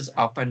Kubernetes is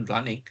up and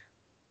running.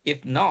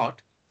 If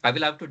not, I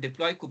will have to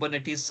deploy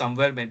Kubernetes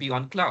somewhere, maybe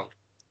on cloud.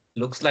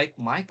 Looks like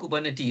my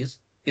Kubernetes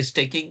is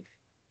taking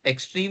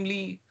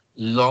extremely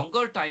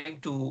longer time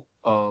to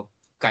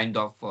kind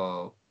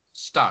of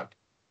start,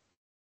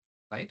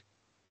 right?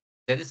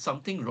 There is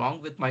something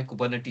wrong with my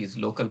Kubernetes,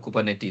 local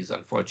Kubernetes,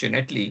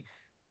 unfortunately.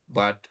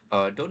 But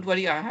don't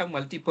worry, I have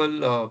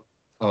multiple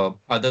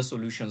other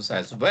solutions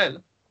as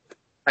well.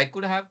 I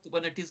could have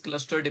Kubernetes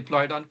cluster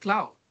deployed on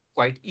cloud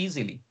quite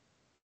easily,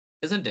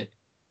 isn't it?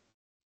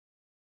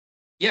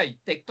 Yeah,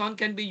 Tekton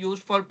can be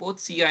used for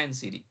both CI and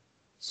CD.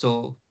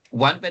 So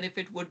one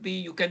benefit would be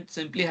you can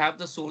simply have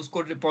the source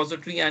code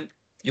repository and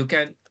you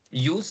can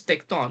use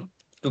Tekton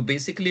to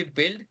basically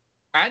build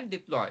and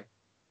deploy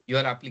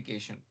your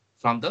application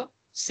from the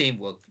same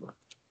workflow.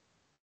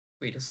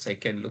 Wait a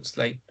second, looks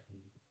like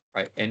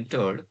I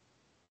entered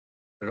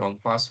the wrong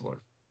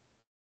password.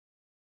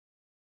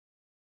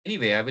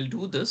 Anyway, I will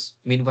do this.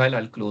 Meanwhile,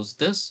 I'll close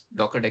this.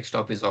 Docker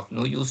desktop is of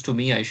no use to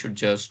me. I should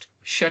just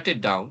shut it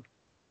down.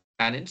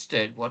 And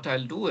instead, what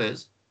I'll do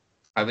is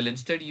I will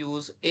instead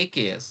use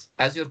AKS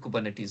as your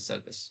Kubernetes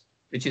service,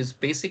 which is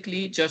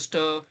basically just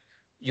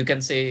you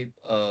can say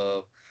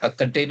a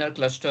container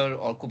cluster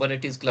or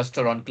Kubernetes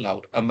cluster on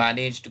cloud, a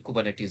managed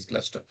Kubernetes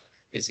cluster,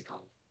 basically.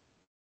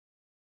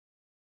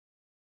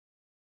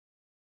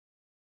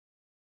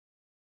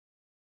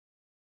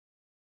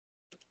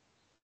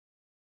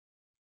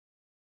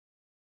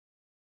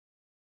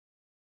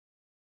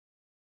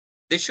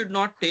 This should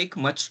not take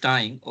much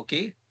time,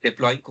 okay?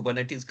 Deploying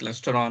Kubernetes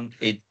cluster on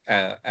it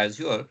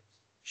Azure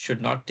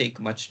should not take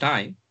much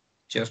time,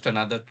 just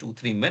another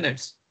 2-3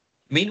 minutes.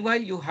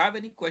 Meanwhile, you have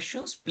any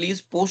questions, please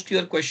post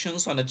your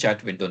questions on the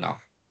chat window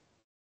now.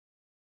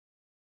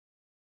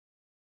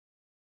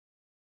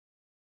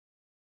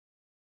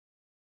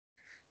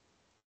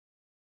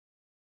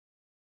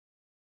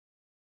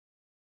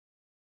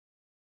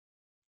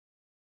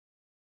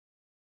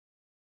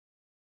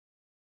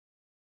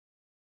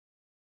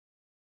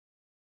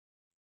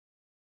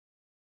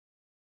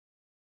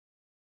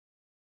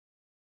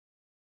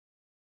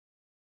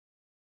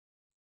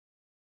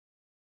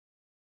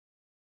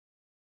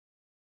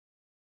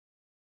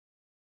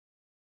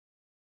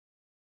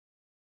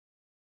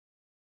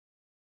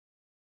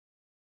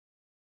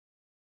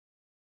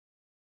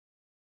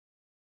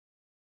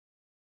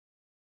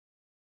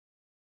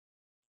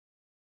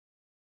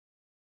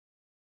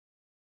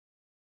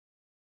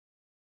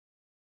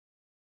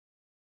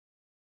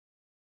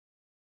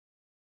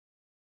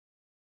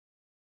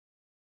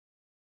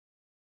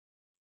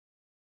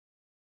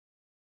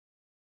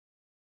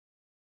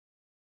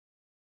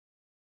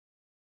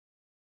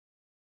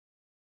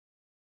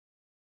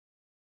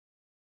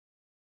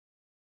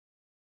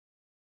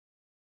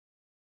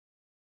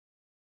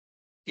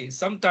 Okay,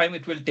 sometime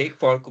it will take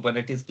for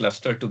Kubernetes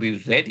cluster to be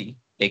ready,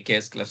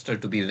 AKS cluster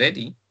to be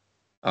ready.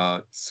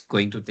 It's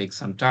going to take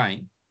some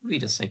time.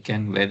 Wait a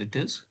second, where it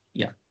is?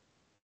 Yeah.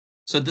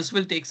 So this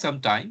will take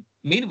some time.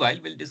 Meanwhile,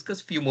 we'll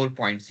discuss few more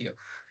points here.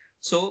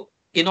 So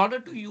in order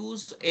to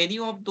use any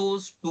of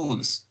those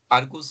tools,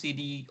 Argo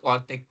CD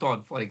or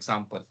Tekton, for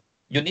example,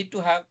 you need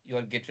to have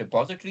your Git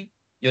repository,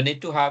 you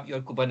need to have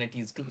your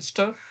Kubernetes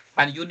cluster,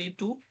 and you need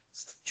to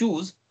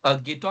choose a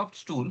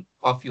GitOps tool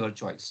of your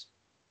choice.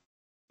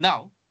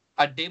 Now,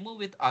 a demo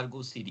with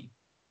Argo CD.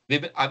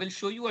 I will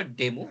show you a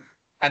demo,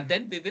 and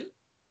then we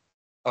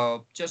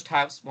will just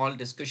have small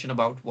discussion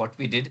about what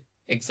we did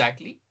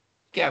exactly.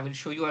 Okay, I will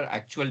show you our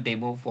actual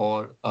demo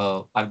for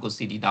Argo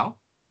CD now,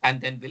 and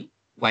then we'll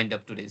wind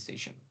up today's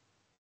session.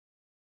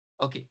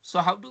 Okay, so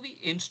how do we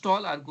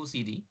install Argo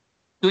CD?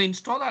 To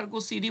install Argo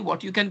CD,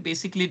 what you can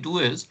basically do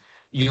is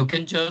you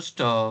can just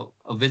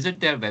visit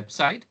their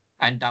website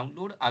and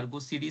download Argo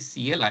CD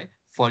CLI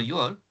for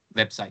your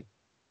website.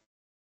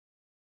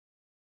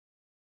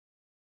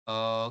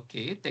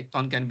 Okay,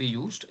 Tekton can be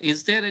used.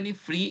 Is there any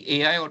free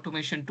AI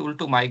automation tool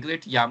to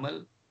migrate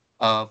YAML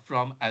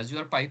from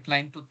Azure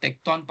pipeline to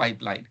Tekton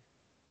pipeline?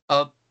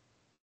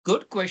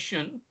 Good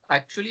question.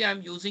 Actually,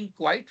 I'm using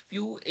quite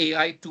few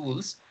AI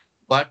tools,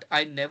 but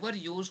I never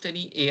used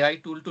any AI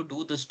tool to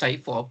do this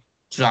type of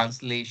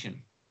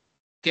translation.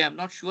 Okay, I'm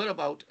not sure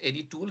about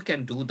any tool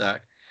can do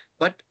that,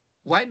 but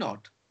why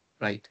not,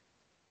 right?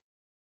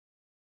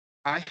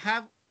 I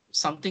have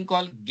something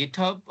called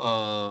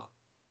GitHub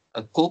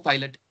a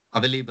Copilot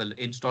available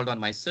installed on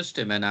my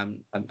system,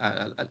 and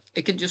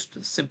I can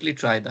just simply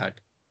try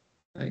that,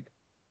 right?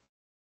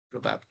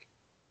 Probably.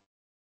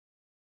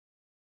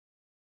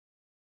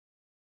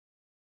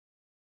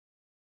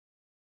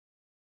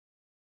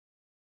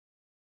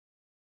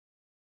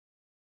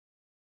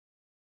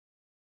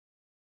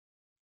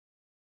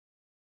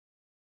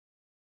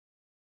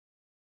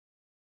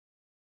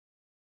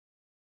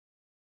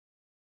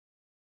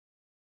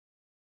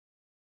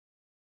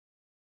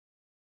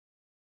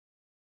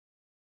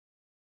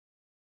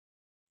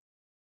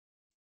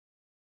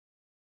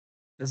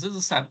 This is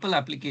a sample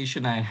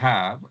application I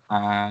have,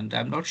 and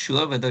I'm not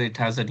sure whether it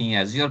has any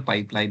Azure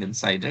pipeline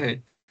inside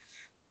it.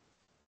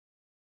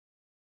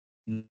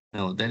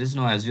 No, there is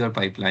no Azure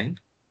pipeline.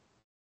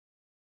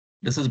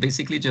 This is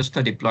basically just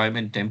a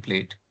deployment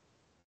template.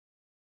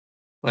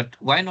 But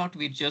why not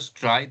we just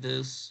try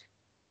this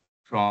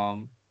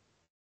from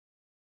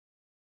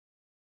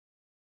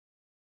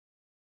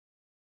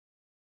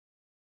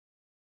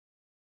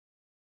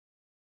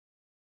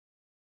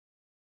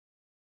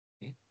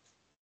okay.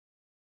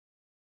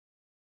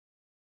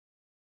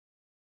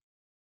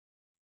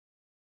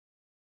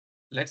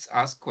 Let's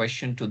ask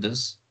question to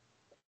this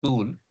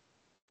tool.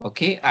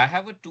 Okay, I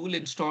have a tool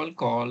installed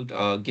called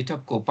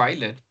GitHub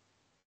Copilot.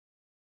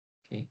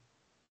 Okay,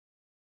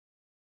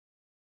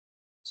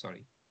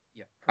 sorry.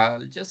 Yeah,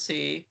 I'll just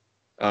say,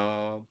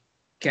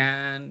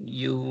 can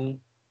you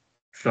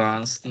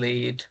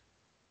translate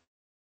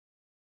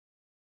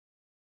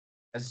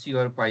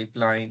Azure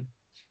pipeline?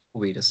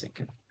 Wait a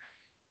second.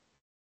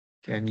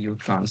 Can you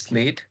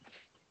translate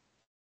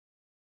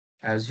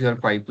Azure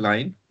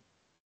pipeline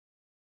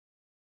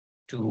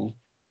to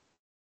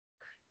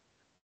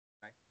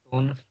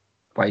Backbone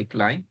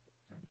pipeline?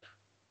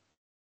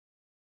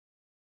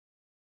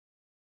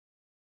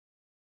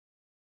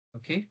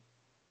 Okay.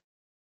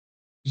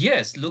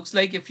 Yes, looks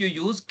like if you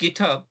use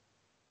GitHub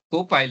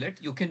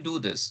Copilot, you can do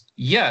this.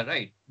 Yeah,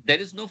 right. There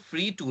is no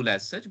free tool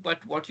as such,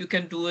 but what you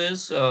can do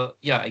is,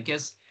 yeah, I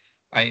guess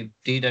I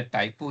did a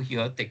typo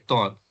here,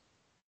 Tekton.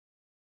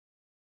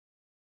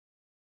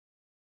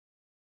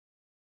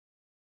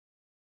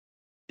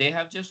 They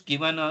have just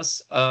given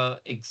us an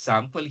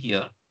example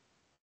here,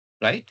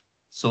 right?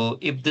 So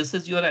if this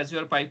is your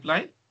Azure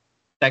pipeline,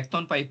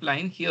 Tekton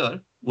pipeline here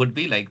would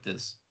be like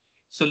this.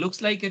 So looks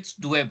like it's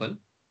doable.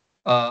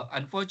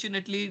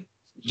 Unfortunately,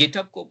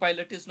 GitHub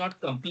Copilot is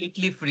not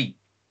completely free.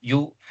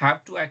 You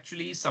have to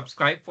actually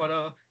subscribe for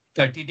a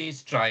 30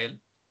 days trial.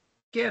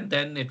 Okay, and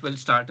then it will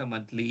start a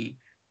monthly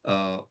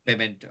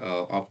payment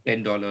of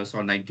 $10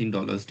 or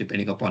 $19,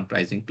 depending upon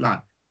pricing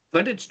plan.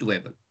 But it's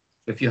doable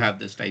if you have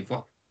this type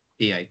of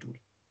AI tool.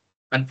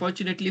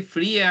 Unfortunately,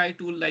 free AI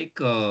tool like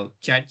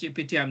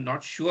ChatGPT, I'm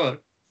not sure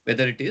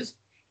whether it is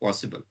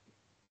possible.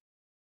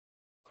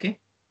 Okay.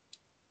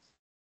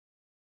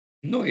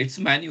 No, it's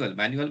manual.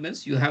 Manual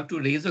means you have to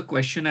raise a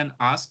question and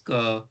ask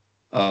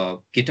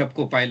GitHub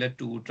Copilot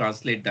to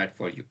translate that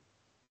for you.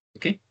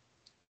 Okay.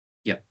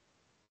 Yeah,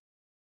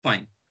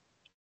 fine.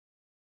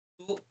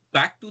 So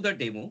back to the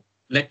demo.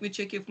 Let me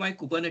check if my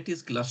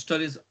Kubernetes cluster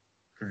is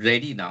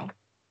ready now.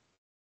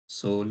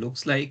 So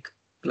looks like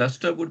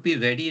cluster would be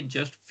ready in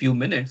just few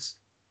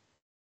minutes.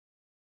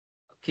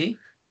 Okay.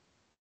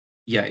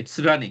 Yeah, it's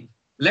running.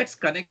 Let's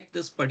connect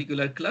this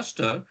particular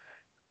cluster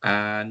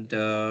and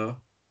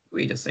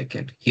wait a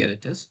second. Here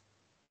it is.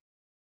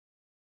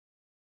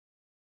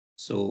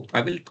 So I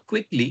will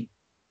quickly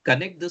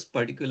connect this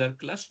particular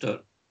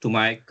cluster to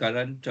my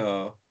current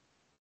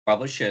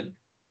PowerShell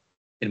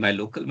in my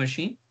local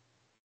machine.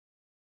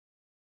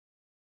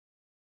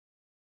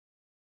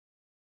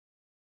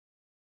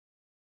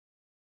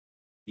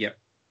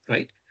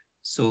 right?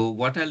 So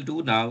what I'll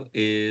do now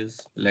is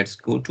let's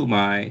go to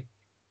my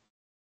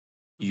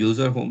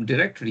user home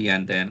directory,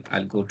 and then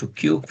I'll go to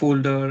kube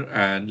folder,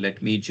 and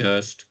let me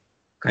just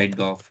kind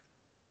of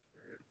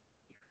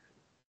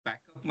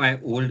back up my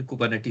old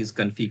Kubernetes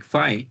config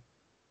file.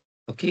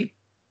 Okay,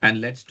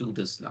 and let's do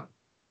this now.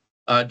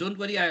 Don't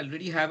worry, I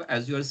already have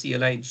Azure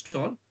CLI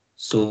installed.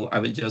 So I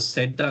will just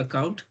set the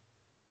account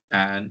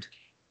and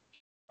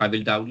I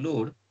will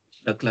download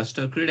the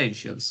cluster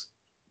credentials.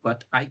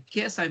 But I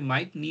guess I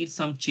might need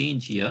some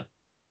change here.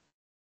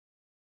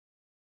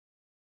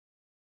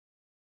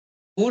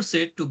 Force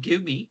it to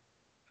give me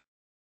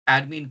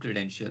admin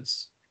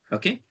credentials.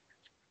 Okay,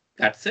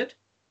 that's it.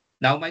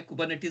 Now my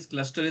Kubernetes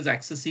cluster is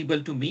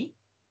accessible to me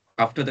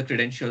after the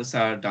credentials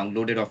are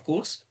downloaded, of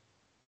course.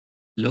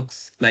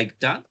 Looks like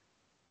done.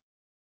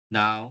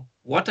 Now,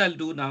 what I'll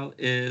do now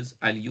is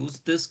I'll use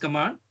this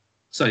command.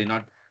 Sorry,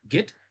 not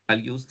git. I'll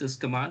use this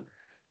command,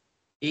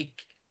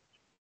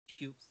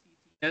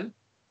 kubectl,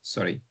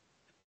 sorry,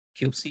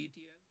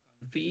 kubectl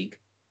config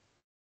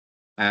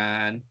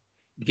and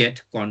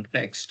get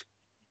context.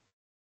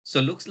 So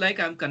looks like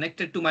I'm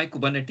connected to my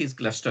Kubernetes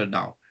cluster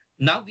now.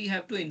 Now we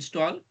have to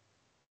install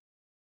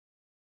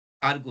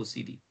Argo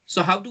CD.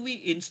 So how do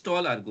we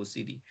install Argo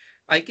CD?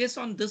 I guess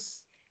on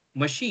this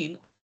machine,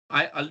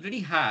 I already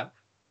have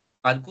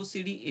Argo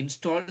CD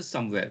installed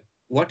somewhere.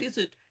 What is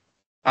it?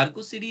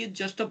 Argo CD is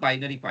just a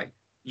binary file.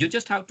 You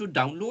just have to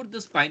download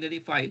this binary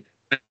file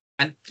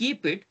and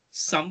keep it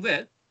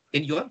somewhere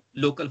in your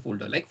local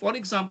folder. Like for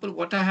example,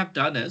 what I have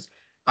done is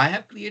I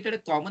have created a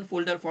common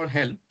folder for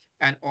Helm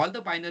and all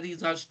the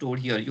binaries are stored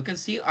here. You can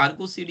see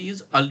Argo CD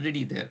is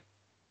already there.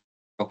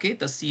 Okay,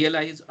 the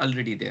CLI is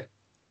already there.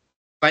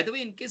 By the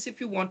way, in case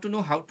if you want to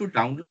know how to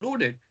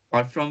download it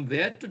or from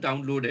where to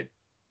download it,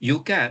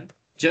 you can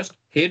just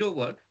head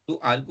over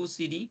to Argo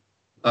CD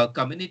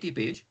community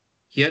page.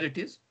 Here it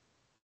is.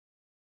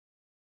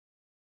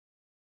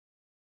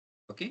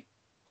 Okay,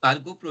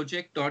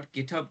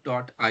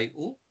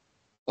 argoproject.github.io.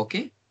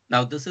 Okay,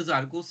 now this is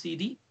Argo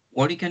CD.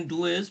 What you can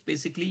do is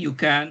basically you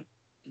can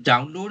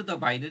download the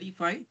binary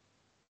file.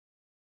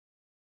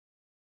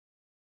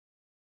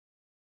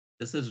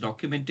 This is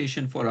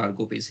documentation for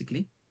Argo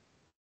basically.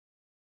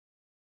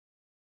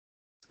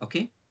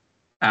 Okay,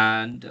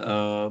 and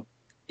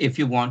if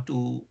you want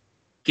to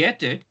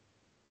get it,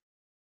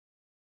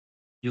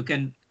 you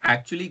can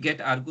actually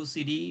get Argo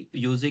CD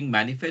using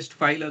manifest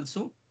file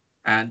also.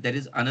 And there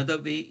is another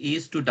way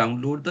is to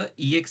download the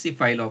exe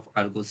file of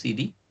Argo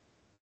CD.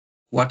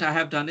 What I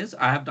have done is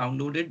I have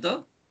downloaded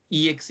the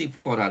exe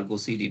for Argo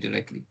CD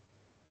directly.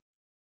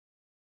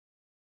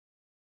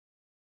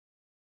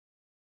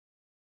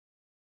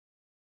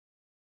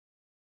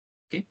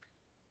 Okay.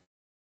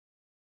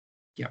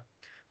 Yeah,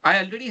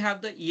 I already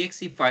have the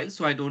exe file,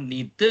 so I don't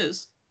need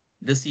this.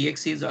 This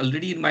exe is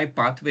already in my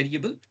path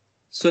variable.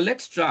 So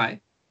let's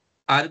try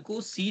Argo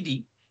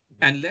CD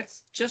and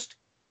let's just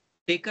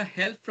take a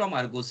help from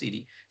Argo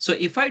CD. So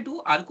if I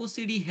do Argo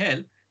CD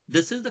help,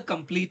 this is the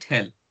complete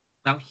help.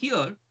 Now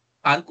here,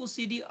 Argo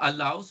CD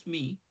allows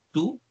me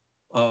to,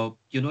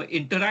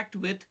 interact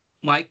with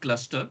my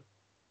cluster.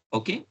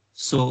 Okay,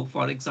 so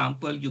for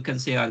example, you can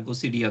say Argo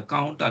CD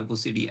account, Argo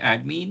CD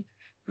admin,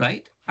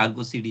 right?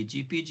 Argo CD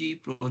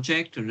GPG,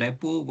 project,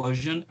 repo,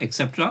 version,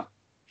 etc.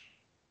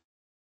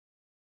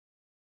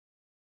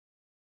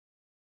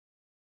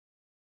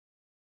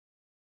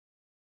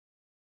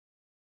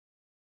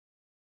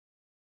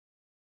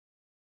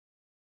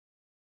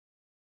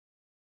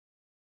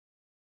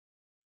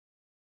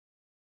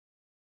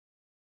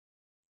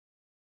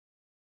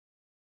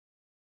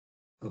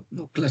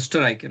 No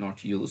cluster I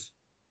cannot use.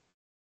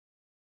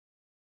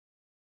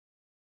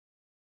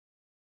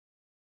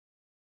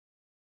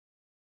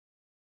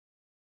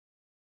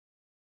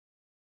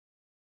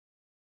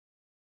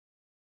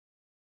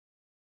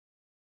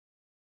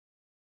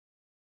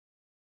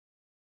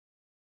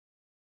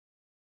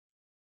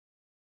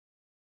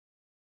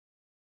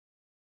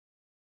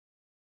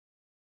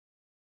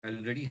 I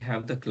already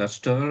have the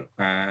cluster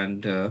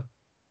and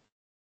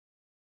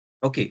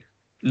okay,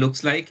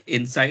 looks like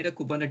inside a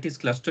Kubernetes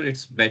cluster,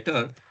 it's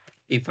better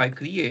if I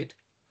create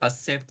a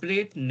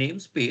separate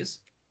namespace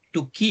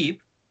to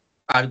keep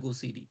Argo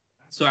CD.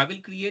 So I will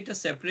create a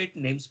separate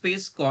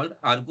namespace called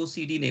Argo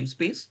CD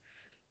namespace.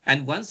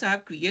 And once I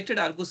have created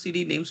Argo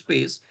CD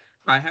namespace,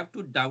 I have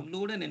to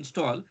download and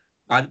install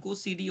Argo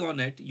CD on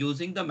it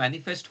using the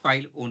manifest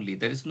file only.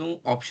 There is no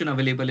option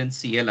available in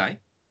CLI.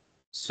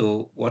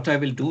 So what I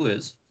will do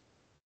is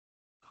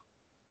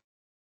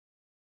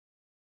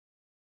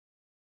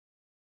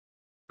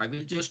I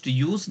will just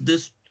use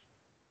this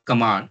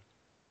command.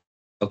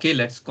 Okay,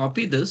 let's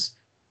copy this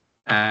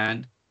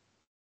and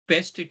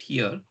paste it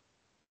here.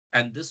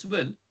 And this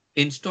will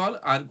install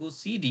Argo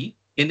CD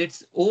in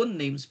its own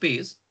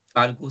namespace,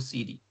 Argo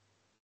CD,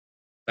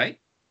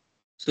 right?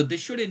 So this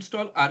should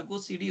install Argo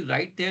CD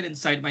right there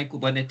inside my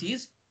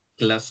Kubernetes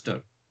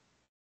cluster.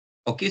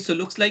 Okay, so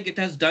looks like it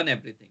has done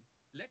everything.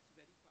 Let's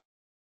verify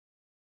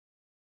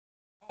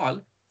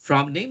all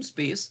from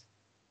namespace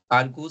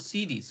Argo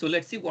CD. So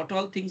let's see what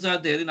all things are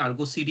there in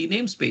Argo CD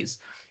namespace.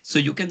 So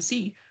you can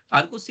see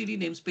Argo CD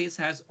namespace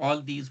has all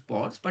these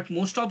pods, but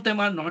most of them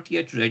are not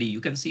yet ready.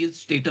 You can see its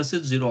status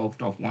is 0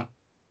 out of 1.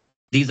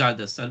 These are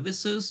the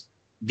services.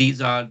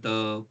 These are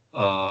the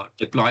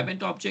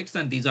deployment objects,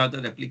 and these are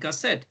the replica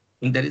set.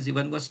 And there is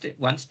even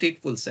one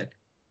stateful set.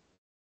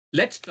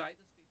 Let's try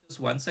the status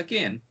once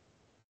again.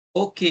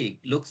 Okay,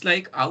 looks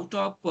like out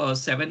of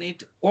 7,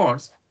 8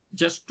 pods,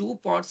 just 2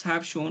 pods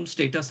have shown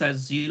status as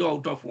 0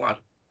 out of 1.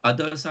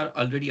 Others are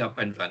already up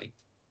and running.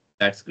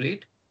 That's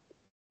great.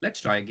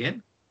 Let's try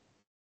again.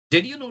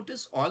 Did you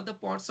notice all the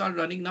pods are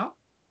running now?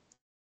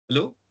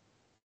 Hello?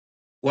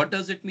 What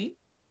does it mean?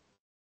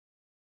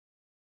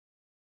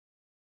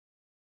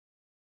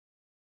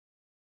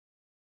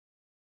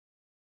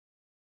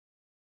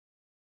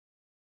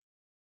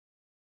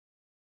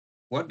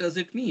 What does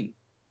it mean?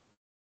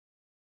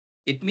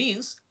 It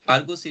means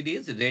Argo CD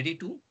is ready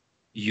to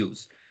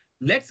use.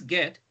 Let's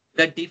get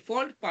the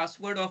default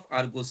password of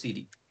Argo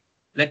CD.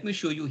 Let me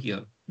show you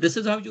here. This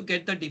is how you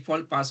get the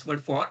default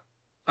password for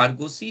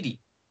Argo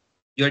CD.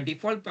 Your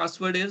default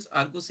password is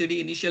Argo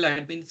CD initial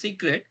admin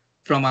secret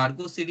from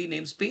Argo CD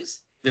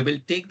namespace. We will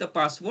take the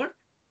password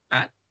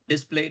and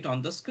display it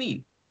on the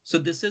screen. So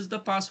this is the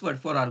password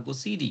for Argo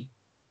CD.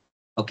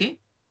 Okay.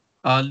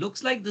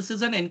 Looks like this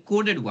is an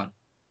encoded one.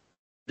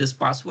 This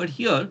password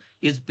here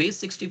is base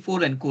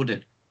 64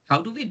 encoded.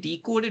 How do we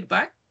decode it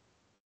back?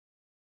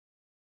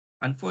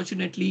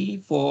 Unfortunately,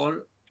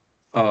 for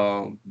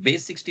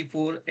base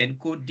 64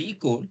 encode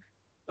decode,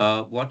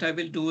 what I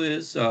will do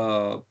is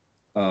I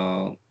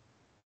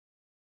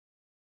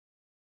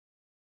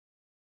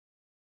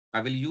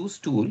will use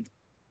tool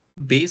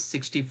base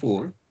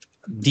 64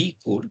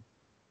 decode,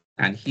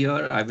 and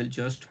here I will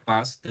just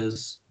pass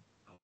this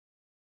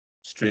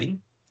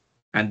string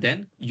and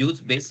then use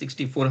base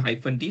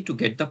 64-d to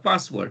get the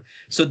password.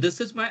 So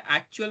this is my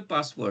actual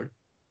password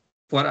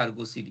for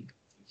Argo CD.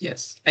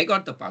 Yes, I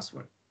got the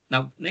password.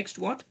 Now, next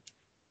what?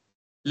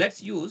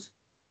 Let's use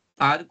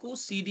Argo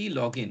CD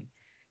login.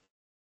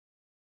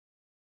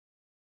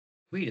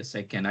 Wait a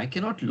second, I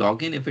cannot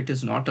log in if it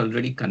is not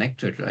already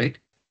connected, right?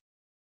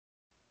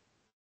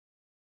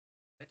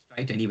 Let's try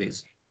it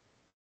anyways.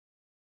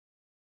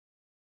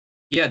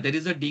 Yeah, there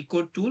is a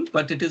decode tool,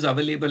 but it is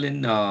available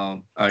in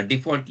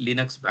default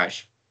Linux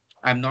bash.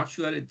 I'm not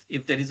sure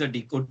if there is a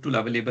decode tool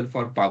available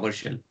for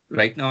PowerShell.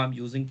 Right now, I'm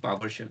using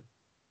PowerShell.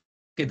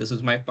 Okay, this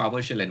is my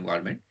PowerShell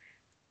environment.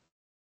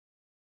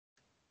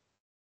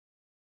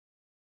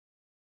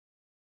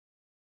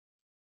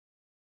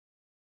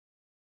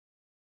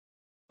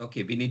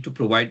 Okay, we need to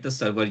provide the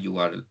server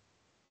URL.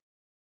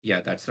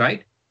 Yeah, that's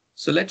right.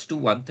 So let's do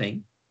one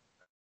thing.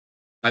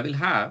 I will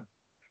have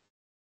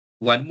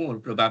one more,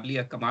 probably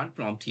a command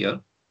prompt here.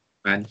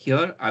 And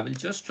here I will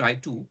just try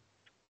to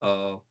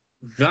uh,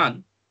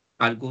 run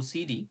Argo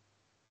CD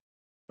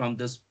from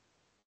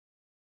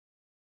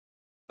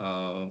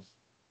uh,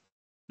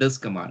 this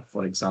command,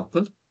 for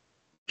example.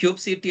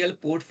 kubectl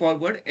port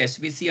forward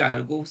svc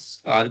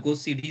Argo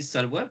CD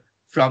server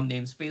from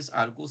namespace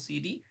Argo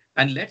CD,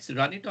 and let's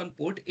run it on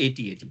port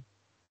 8080.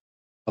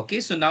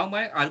 Okay, so now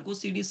my Argo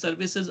CD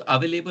service is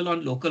available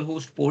on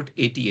localhost port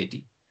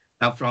 8080.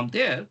 Now from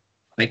there,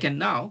 I can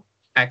now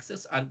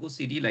access Argo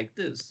CD like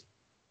this.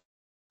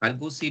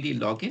 Argo CD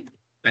login,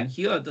 and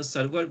here the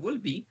server will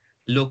be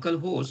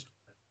localhost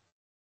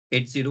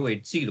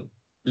 8080.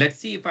 Let's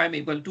see if I'm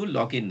able to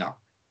log in now.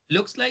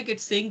 Looks like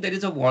it's saying there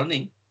is a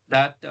warning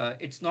that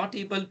it's not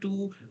able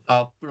to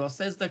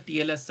process the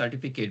TLS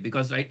certificate,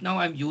 because right now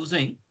I'm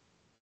using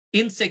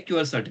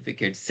insecure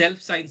certificates,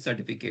 self-signed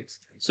certificates.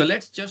 So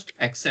let's just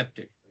accept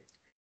it.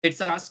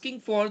 It's asking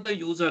for the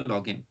user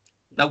login.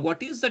 Now,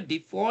 what is the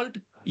default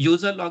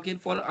user login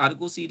for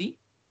Argo CD?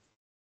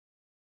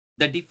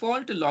 The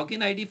default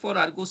login ID for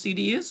Argo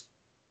CD is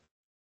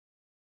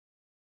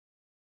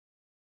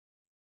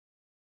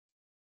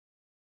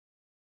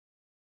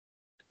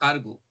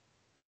Argo.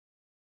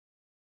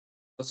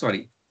 Oh,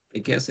 sorry, I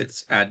guess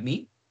it's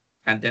admin.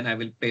 And then I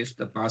will paste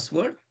the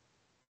password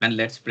and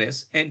let's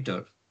press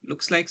enter.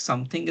 Looks like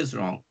something is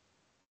wrong.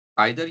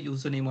 Either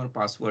username or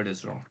password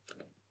is wrong.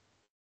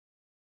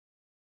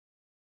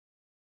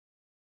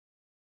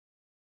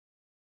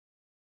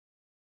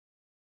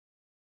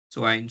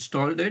 So I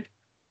installed it.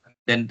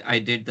 Then I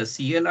did the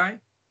CLI.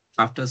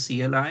 After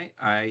CLI,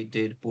 I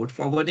did port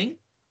forwarding.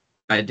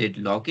 I did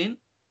login,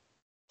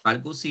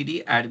 Argo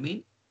CD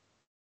admin.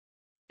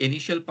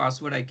 Initial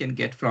password I can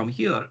get from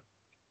here,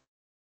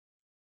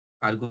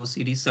 Argo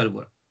CD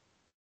server.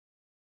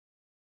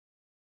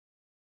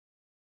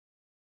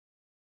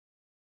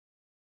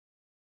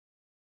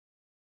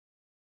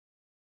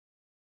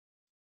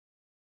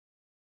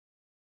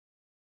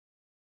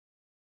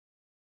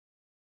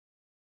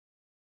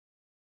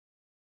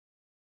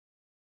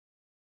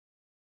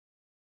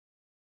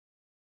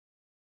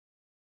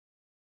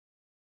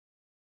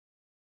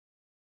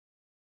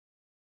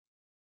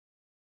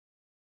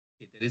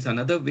 There is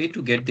another way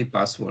to get the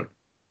password.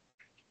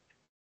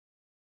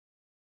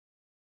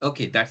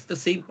 Okay, that's the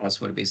same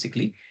password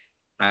basically.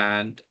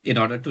 And in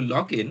order to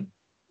log in,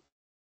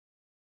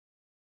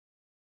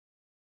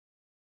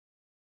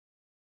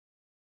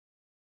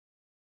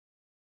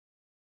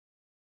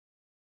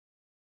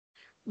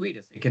 wait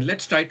a second,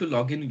 let's try to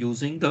log in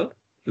using the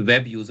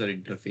web user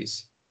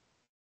interface.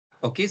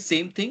 Okay,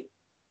 same thing.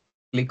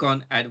 Click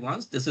on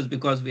advanced. This is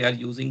because we are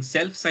using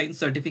self-sign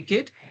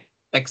certificate.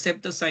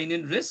 Accept the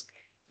sign-in risk.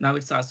 Now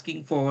it's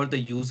asking for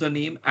the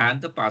username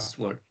and the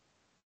password.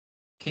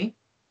 Okay.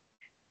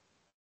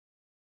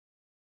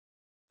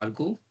 I'll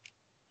go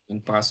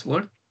in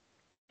password.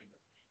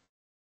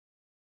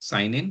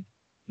 Sign in.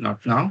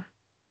 Not now.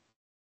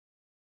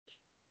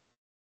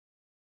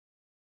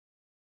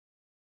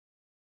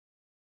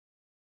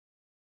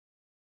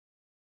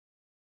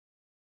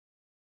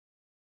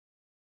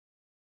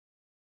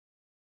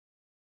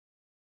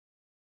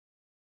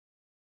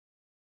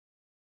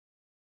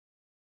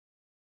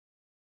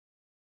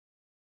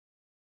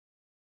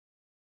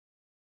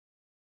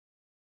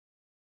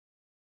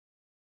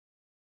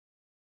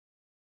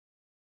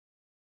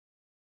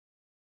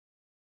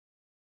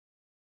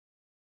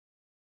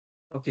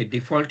 Okay,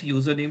 default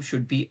username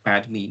should be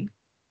admin,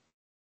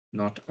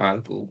 not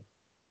Algo.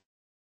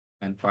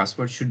 And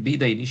password should be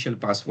the initial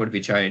password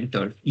which I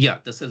entered. Yeah,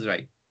 this is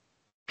right.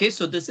 Okay,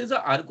 so this is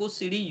a Argo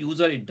CD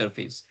user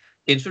interface.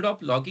 Instead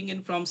of logging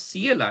in from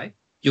CLI,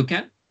 you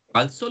can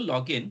also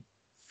log in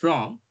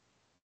from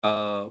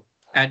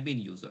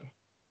admin user.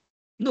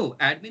 No,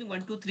 admin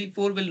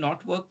 1234 will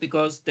not work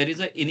because there is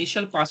an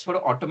initial password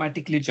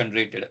automatically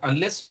generated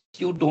unless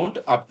you don't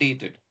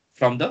update it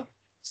from the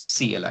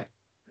CLI.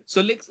 So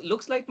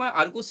looks like my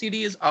Argo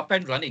CD is up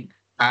and running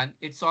and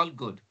it's all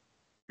good.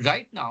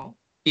 Right now,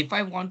 if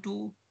I want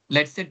to,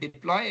 let's say,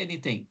 deploy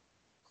anything,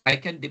 I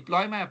can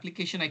deploy my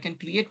application. I can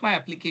create my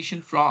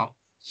application from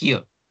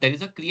here. There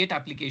is a create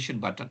application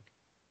button.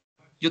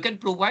 You can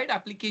provide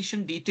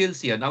application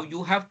details here. Now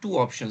you have two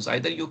options.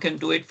 Either you can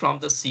do it from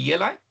the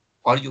CLI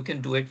or you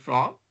can do it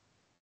from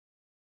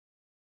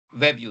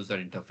web user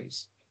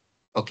interface.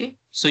 Okay,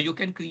 so you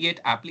can create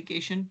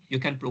application. You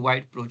can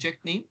provide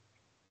project name.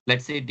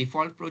 Let's say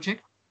default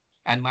project.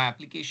 And my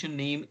application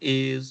name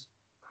is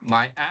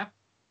my app.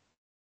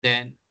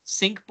 Then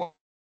sync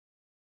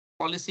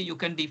policy you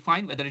can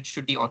define whether it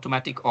should be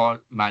automatic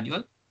or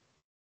manual.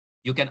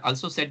 You can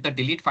also set the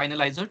delete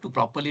finalizer to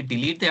properly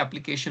delete the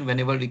application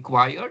whenever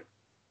required.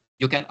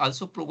 You can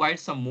also provide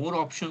some more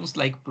options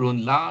like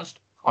prune last,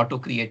 auto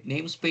create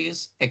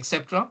namespace,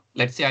 etc.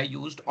 Let's say I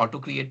used auto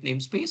create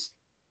namespace.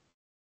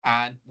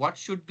 And what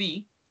should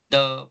be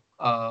the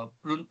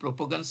prune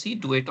propagancy?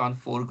 Do it on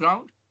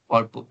foreground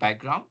or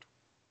background.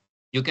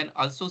 You can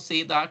also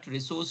say that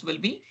resource will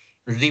be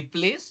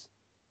replace.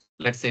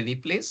 Let's say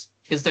replace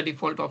is the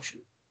default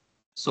option.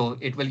 So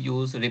it will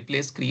use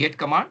replace create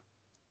command,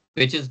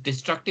 which is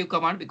destructive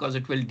command because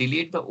it will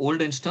delete the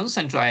old instance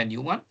and try a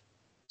new one.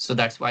 So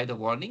that's why the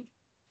warning.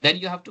 Then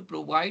you have to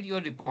provide your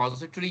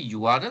repository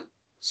URL.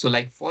 So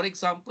like, for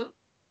example,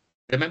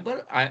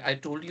 remember I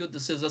told you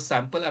this is a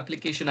sample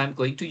application I'm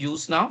going to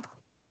use now,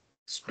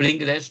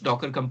 Spring REST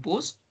Docker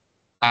Compose.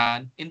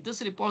 And in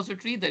this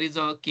repository, there is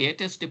a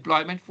KTest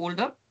deployment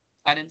folder.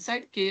 And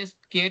inside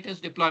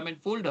KTest deployment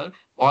folder,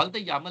 all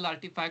the YAML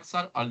artifacts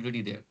are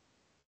already there.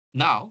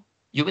 Now,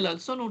 you will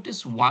also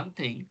notice one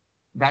thing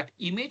that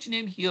image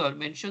name here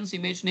mentions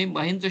image name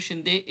Mahindra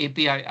Shinde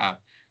API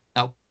app.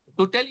 Now,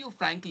 to tell you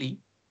frankly,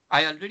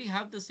 I already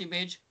have this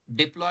image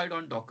deployed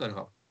on Docker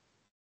Hub.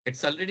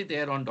 It's already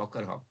there on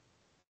Docker Hub.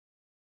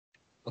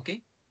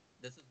 Okay,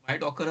 this is my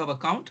Docker Hub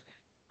account.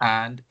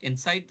 And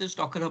inside this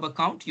Docker Hub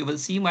account, you will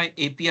see my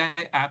API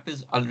app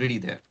is already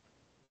there.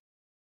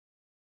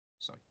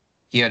 Sorry,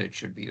 here it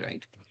should be,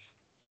 right?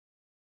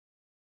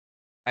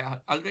 I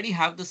already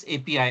have this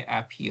API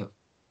app here,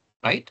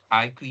 right?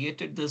 I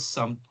created this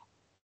sorry,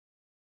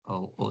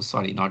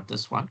 not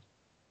this one.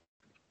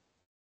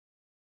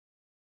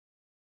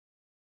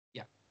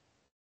 Yeah,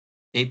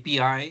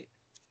 API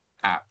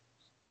app.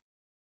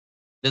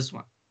 This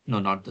one. No,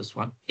 not this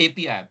one.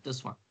 API app,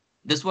 this one.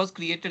 This was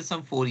created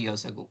some 4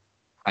 years ago.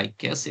 I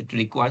guess it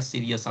requires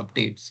serious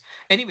updates.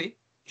 Anyway,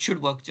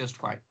 should work just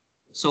fine.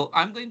 So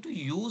I'm going to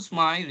use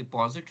my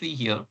repository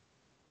here.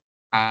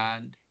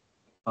 And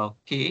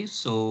okay,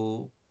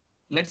 so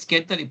let's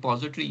get the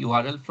repository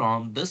URL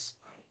from this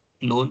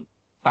clone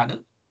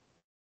panel.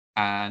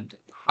 And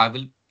I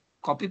will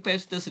copy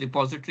paste this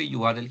repository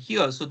URL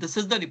here. So this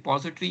is the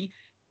repository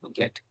to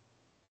get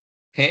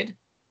head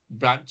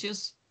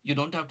branches. You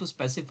don't have to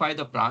specify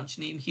the branch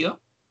name here.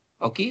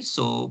 Okay,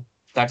 so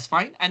that's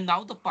fine. And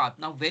now the path.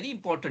 Now, very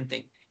important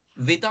thing.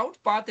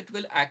 Without path, it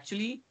will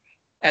actually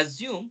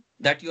assume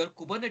that your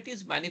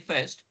Kubernetes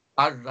manifest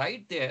are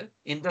right there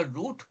in the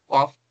root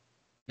of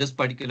this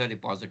particular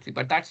repository.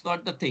 But that's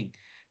not the thing.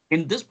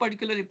 In this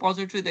particular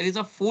repository, there is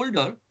a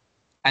folder,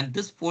 and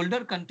this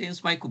folder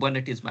contains my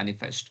Kubernetes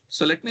manifest.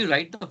 So let me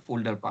write the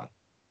folder path.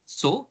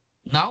 So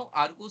now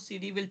Argo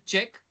CD will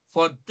check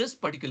for this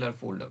particular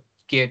folder,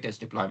 KTest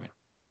deployment.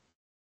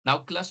 Now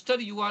cluster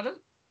URL,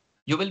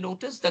 you will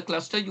notice the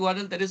cluster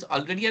URL, there is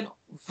already a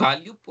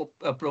value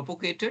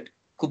propagated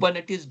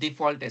Kubernetes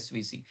default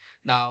SVC.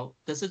 Now,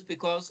 this is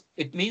because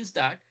it means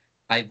that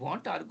I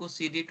want Argo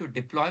CD to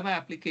deploy my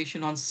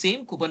application on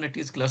same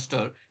Kubernetes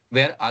cluster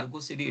where Argo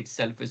CD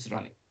itself is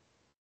running.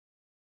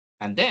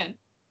 And then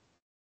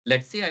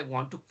let's say I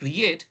want to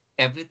create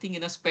everything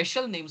in a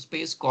special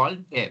namespace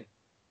called dev.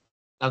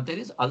 Now there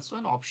is also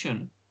an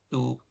option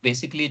to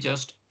basically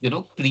just,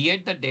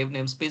 create the dev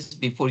namespace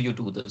before you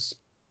do this.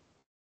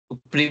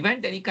 To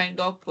prevent any kind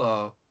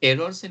of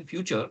errors in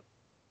future,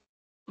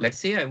 let's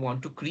say I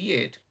want to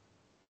create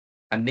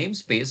a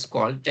namespace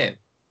called dev.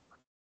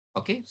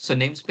 Okay, so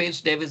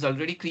namespace dev is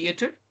already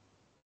created.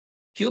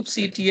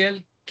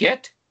 kubectl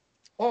get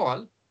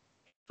all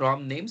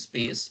from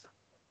namespace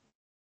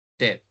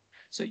dev.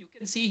 So you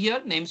can see here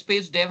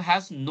namespace dev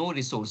has no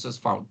resources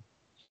found.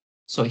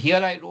 So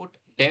here I wrote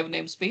dev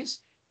namespace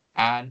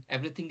and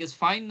everything is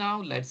fine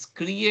now. Let's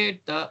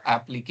create the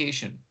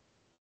application.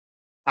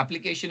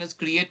 Application is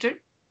created.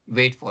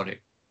 Wait for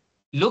it.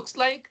 Looks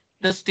like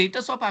the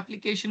status of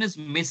application is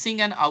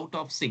missing and out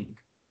of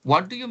sync.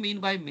 What do you mean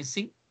by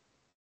missing?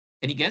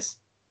 Any guess?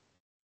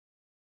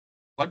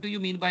 What do you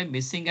mean by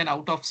missing and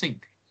out of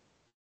sync?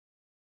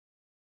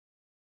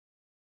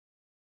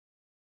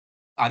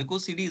 Argo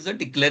CD is a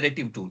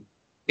declarative tool.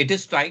 It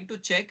is trying to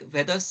check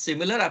whether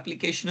similar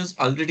application is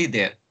already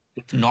there.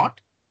 If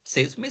not, it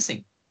says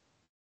missing.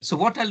 So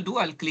what I'll do,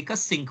 I'll click a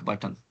sync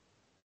button.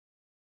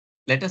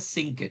 Let us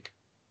sync it.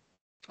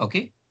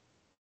 OK.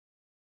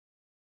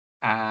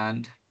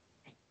 And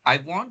I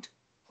want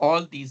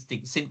all these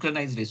things,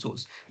 synchronized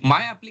resource.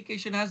 My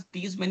application has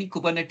these many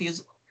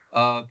Kubernetes,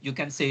 you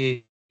can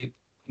say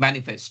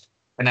manifest,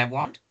 and I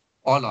want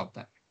all of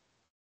them.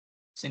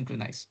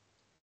 Synchronize.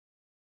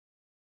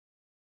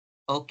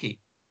 OK.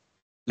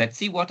 Let's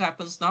see what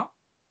happens now.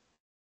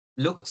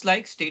 Looks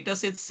like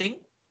status is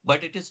sync,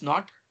 but it is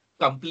not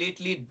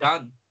completely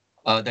done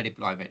the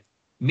deployment.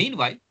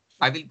 Meanwhile,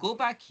 I will go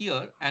back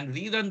here and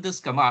rerun this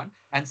command.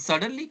 And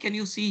suddenly, can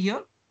you see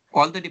here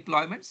all the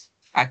deployments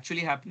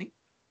actually happening?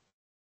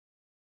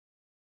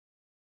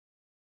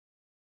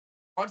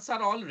 Pods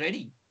are all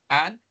ready.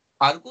 And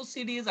Argo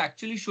CD is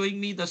actually showing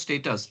me the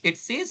status. It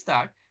says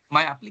that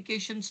my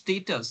application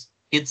status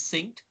is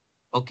synced.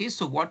 OK,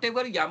 so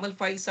whatever YAML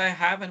files I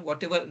have and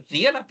whatever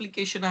real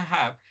application I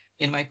have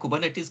in my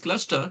Kubernetes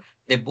cluster,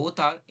 they both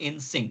are in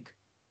sync.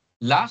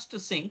 Last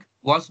sync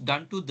was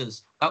done to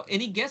this. Now,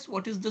 any guess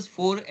what is this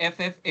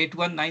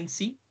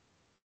 4FF819C?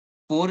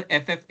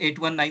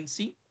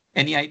 4FF819C?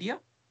 Any idea?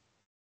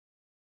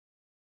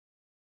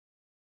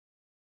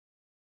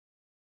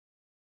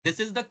 This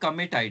is the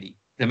commit ID.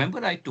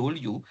 Remember, I told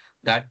you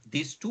that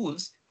these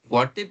tools,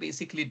 what they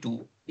basically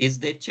do is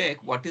they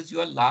check what is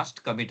your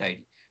last commit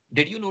ID.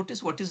 Did you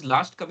notice what is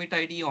last commit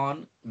ID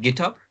on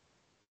GitHub?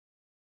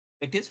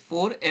 It is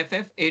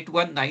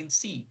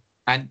 4FF819C,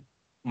 and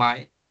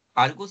my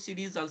Argo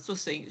CD is also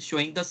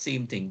showing the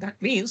same thing. That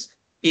means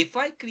if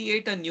I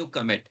create a new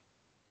commit,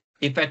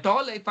 if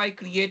I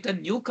create a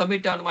new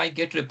commit on my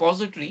Git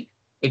repository,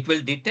 it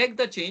will detect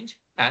the change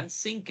and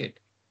sync it.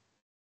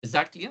 Is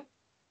that clear?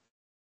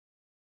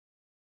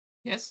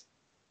 Yes,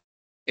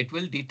 it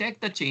will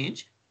detect the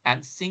change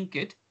and sync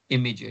it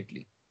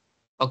immediately.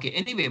 OK,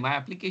 anyway, my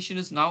application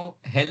is now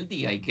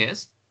healthy, I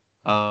guess.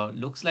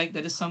 Looks like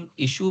there is some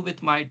issue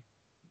with my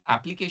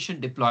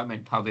application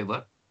deployment.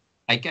 However,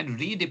 I can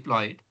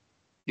redeploy it.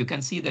 You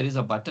can see there is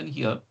a button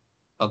here.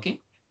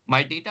 OK,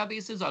 my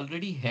database is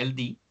already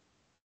healthy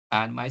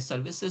and my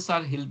services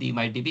are healthy.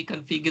 My DB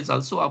config is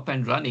also up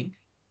and running,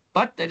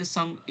 but there is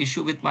some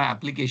issue with my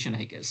application,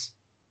 I guess.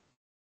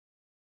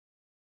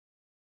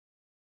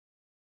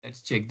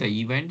 Let's check the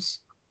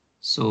events.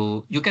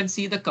 So you can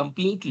see the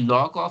complete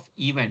log of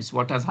events,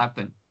 what has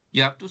happened.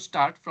 You have to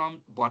start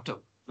from bottom.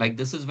 Like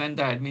this is when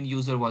the admin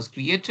user was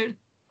created,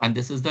 and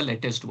this is the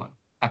latest one,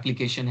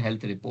 application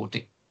health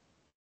reporting.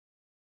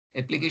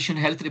 Application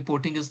health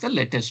reporting is the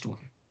latest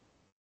one.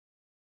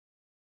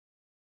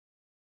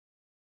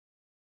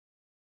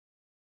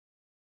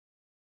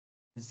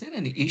 Is there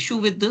any issue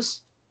with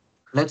this?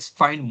 Let's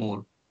find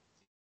more.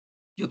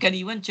 You can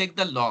even check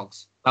the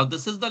logs. Now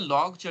this is the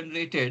log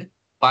generated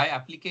by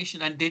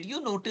application. And did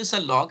you notice a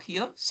log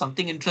here?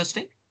 Something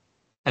interesting?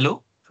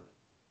 Hello?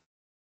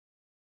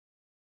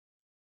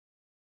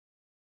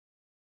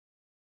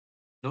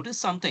 Notice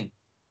something.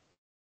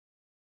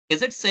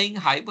 Is it saying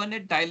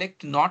Hibernate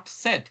dialect not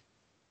set?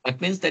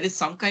 That means there is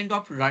some kind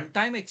of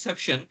runtime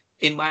exception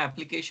in my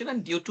application,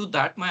 and due to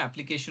that, my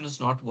application is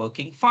not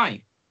working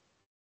fine.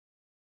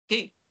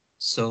 OK,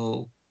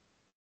 so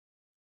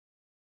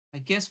I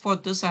guess for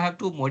this, I have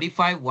to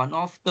modify one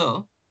of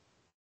the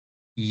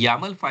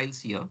YAML files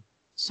here.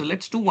 So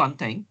let's do one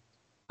thing.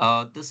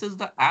 This is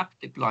the app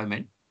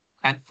deployment.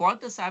 And for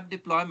this app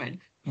deployment,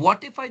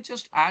 what if I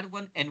just add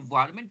one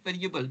environment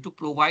variable to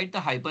provide the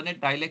Hibernate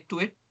dialect to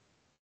it?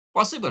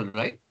 Possible,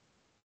 right?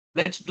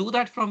 Let's do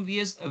that from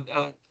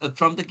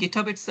from the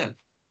GitHub itself.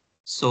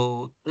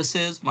 So this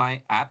is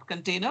my app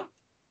container.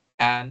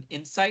 And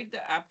inside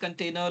the app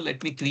container,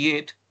 let me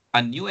create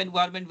a new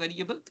environment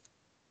variable.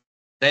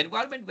 The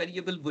environment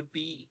variable would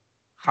be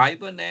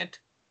Hibernate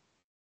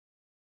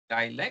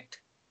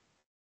dialect.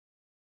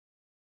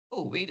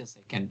 Oh, wait a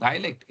second.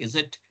 Dialect, is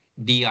it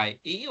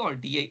DIA or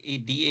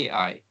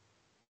DAI?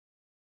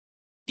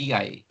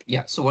 DIA.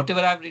 Yeah, so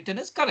whatever I've written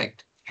is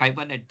correct.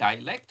 Hibernate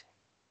dialect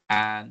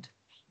and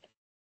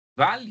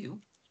value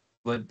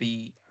would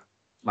be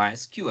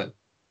MySQL,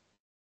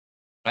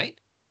 right?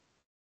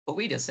 Oh,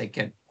 wait a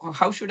second.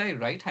 How should I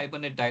write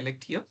Hibernate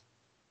dialect here?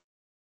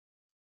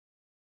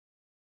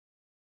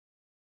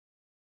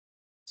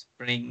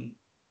 Spring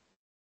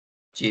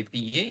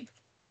JPA.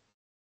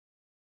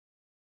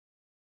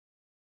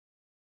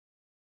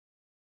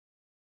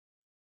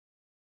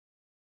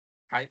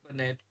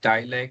 Hibernate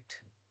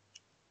dialect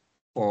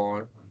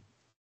for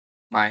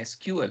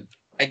MySQL.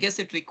 I guess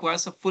it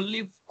requires a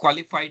fully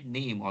qualified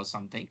name or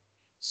something.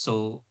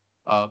 So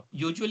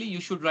usually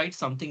you should write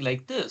something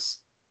like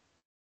this.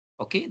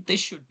 Okay, this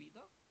should be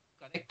the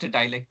correct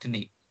dialect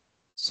name.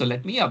 So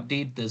let me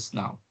update this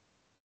now.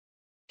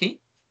 Okay,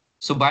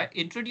 so by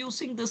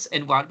introducing this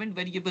environment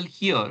variable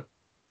here,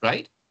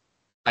 right?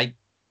 I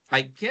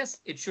I guess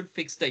it should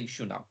fix the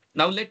issue now.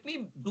 Now let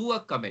me do a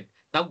commit.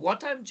 Now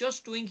what I'm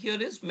just doing here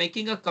is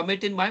making a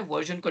commit in my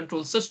version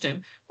control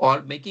system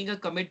or making a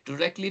commit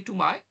directly to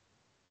my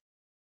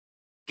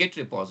Git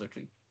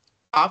repository.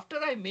 After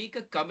I make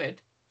a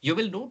commit, you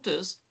will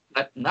notice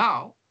that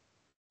now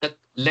the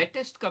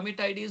latest commit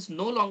ID is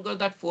no longer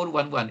that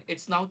 411.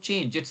 It's now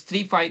changed. It's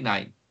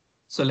 359.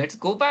 So let's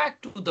go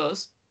back to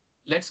this.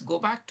 Let's go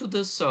back to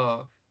this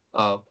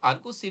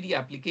Argo CD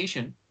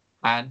application.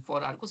 And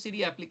for Argo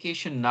CD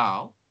application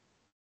now,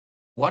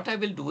 what I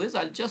will do is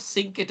I'll just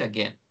sync it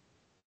again.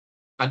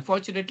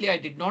 Unfortunately, I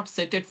did not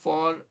set it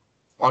for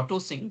auto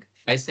sync.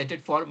 I set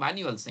it for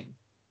manual sync.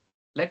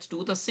 Let's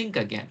do the sync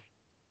again.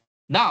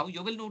 Now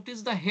you will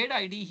notice the head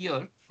ID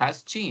here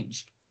has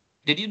changed.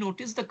 Did you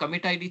notice the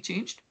commit ID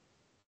changed?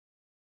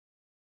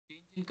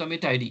 Change in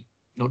commit ID.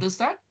 Notice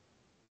that?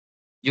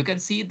 You can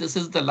see this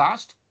is the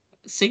last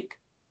sync.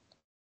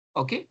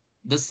 Okay,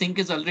 the sync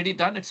is already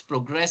done. It's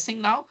progressing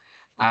now.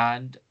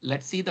 And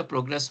let's see the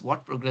progress,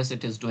 what progress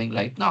it is doing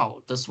right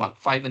now. This one,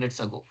 5 minutes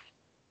ago.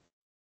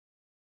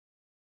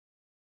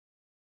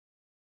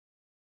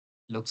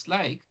 Looks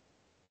like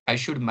I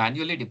should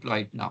manually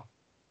deploy it now.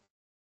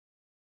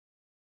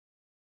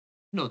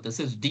 No, this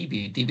is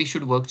DB. DB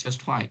should work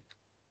just fine.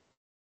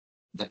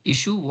 The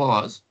issue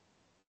was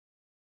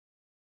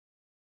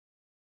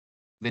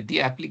with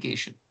the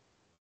application.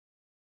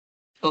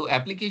 Oh,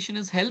 application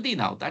is healthy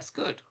now. That's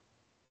good.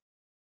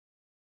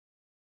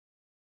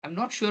 I'm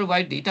not sure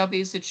why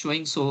database is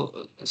showing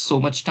so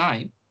much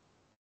time.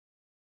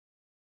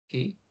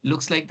 Okay,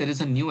 looks like there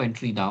is a new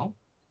entry now.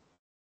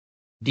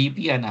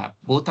 DB and app,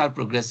 both are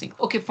progressing.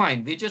 Okay,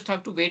 fine. We just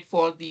have to wait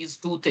for these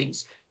two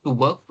things to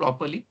work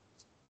properly.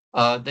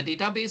 The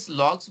database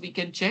logs we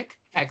can check,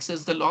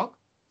 access the log.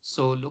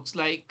 So looks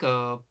like,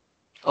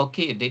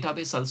 okay,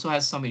 database also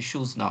has some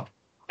issues now.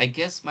 I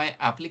guess my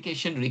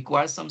application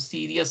requires some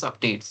serious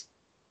updates.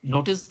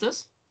 Notice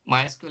this,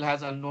 MySQL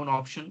has unknown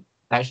option,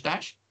 dash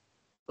dash.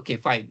 Okay,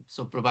 fine.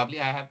 So probably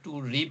I have to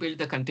rebuild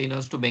the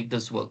containers to make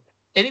this work.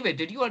 Anyway,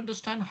 did you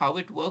understand how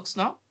it works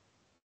now?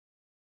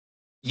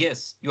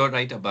 Yes, you are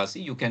right,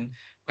 Abasi.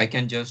 I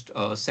can just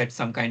set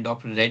some kind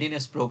of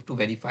readiness probe to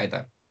verify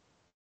that.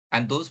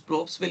 And those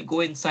probes will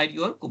go inside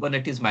your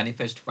Kubernetes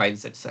manifest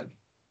files itself.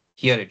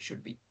 Here it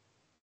should be.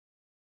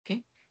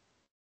 Okay.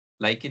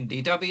 Like in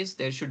database,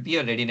 there should be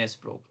a readiness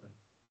probe.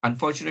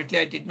 Unfortunately,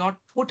 I did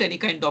not put any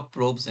kind of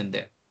probes in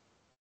there.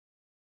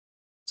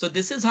 So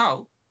this is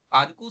how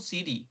Argo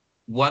CD,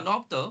 one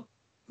of the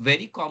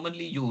very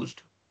commonly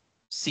used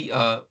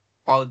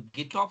or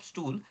GitOps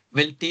tool,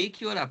 will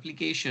take your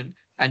application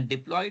and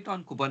deploy it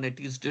on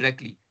Kubernetes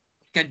directly.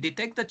 Can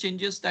detect the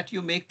changes that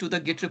you make to the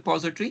Git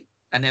repository.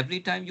 And every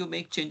time you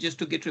make changes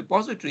to Git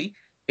repository,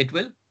 it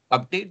will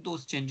update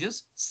those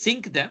changes,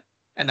 sync them,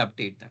 and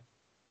update them.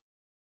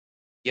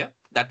 Yeah,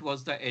 that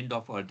was the end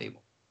of our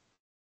demo.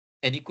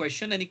 Any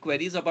question, any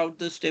queries about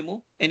this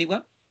demo?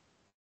 Anyone?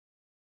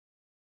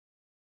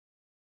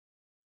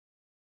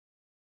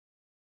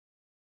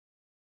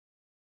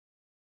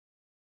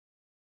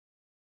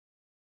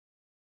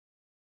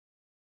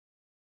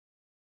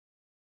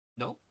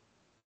 No?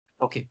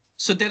 Okay.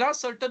 So there are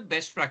certain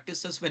best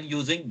practices when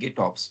using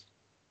GitOps.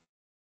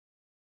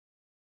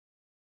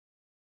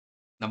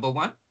 Number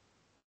one,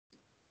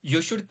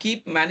 you should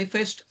keep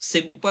manifest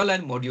simple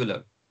and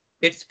modular.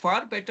 It's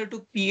far better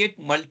to create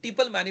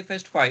multiple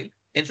manifest file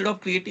instead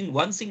of creating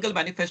one single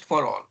manifest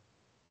for all.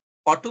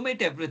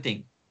 Automate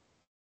everything.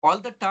 All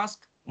the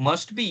tasks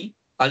must be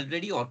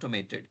already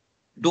automated.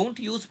 Don't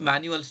use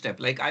manual step.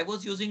 Like I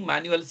was using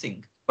manual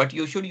sync, but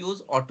you should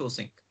use auto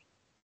sync.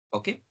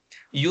 Okay.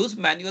 Use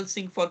manual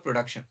sync for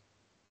production.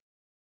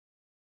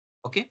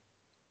 Okay.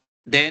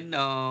 Then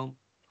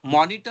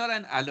monitor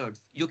and alerts.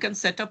 You can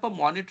set up a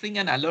monitoring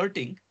and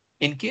alerting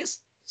in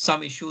case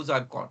some issues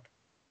are caught.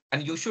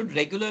 And you should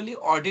regularly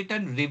audit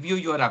and review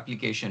your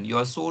application,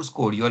 your source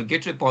code, your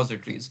Git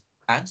repositories,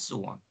 and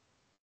so on.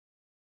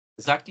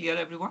 Is that clear,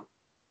 everyone?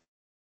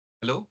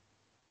 Hello?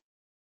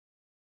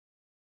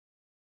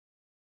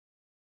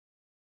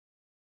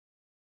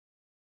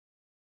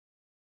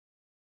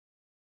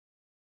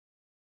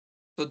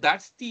 So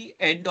that's the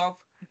end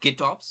of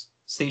GitOps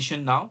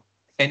session now.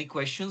 Any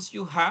questions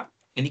you have,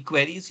 any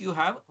queries you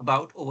have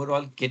about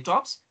overall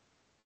GitOps,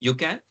 you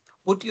can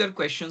put your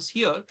questions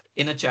here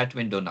in a chat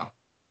window now.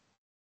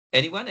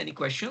 Anyone, any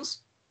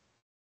questions?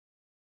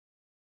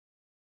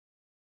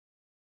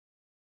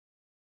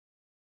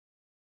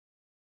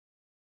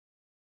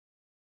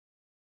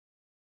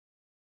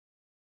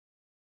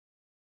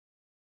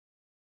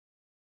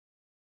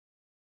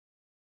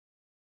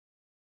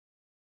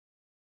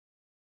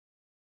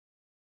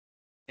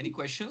 Any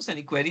questions,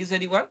 any queries,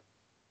 anyone?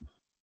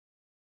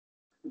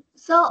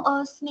 So,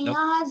 No?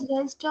 Sneha has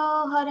raised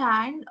her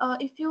hand.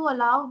 If you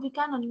allow, we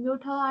can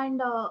unmute her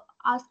and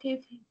ask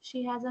if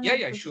she has Yeah,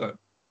 any yeah, question. sure.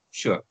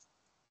 Sure,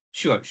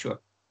 sure,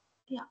 sure.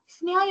 Yeah,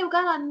 Sneha, you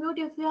can unmute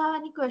if you have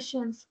any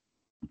questions.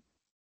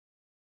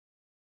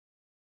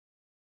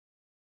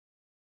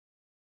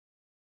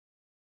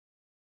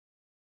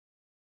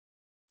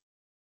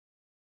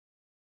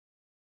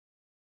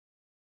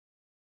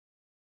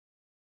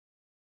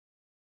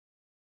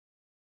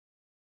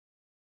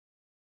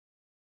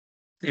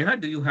 Neha,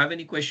 do you have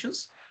any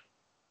questions?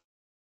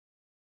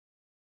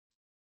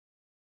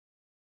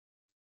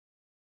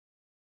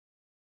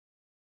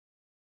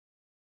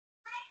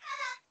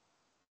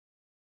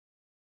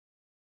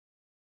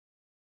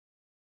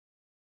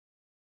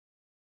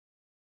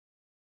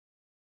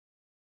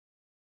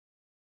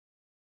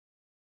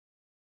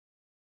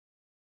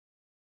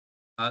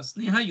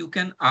 Sneha, you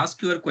can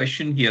ask your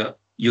question here.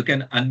 You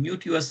can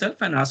unmute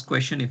yourself and ask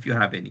question if you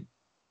have any.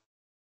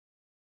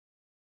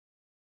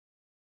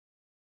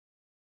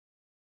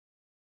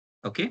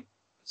 Okay.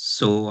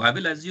 So I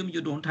will assume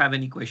you don't have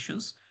any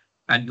questions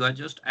and you are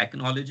just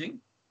acknowledging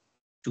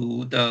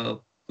to the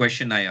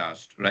question I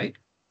asked, right?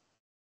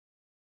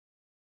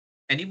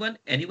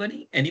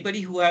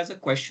 Anybody who has a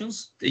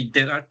questions,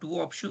 there are two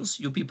options.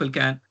 You people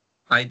can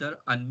either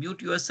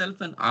unmute yourself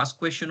and ask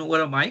question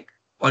over a mic,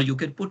 or you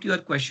can put your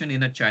question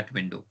in a chat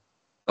window.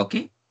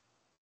 Okay.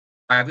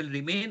 I will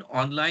remain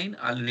online.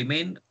 I'll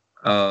remain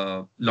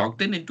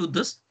logged in into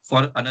this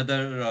for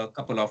another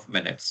couple of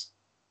minutes.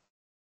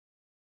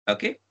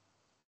 Okay.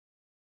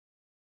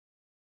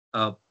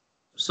 Uh,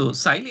 so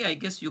Siley, I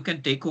guess you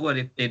can take over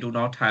if they do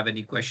not have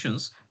any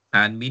questions.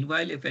 And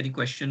meanwhile, if any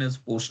question is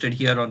posted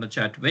here on the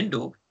chat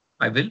window,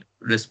 I will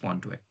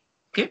respond to it.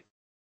 Okay.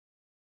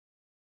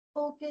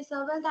 Okay,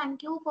 sir. Well,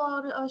 thank you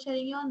for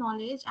sharing your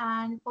knowledge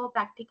and for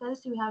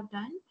practicals you have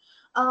done.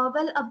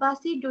 Well,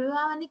 Abbasi, do you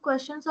have any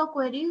questions or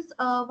queries?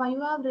 Why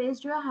you have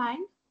raised your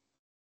hand?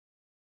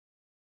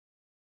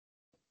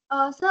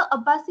 Sir,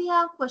 Abbasi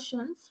have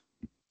questions.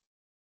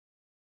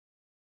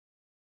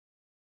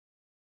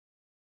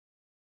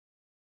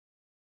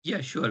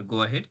 Yeah, sure.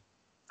 Go ahead.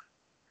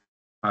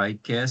 I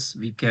guess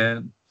we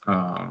can.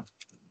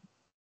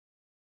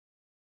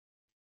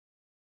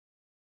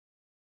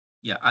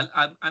 Yeah,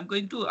 I'm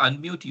going to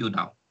unmute you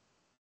now.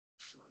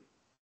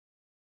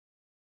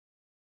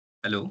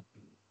 Hello.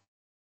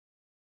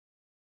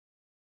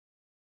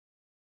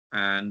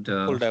 And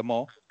Full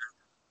demo.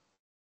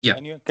 yeah,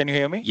 Can you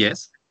hear me?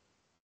 yes,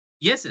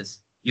 yes,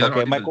 yes. You're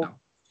Okay, audible now.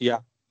 yeah,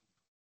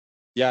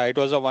 yeah, it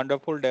was a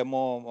wonderful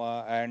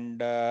demo,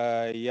 and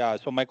yeah.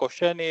 So my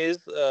question is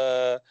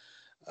Mhm.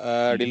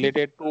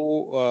 related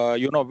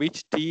to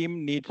which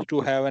team needs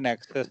to have an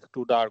access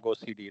to the Argo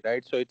CD,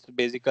 right? So it's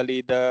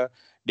basically the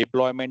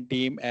deployment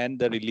team and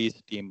the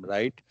release team,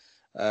 right?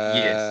 Yes,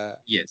 Uh,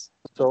 yes,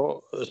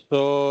 so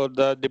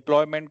the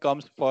deployment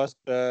comes first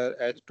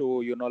as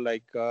to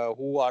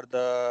who are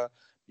the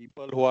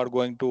people who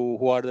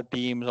are the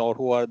teams or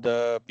who are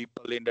the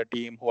people in the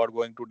team who are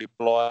going to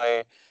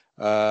deploy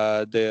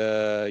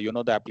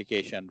the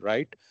application,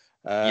 right?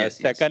 yes,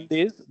 yes. Second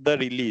is the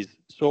release.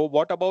 So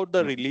what about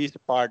the Mhm. release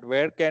part?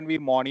 Where can we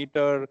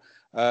monitor?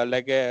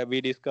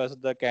 We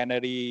discussed the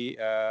canary,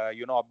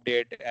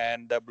 update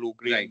and the blue Right,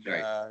 green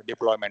right,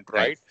 deployment,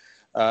 right,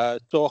 right?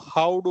 So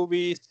how do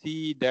we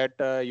see that?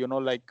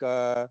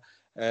 Uh,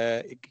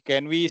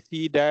 can we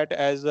see that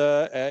as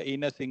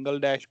in a single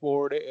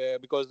dashboard?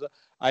 Because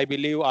I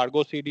believe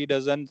Argo CD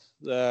doesn't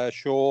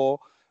show,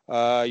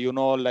 how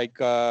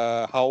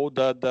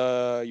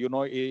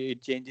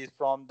it changes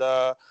from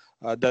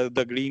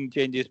the green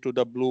changes to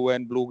the blue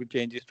and blue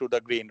changes to the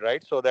green,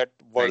 right? So that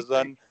right, right,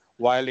 version,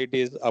 while it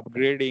is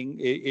upgrading,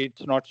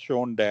 it's not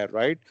shown there,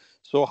 right?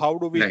 So how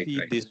do we right, see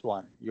right. this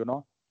one?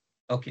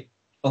 Okay,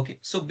 okay.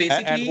 So And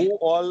basically, who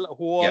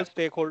all yeah,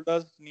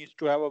 stakeholders needs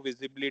to have a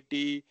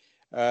visibility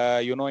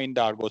in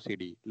the Argo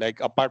CD, like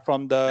apart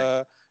from right.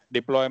 the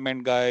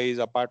deployment guys,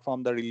 apart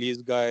from the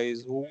release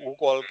guys, who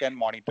all can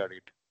monitor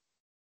it?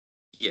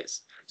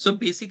 Yes. So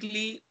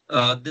basically,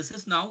 this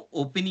is now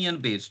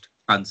opinion-based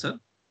answer.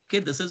 Okay,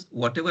 this is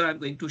whatever I'm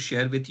going to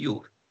share with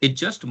you. It's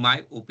just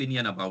my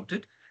opinion about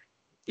it.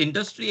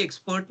 Industry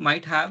expert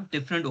might have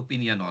different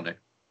opinion on it.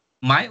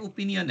 My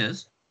opinion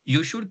is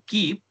you should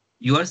keep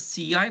your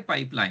CI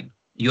pipeline,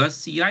 your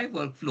CI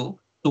workflow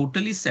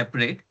totally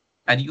separate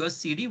and your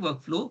CD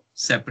workflow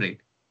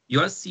separate.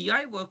 Your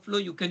CI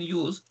workflow, you can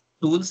use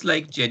tools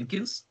like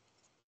Jenkins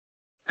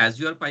as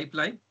your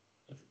pipeline.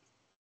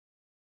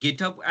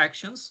 GitHub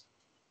Actions,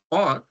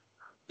 or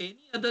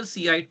any other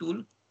CI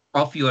tool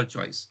of your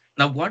choice.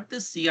 Now, what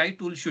this CI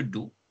tool should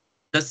do,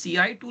 the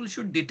CI tool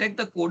should detect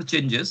the code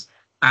changes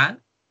and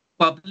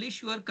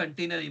publish your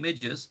container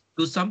images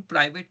to some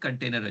private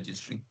container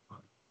registry.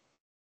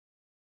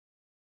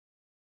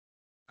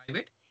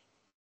 Private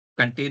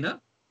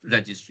container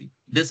registry.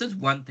 This is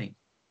one thing.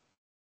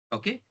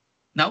 Okay.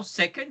 Now,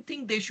 second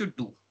thing they should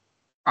do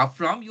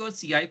from your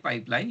CI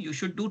pipeline, you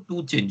should do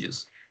two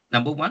changes.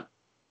 Number one,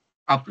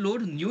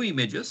 upload new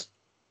images,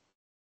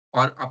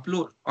 or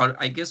upload, or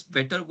I guess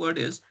better word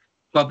is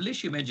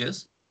publish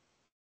images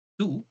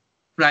to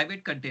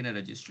private container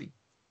registry.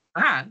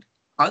 And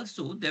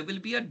also there will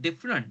be a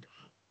different,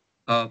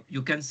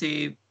 you can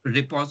say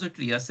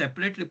repository, a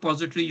separate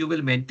repository you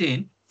will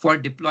maintain for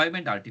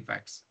deployment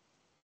artifacts.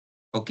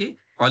 Okay.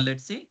 Or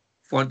let's say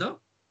for the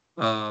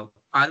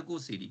Argo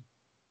CD.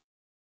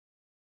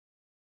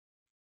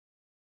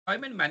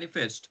 Deployment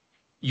manifest,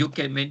 you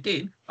can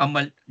maintain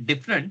a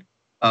different,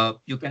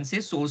 you can say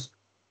source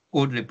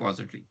code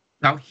repository.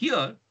 Now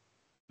here,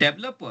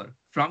 developer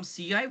from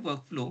CI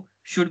workflow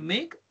should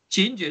make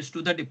changes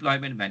to the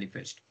deployment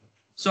manifest.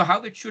 So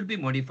how it should be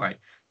modified?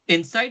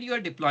 Inside your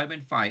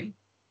deployment file,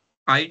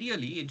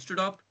 ideally, instead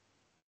of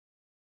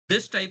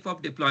this type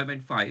of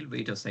deployment file,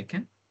 wait a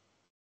second.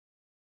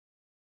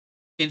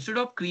 Instead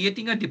of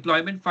creating a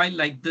deployment file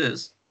like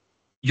this,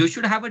 you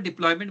should have a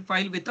deployment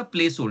file with a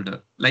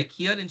placeholder. Like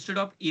here, instead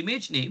of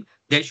image name,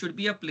 there should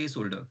be a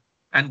placeholder.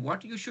 And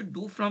what you should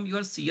do from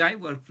your CI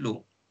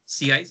workflow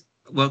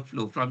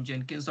from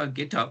Jenkins or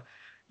GitHub,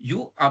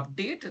 you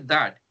update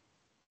that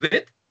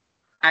with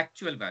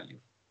actual value,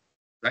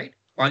 right?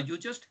 Or you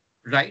just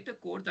write a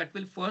code that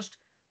will first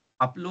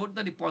upload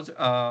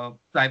the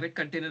private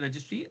container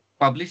registry,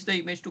 publish the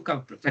image to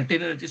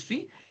container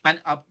registry,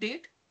 and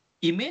update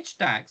image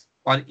tags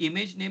or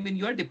image name in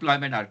your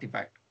deployment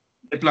artifact,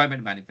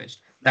 deployment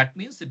manifest. That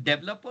means the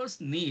developers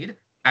need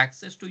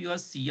access to your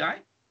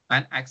CI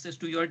and access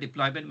to your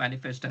deployment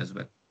manifest as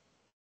well.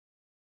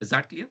 Is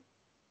that clear?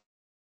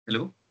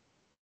 Hello?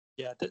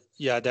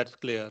 Yeah, that's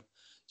clear.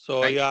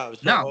 So right. yeah, so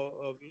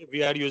now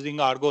we are using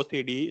Argo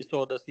CD.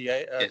 So the CI,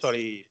 yes.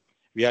 sorry,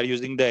 we are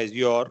using the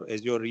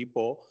Azure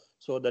repo.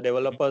 So the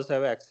developers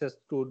have access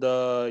to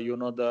the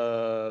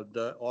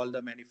the all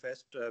the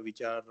manifest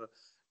which are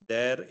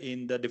there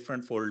in the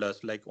different folders.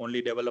 Like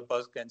only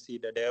developers can see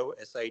the dev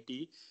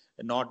SIT,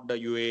 not the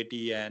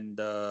UAT and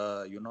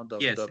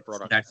Yes, the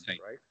production. that's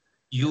right.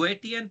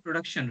 UAT and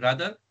production.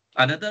 Rather,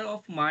 another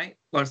of my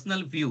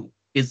personal view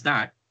is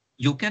that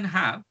you can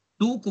have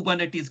two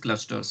Kubernetes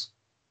clusters.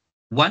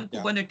 One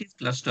Kubernetes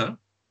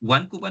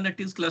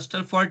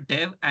cluster for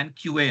dev and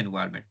QA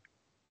environment.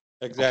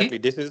 Exactly. Okay?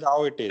 This is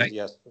how it is. Right?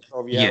 Yes.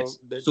 So we have Yes.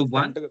 the So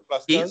different one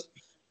clusters, is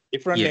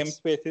different yes.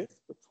 namespaces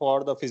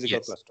for the physical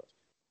Yes. clusters.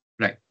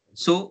 Right.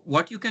 So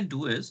what you can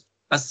do is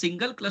a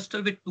single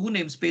cluster with two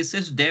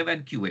namespaces, dev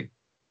and QA.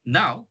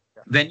 Now,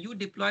 when you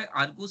deploy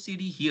Argo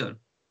CD here,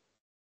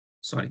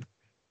 sorry,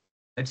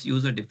 let's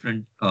use a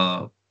different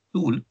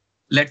tool.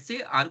 Let's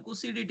say Argo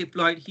CD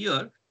deployed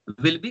here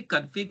will be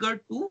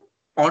configured to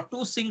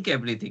auto sync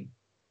everything.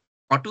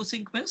 Auto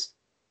sync means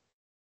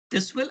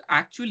this will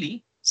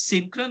actually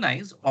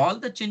synchronize all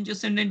the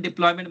changes in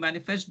deployment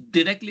manifest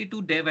directly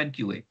to dev and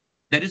QA.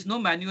 There is no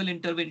manual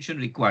intervention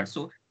required.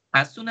 So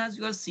as soon as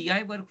your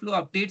CI workflow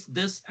updates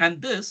this and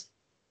this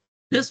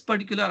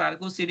particular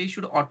Argo CD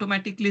should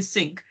automatically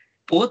sync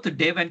both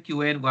dev and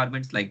QA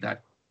environments like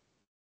that.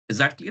 Is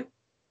that clear?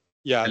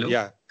 Yeah, Hello?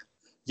 yeah.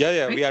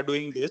 Right? We are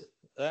doing this.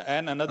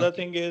 And another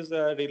thing is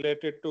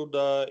related to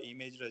the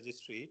image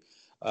registry.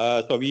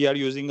 So we are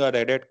using a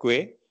Red Hat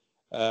Quay,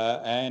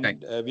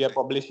 and we are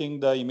publishing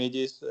the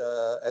images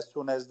as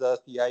soon as the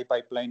CI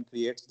pipeline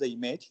creates the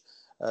image.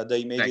 The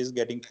image is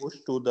getting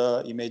pushed to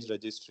the image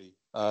registry,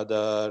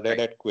 the Red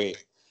Hat Quay.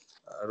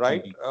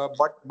 Right,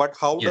 but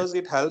how does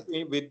it help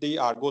me with the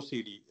Argo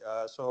CD?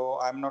 So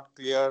I'm not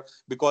clear,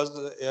 because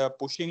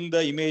pushing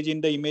the image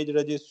in the image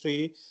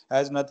registry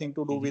has nothing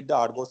to do with the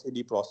Argo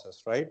CD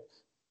process, right?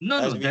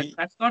 No,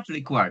 that's not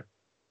required.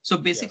 So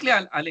basically,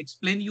 I'll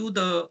explain you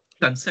the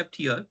concept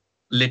here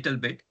little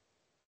bit.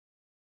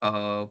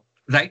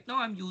 Right now,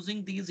 I'm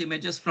using these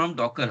images from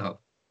Docker Hub.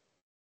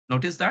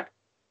 Notice that?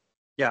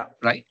 Yeah.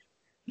 Right.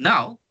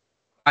 Now,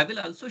 I will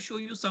also show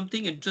you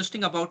something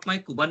interesting about my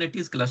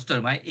Kubernetes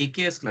cluster, my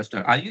AKS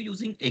cluster. Are you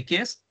using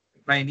AKS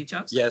by any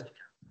chance? Yes,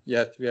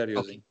 we are using.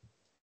 Okay.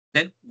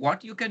 Then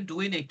what you can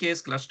do in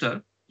AKS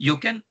cluster, you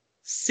can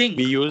sync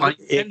we use or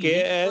you can link your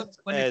AKS as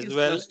Kubernetes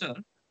well. cluster.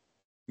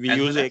 We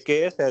use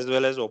AKS as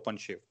well as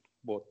OpenShift,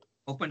 both.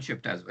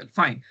 OpenShift as well.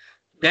 Fine.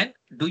 Then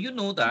do you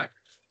know that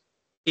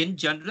in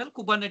general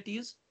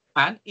Kubernetes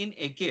and in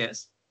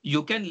AKS,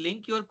 you can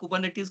link your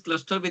Kubernetes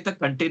cluster with a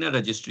container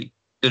registry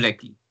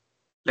directly.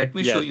 Let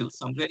me show you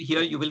somewhere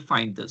here. You will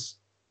find this.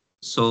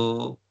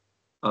 So,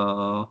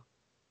 okay,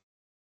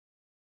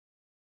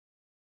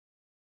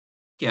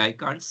 I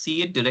can't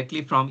see it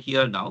directly from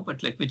here now,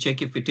 but let me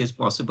check if it is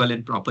possible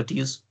in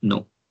properties.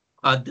 No.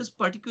 This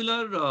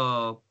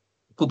particular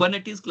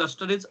Kubernetes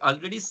cluster is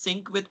already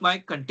synced with my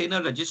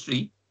container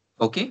registry.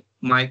 Okay,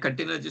 my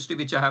container registry,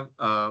 which I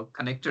have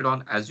connected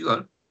on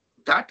Azure.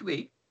 That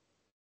way,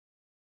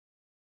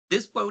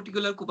 this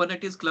particular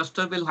Kubernetes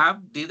cluster will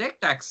have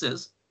direct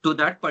access to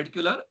that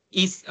particular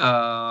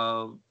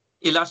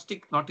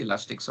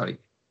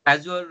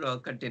Azure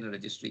container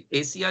registry.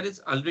 ACR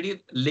is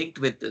already linked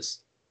with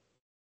this.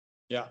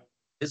 Yeah.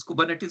 This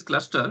Kubernetes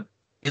cluster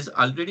is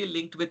already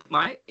linked with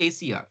my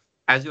ACR,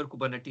 Azure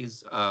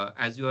Kubernetes,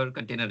 Azure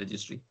container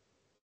registry.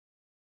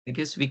 I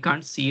guess we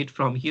can't see it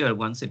from here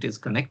once it is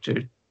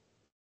connected.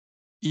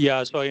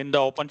 Yeah, so in the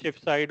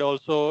OpenShift side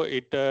also,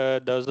 it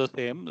does the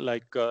same.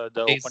 Like the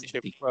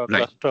OpenShift Right.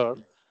 cluster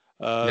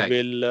Right.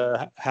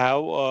 will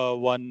have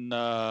one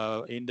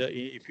in the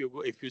if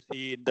you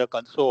see in the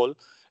console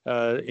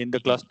in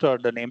the cluster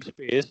the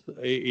namespace,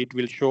 it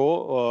will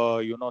show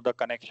the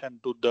connection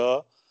to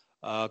the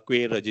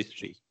QA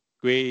registry.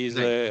 QA is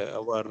Right.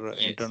 our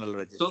Yes. internal So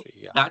registry.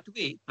 Yeah.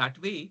 that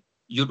way,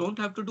 you don't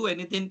have to do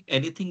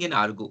anything in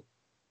Argo.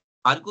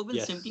 Argo will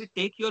Yes. simply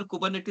take your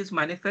Kubernetes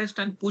manifest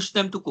and push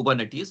them to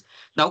Kubernetes.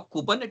 Now,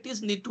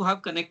 Kubernetes need to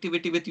have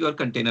connectivity with your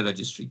container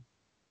registry.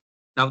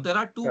 Now, there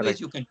are two ways Correct.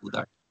 you can do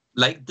that,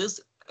 like this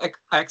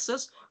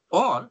access,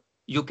 or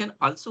you can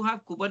also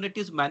have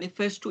Kubernetes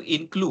manifest to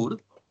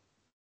include,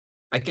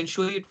 I can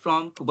show it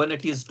from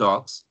Kubernetes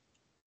docs.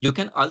 You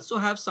can also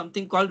have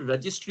something called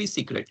registry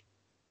secret.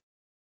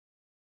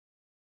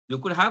 You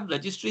could have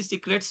registry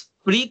secrets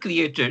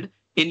pre-created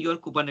in your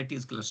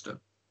Kubernetes cluster.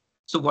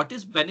 So what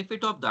is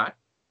benefit of that?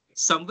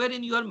 Somewhere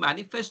in your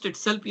manifest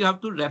itself, you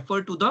have to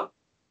refer to the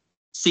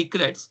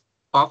secrets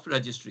of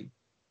registry.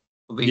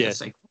 Wait a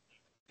second,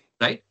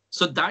 right?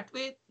 So that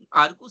way,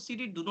 Argo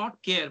CD do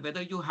not care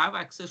whether you have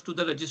access to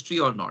the registry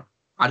or not.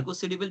 Argo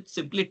CD will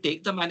simply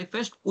take the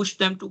manifest, push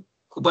them to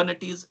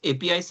Kubernetes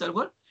API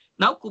server.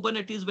 Now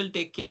Kubernetes will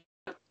take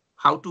care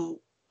how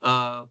to,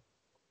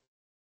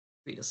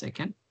 wait a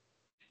second.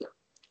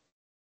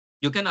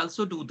 You can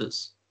also do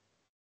this.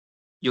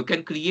 You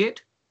can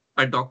create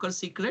a Docker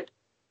secret.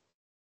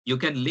 You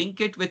can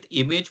link it with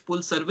image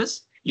pull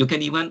service. You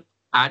can even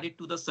add it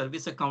to the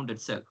service account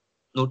itself.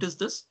 Notice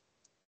this.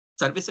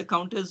 Service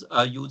account is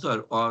a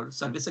user, or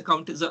service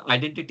account is an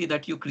identity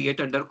that you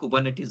create under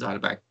Kubernetes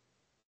RBAC.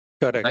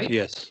 Correct. Right?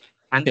 Yes.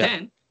 And Yeah.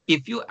 then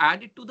if you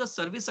add it to the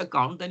service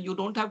account, then you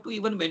don't have to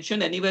even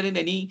mention anywhere in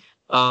any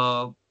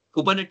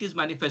Kubernetes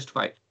manifest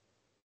file.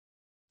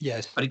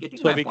 Yes. Are you getting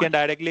So my point?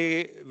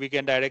 we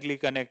can directly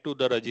connect to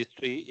the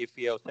registry if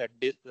we have set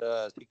this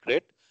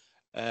secret,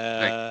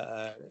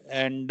 Right.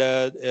 and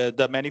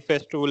the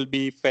manifest will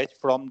be fetched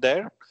from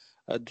there.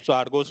 So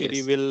Argo CD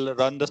Yes. will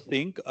run the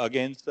sync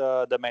against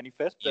the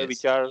manifest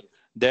which Yes. are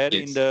there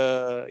Yes.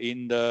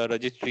 in the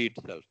registry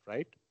itself,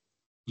 right?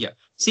 Yeah.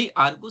 See,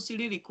 Argo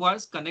CD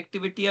requires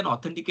connectivity and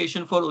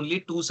authentication for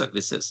only two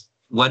services.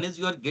 One is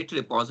your Git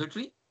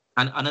repository,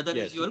 and another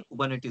is Yes. your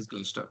Kubernetes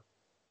cluster.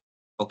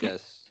 Okay.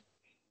 Yes.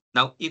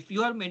 Now, if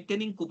you are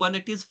maintaining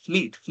Kubernetes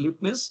fleet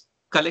means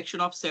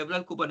collection of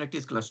several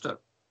Kubernetes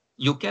cluster,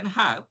 you can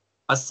have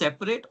a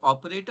separate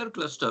operator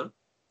cluster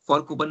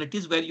for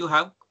Kubernetes where you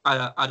have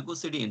Argo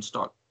CD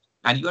installed,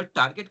 and your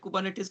target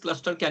Kubernetes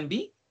cluster can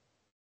be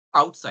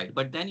outside,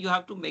 but then you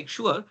have to make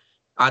sure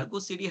Argo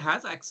CD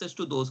has access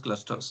to those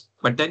clusters.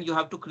 But then you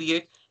have to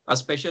create a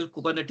special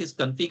Kubernetes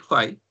config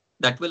file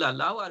that will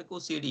allow Argo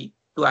CD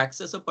to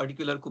access a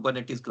particular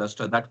Kubernetes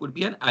cluster. That would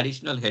be an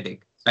additional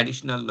headache,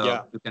 additional,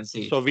 Yeah. you can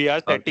say, So we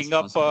are setting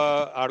up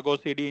responsibility. Argo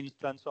CD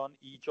instance on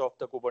each of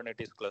the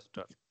Kubernetes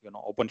cluster,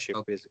 OpenShift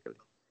Okay. basically.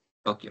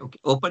 Okay.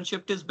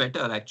 OpenShift is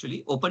better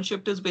actually.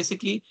 OpenShift is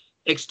basically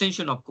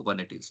extension of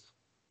Kubernetes.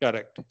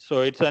 Correct.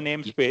 So it's a Yeah.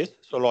 namespace.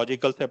 So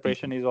logical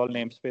separation is all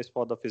namespace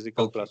for the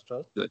physical Okay.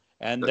 clusters. Good.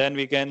 And Good. then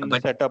we can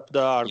But set up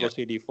the Argo yeah,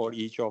 CD for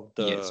each of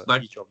yes, the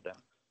but each of them.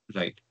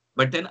 right.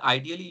 But then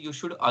ideally, you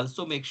should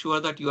also make sure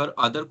that your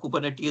other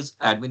Kubernetes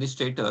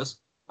administrators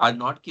are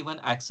not given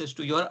access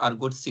to your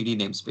Argo CD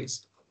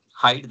namespace.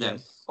 Hide them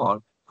Yes.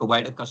 or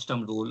provide a Yeah.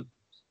 custom rule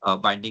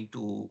binding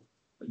to,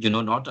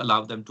 not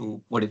allow them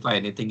to modify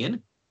anything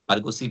in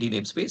Argo CD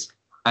namespace.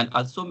 And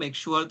also make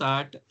sure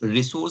that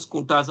resource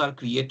quotas are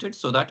created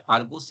so that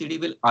Argo CD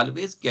will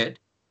always get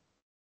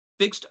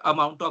fixed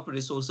amount of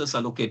resources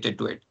allocated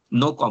to it.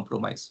 No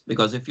compromise.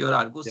 Because if your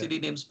Argo Yes. CD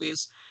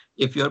namespace,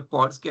 if your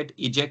pods get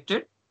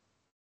ejected,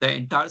 the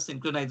entire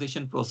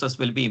synchronization process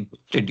will be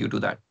impacted due to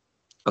that.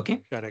 Okay.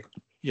 Correct.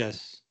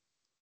 Yes.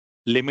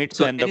 Limits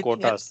So and the anything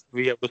quotas. else?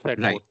 We have to set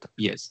Right. both.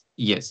 Yes.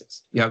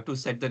 You have to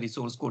set the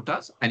resource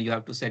quotas and you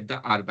have to set the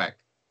RBAC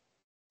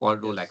for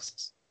role Yes.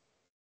 access.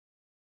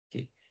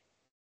 Okay.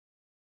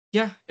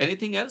 Yeah.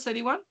 Anything else,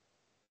 anyone?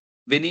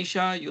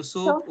 Vinisha,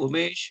 Yusuf, So,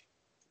 Umesh.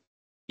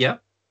 Yeah.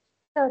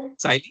 sir,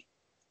 Saili?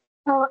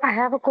 I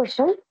have a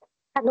question.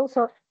 Hello,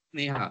 sir.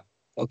 Neha.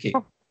 Okay.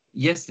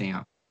 Yes,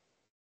 Neha.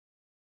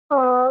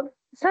 Uh,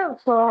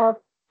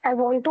 sir, I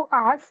want to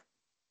ask,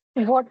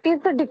 what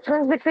is the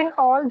difference between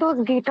all those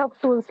GitHub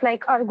tools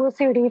like Argo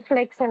CD,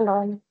 Flex, and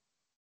all?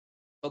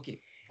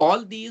 Okay.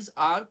 All these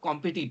are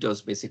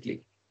competitors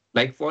basically.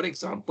 Like for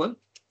example,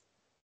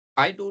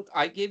 I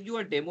gave you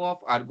a demo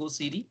of Argo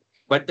CD,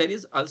 but there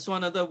is also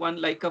another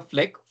one like a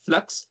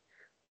Flux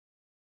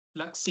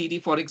CD,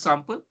 for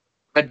example.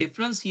 The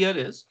difference here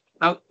is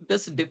now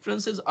this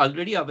difference is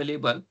already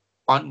available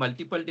on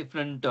multiple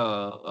different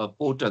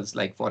portals.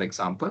 Like for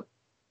example,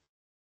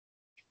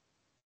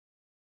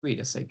 wait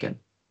a second,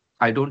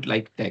 I don't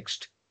like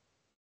text.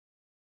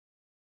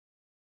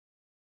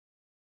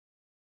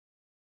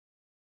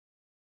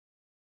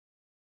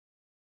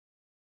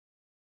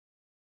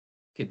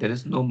 Okay, there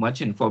is no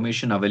much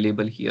information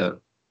available here.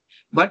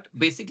 But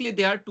basically,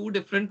 they are two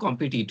different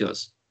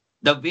competitors.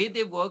 The way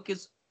they work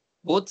is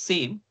both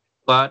same,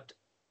 but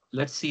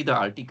let's see the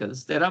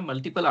articles. There are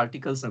multiple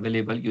articles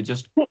available. You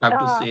just have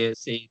to Uh,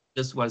 say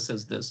this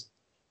versus this.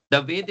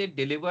 The way they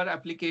deliver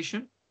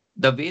application,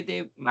 the way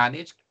they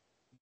manage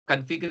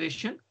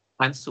configuration,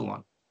 and so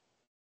on.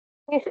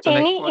 Is So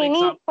like for any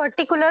example,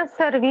 particular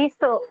service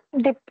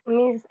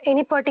means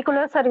any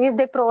particular service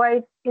they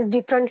provide is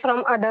different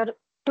from other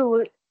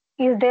tool?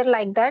 Is there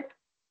like that?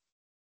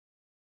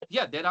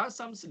 yeah, there are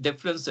some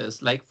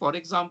differences. Like for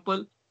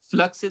example,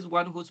 Flux is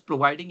one who's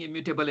providing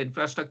immutable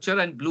infrastructure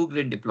and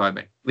blue-green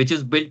deployment, which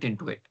is built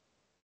into it.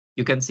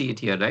 You can see it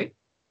here, right?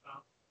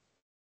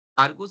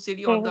 Argo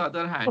CD, on the Okay.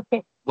 other hand,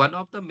 Okay. one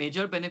of the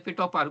major benefit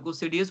of Argo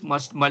CD is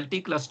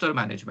multi-cluster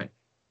management.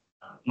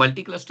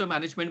 Multi-cluster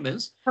management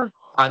means Uh,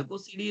 Argo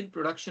CD in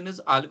production is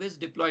always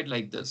deployed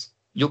like this.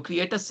 You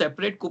create a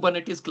separate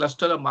Kubernetes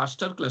cluster, a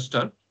master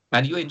cluster,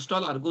 and you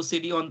install Argo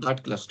CD on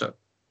that cluster.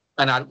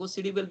 And Argo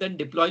CD will then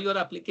deploy your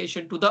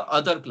application to the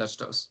other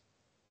clusters,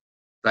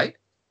 right?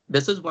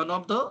 This is one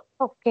of the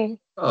okay.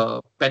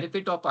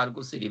 benefit of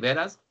Argo CD,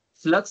 whereas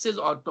Flux is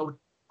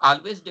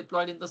always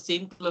deployed in the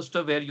same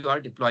cluster where you are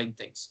deploying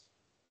things.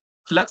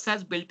 Flux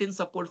has built-in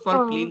support for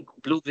Uh, clean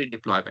blue-green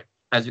deployment,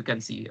 as you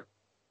can see here.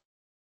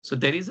 So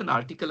there is an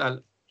article.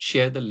 I'll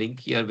share the link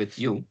here with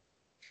you.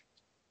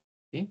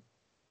 Okay.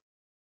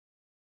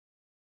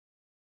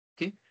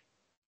 Okay.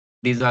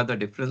 These are the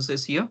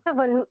differences here.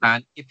 so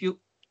And if you,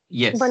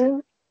 yes,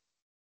 one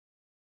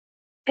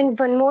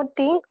one more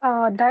thing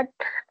that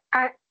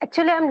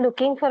actually I'm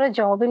looking for a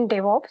job in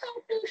DevOps.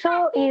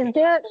 So is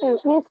there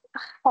means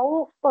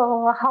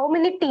how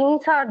many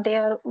teams are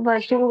there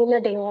working in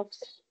a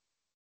DevOps?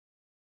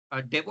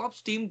 a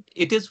DevOps team,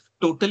 it is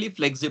totally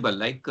flexible,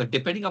 like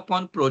depending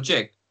upon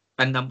project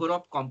and number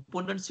of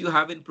components you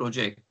have in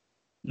project.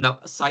 Now,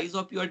 size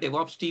of your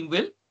DevOps team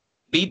will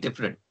be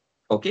different.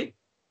 Okay.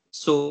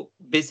 So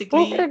Means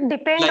basically, it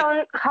depend like,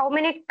 on how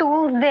many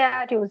tools they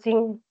are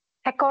using.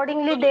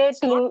 Accordingly, no, no, their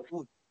it's not team.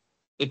 tool.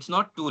 It's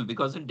not tool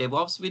because in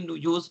DevOps, we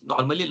use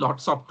normally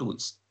lots of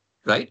tools,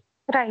 right?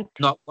 Right.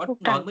 Now, what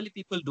Right. normally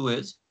people do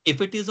is,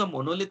 if it is a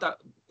monolith,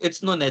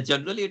 it's no,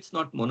 generally it's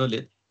not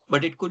monolith,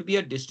 but it could be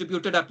a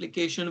distributed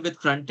application with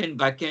front end,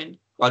 back end,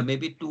 or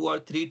maybe 2 or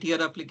 3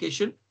 tier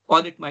application,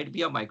 or it might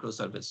be a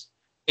microservice.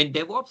 In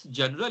DevOps,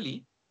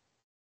 generally,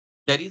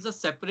 there is a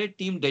separate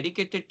team,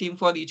 dedicated team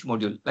for each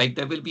module. Like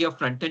there will be a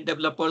front end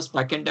developers,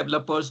 back end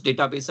developers,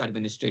 database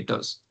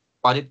administrators.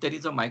 Or if there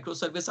is a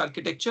microservice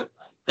architecture,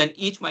 then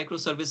each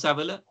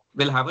microservice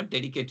will have a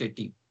dedicated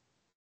team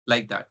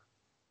like that.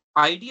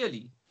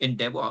 Ideally, in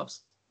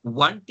DevOps,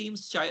 one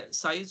team's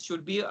size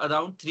should be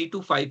around 3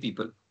 to 5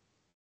 people.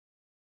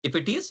 If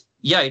it is,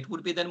 yeah, it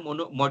would be then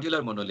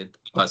modular monolith.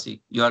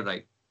 Basi, you are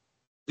right.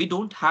 We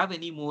don't have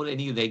any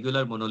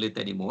regular monolith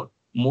anymore.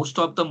 Most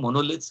of the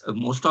monoliths,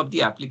 most of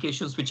the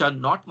applications which are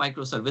not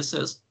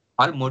microservices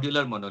are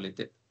modular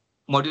monolith.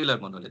 Modular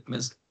monolith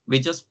means we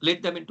just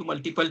split them into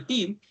multiple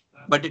teams,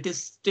 but it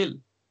is still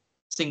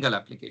single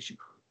application.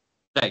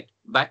 Right.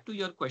 Back to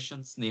your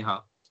question,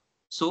 Sneha.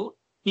 So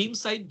team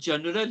size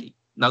generally,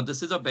 now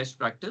this is a best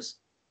practice,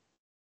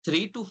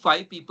 3 to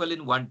 5 people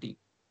in one team.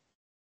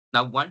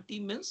 Now one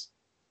team means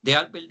they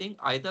are building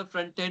either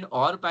front end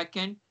or back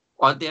end,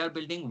 or they are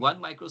building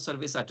one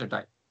microservice at a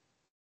time.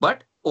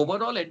 But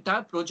overall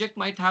entire project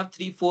might have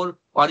 3, 4,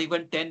 or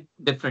even 10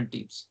 different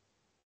teams.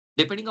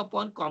 Depending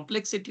upon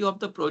complexity of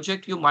the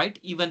project, you might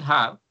even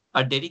have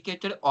a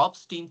dedicated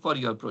ops team for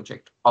your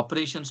project,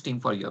 operations team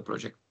for your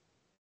project.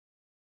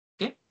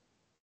 Okay,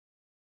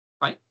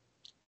 fine.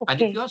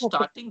 And if Okay. you are Okay.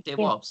 starting Yeah.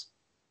 DevOps,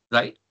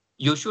 right,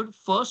 you should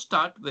first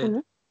start with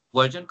Mhm.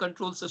 version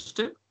control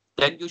system.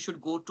 Then you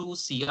should go to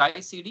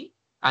CI/CD,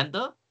 and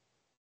the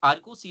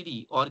Argo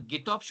CD or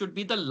GitOps should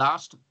be the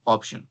last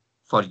option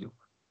for you.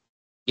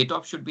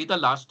 GitOps should be the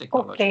last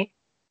technology. Okay.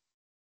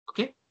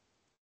 Okay,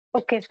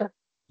 Okay, sir.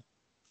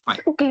 fine.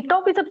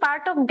 GitOps is a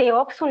part of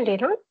DevOps only,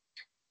 no?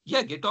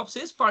 Yeah, GitOps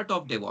is part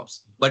of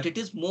DevOps, but it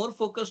is more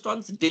focused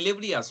on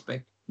delivery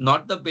aspect,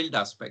 not the build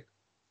aspect.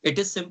 It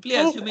is simply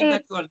Means assuming if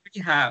that you already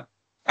have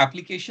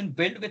application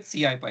built with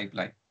CI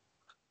pipeline.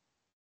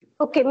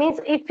 okay, means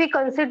if we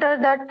consider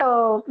that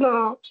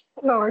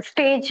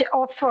stage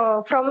of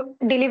from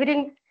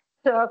delivering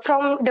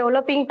from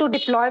developing to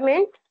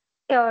deployment,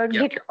 Yeah,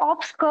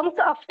 GitOps comes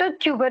after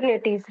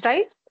Kubernetes,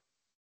 right?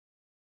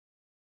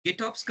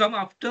 GitOps come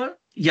after,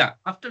 yeah,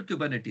 after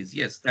Kubernetes.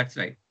 Yes, that's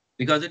right.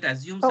 Because it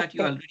assumes that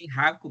you Okay. already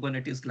have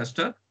Kubernetes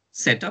cluster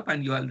set up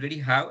and you already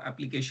have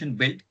application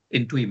built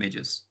into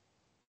images.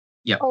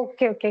 Yeah.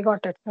 Okay, okay,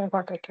 got it. I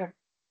got it. Yeah.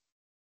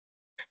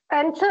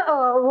 And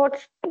so,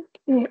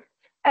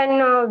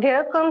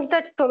 where comes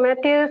that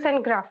Prometheus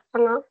and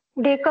Grafana?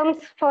 They comes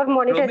for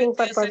monitoring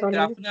Prometheus purpose and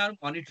only. Grafana are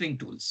monitoring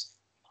tools.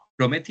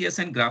 Prometheus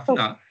and Okay.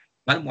 Grafana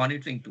are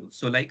monitoring tools.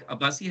 So like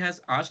Abasi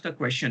has asked a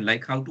question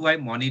like, how do I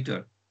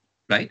monitor,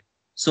 right?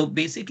 So Hmm.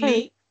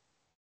 basically,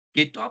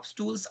 GitOps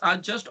tools are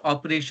just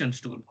operations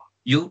tool.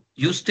 You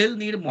still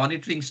need a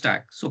monitoring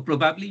stack. So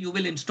probably you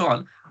will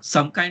install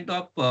some kind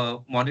of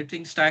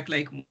monitoring stack,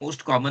 like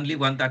most commonly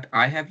one that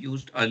I have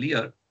used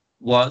earlier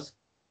was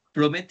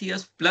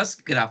Prometheus plus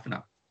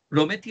Grafana.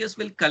 Prometheus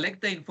will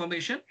collect the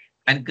information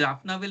and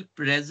Grafana will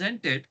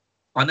present it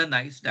on a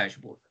nice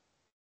dashboard.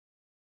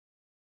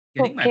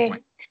 Getting my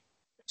point? Okay.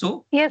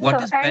 So Yes, what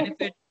sir. is And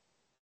benefit?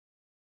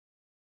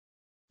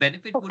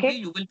 Benefit would be okay,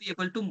 you will be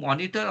able to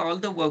monitor all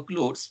the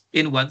workloads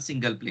in one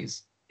single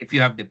place if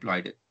you have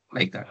deployed it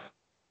like that.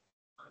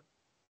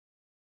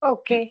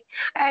 Okay. okay.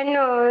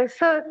 And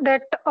so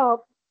that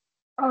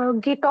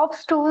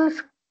GitOps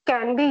tools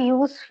can be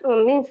used,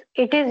 means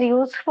it is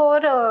used for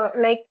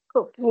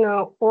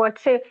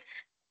what's a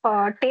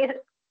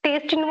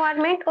test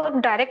environment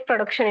or direct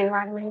production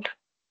environment.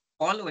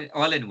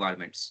 All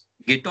environments.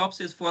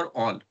 GitOps is for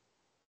all.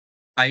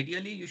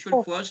 Ideally, you should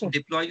first Okay.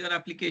 deploy your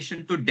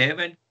application to dev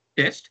and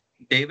test,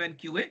 dev and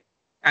QA,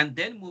 and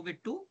then move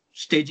it to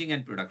staging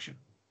and production.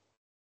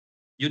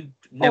 You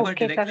never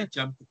Okay, directly correct.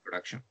 jump to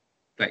production,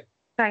 right?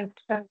 Right,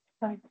 right,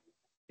 right.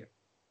 Yeah.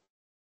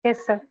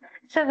 Yes, sir.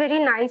 It's a very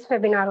nice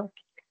webinar.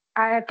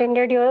 I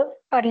attended your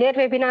earlier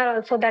webinar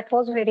also. That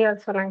was very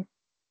also nice.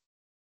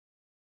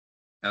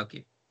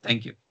 Okay.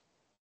 Thank you.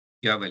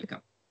 You're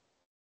welcome.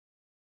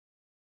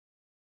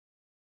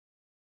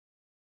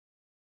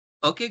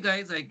 Okay,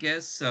 guys, I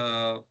guess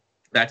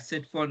that's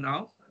it for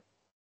now.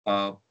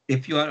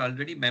 If you are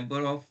already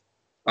member of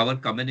our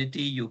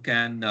community, you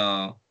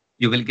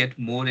will get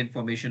more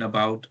information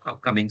about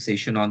upcoming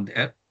session on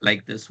there,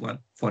 like this one,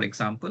 for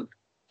example.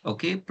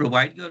 Okay,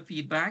 provide your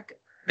feedback.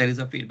 There is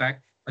a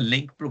feedback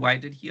link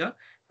provided here,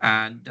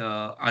 and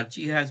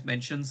Archie has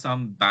mentioned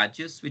some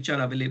badges which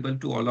are available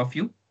to all of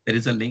you. There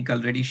is a link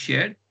already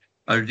shared.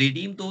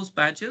 Redeem those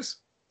badges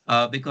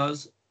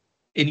because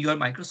in your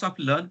Microsoft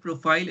Learn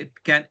profile,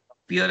 it can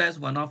appear as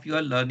one of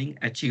your learning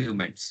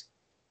achievements,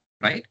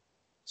 right?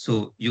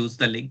 So use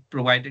the link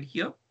provided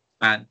here.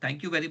 And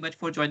thank you very much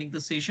for joining the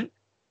session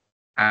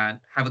and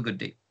have a good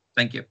day.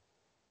 Thank you.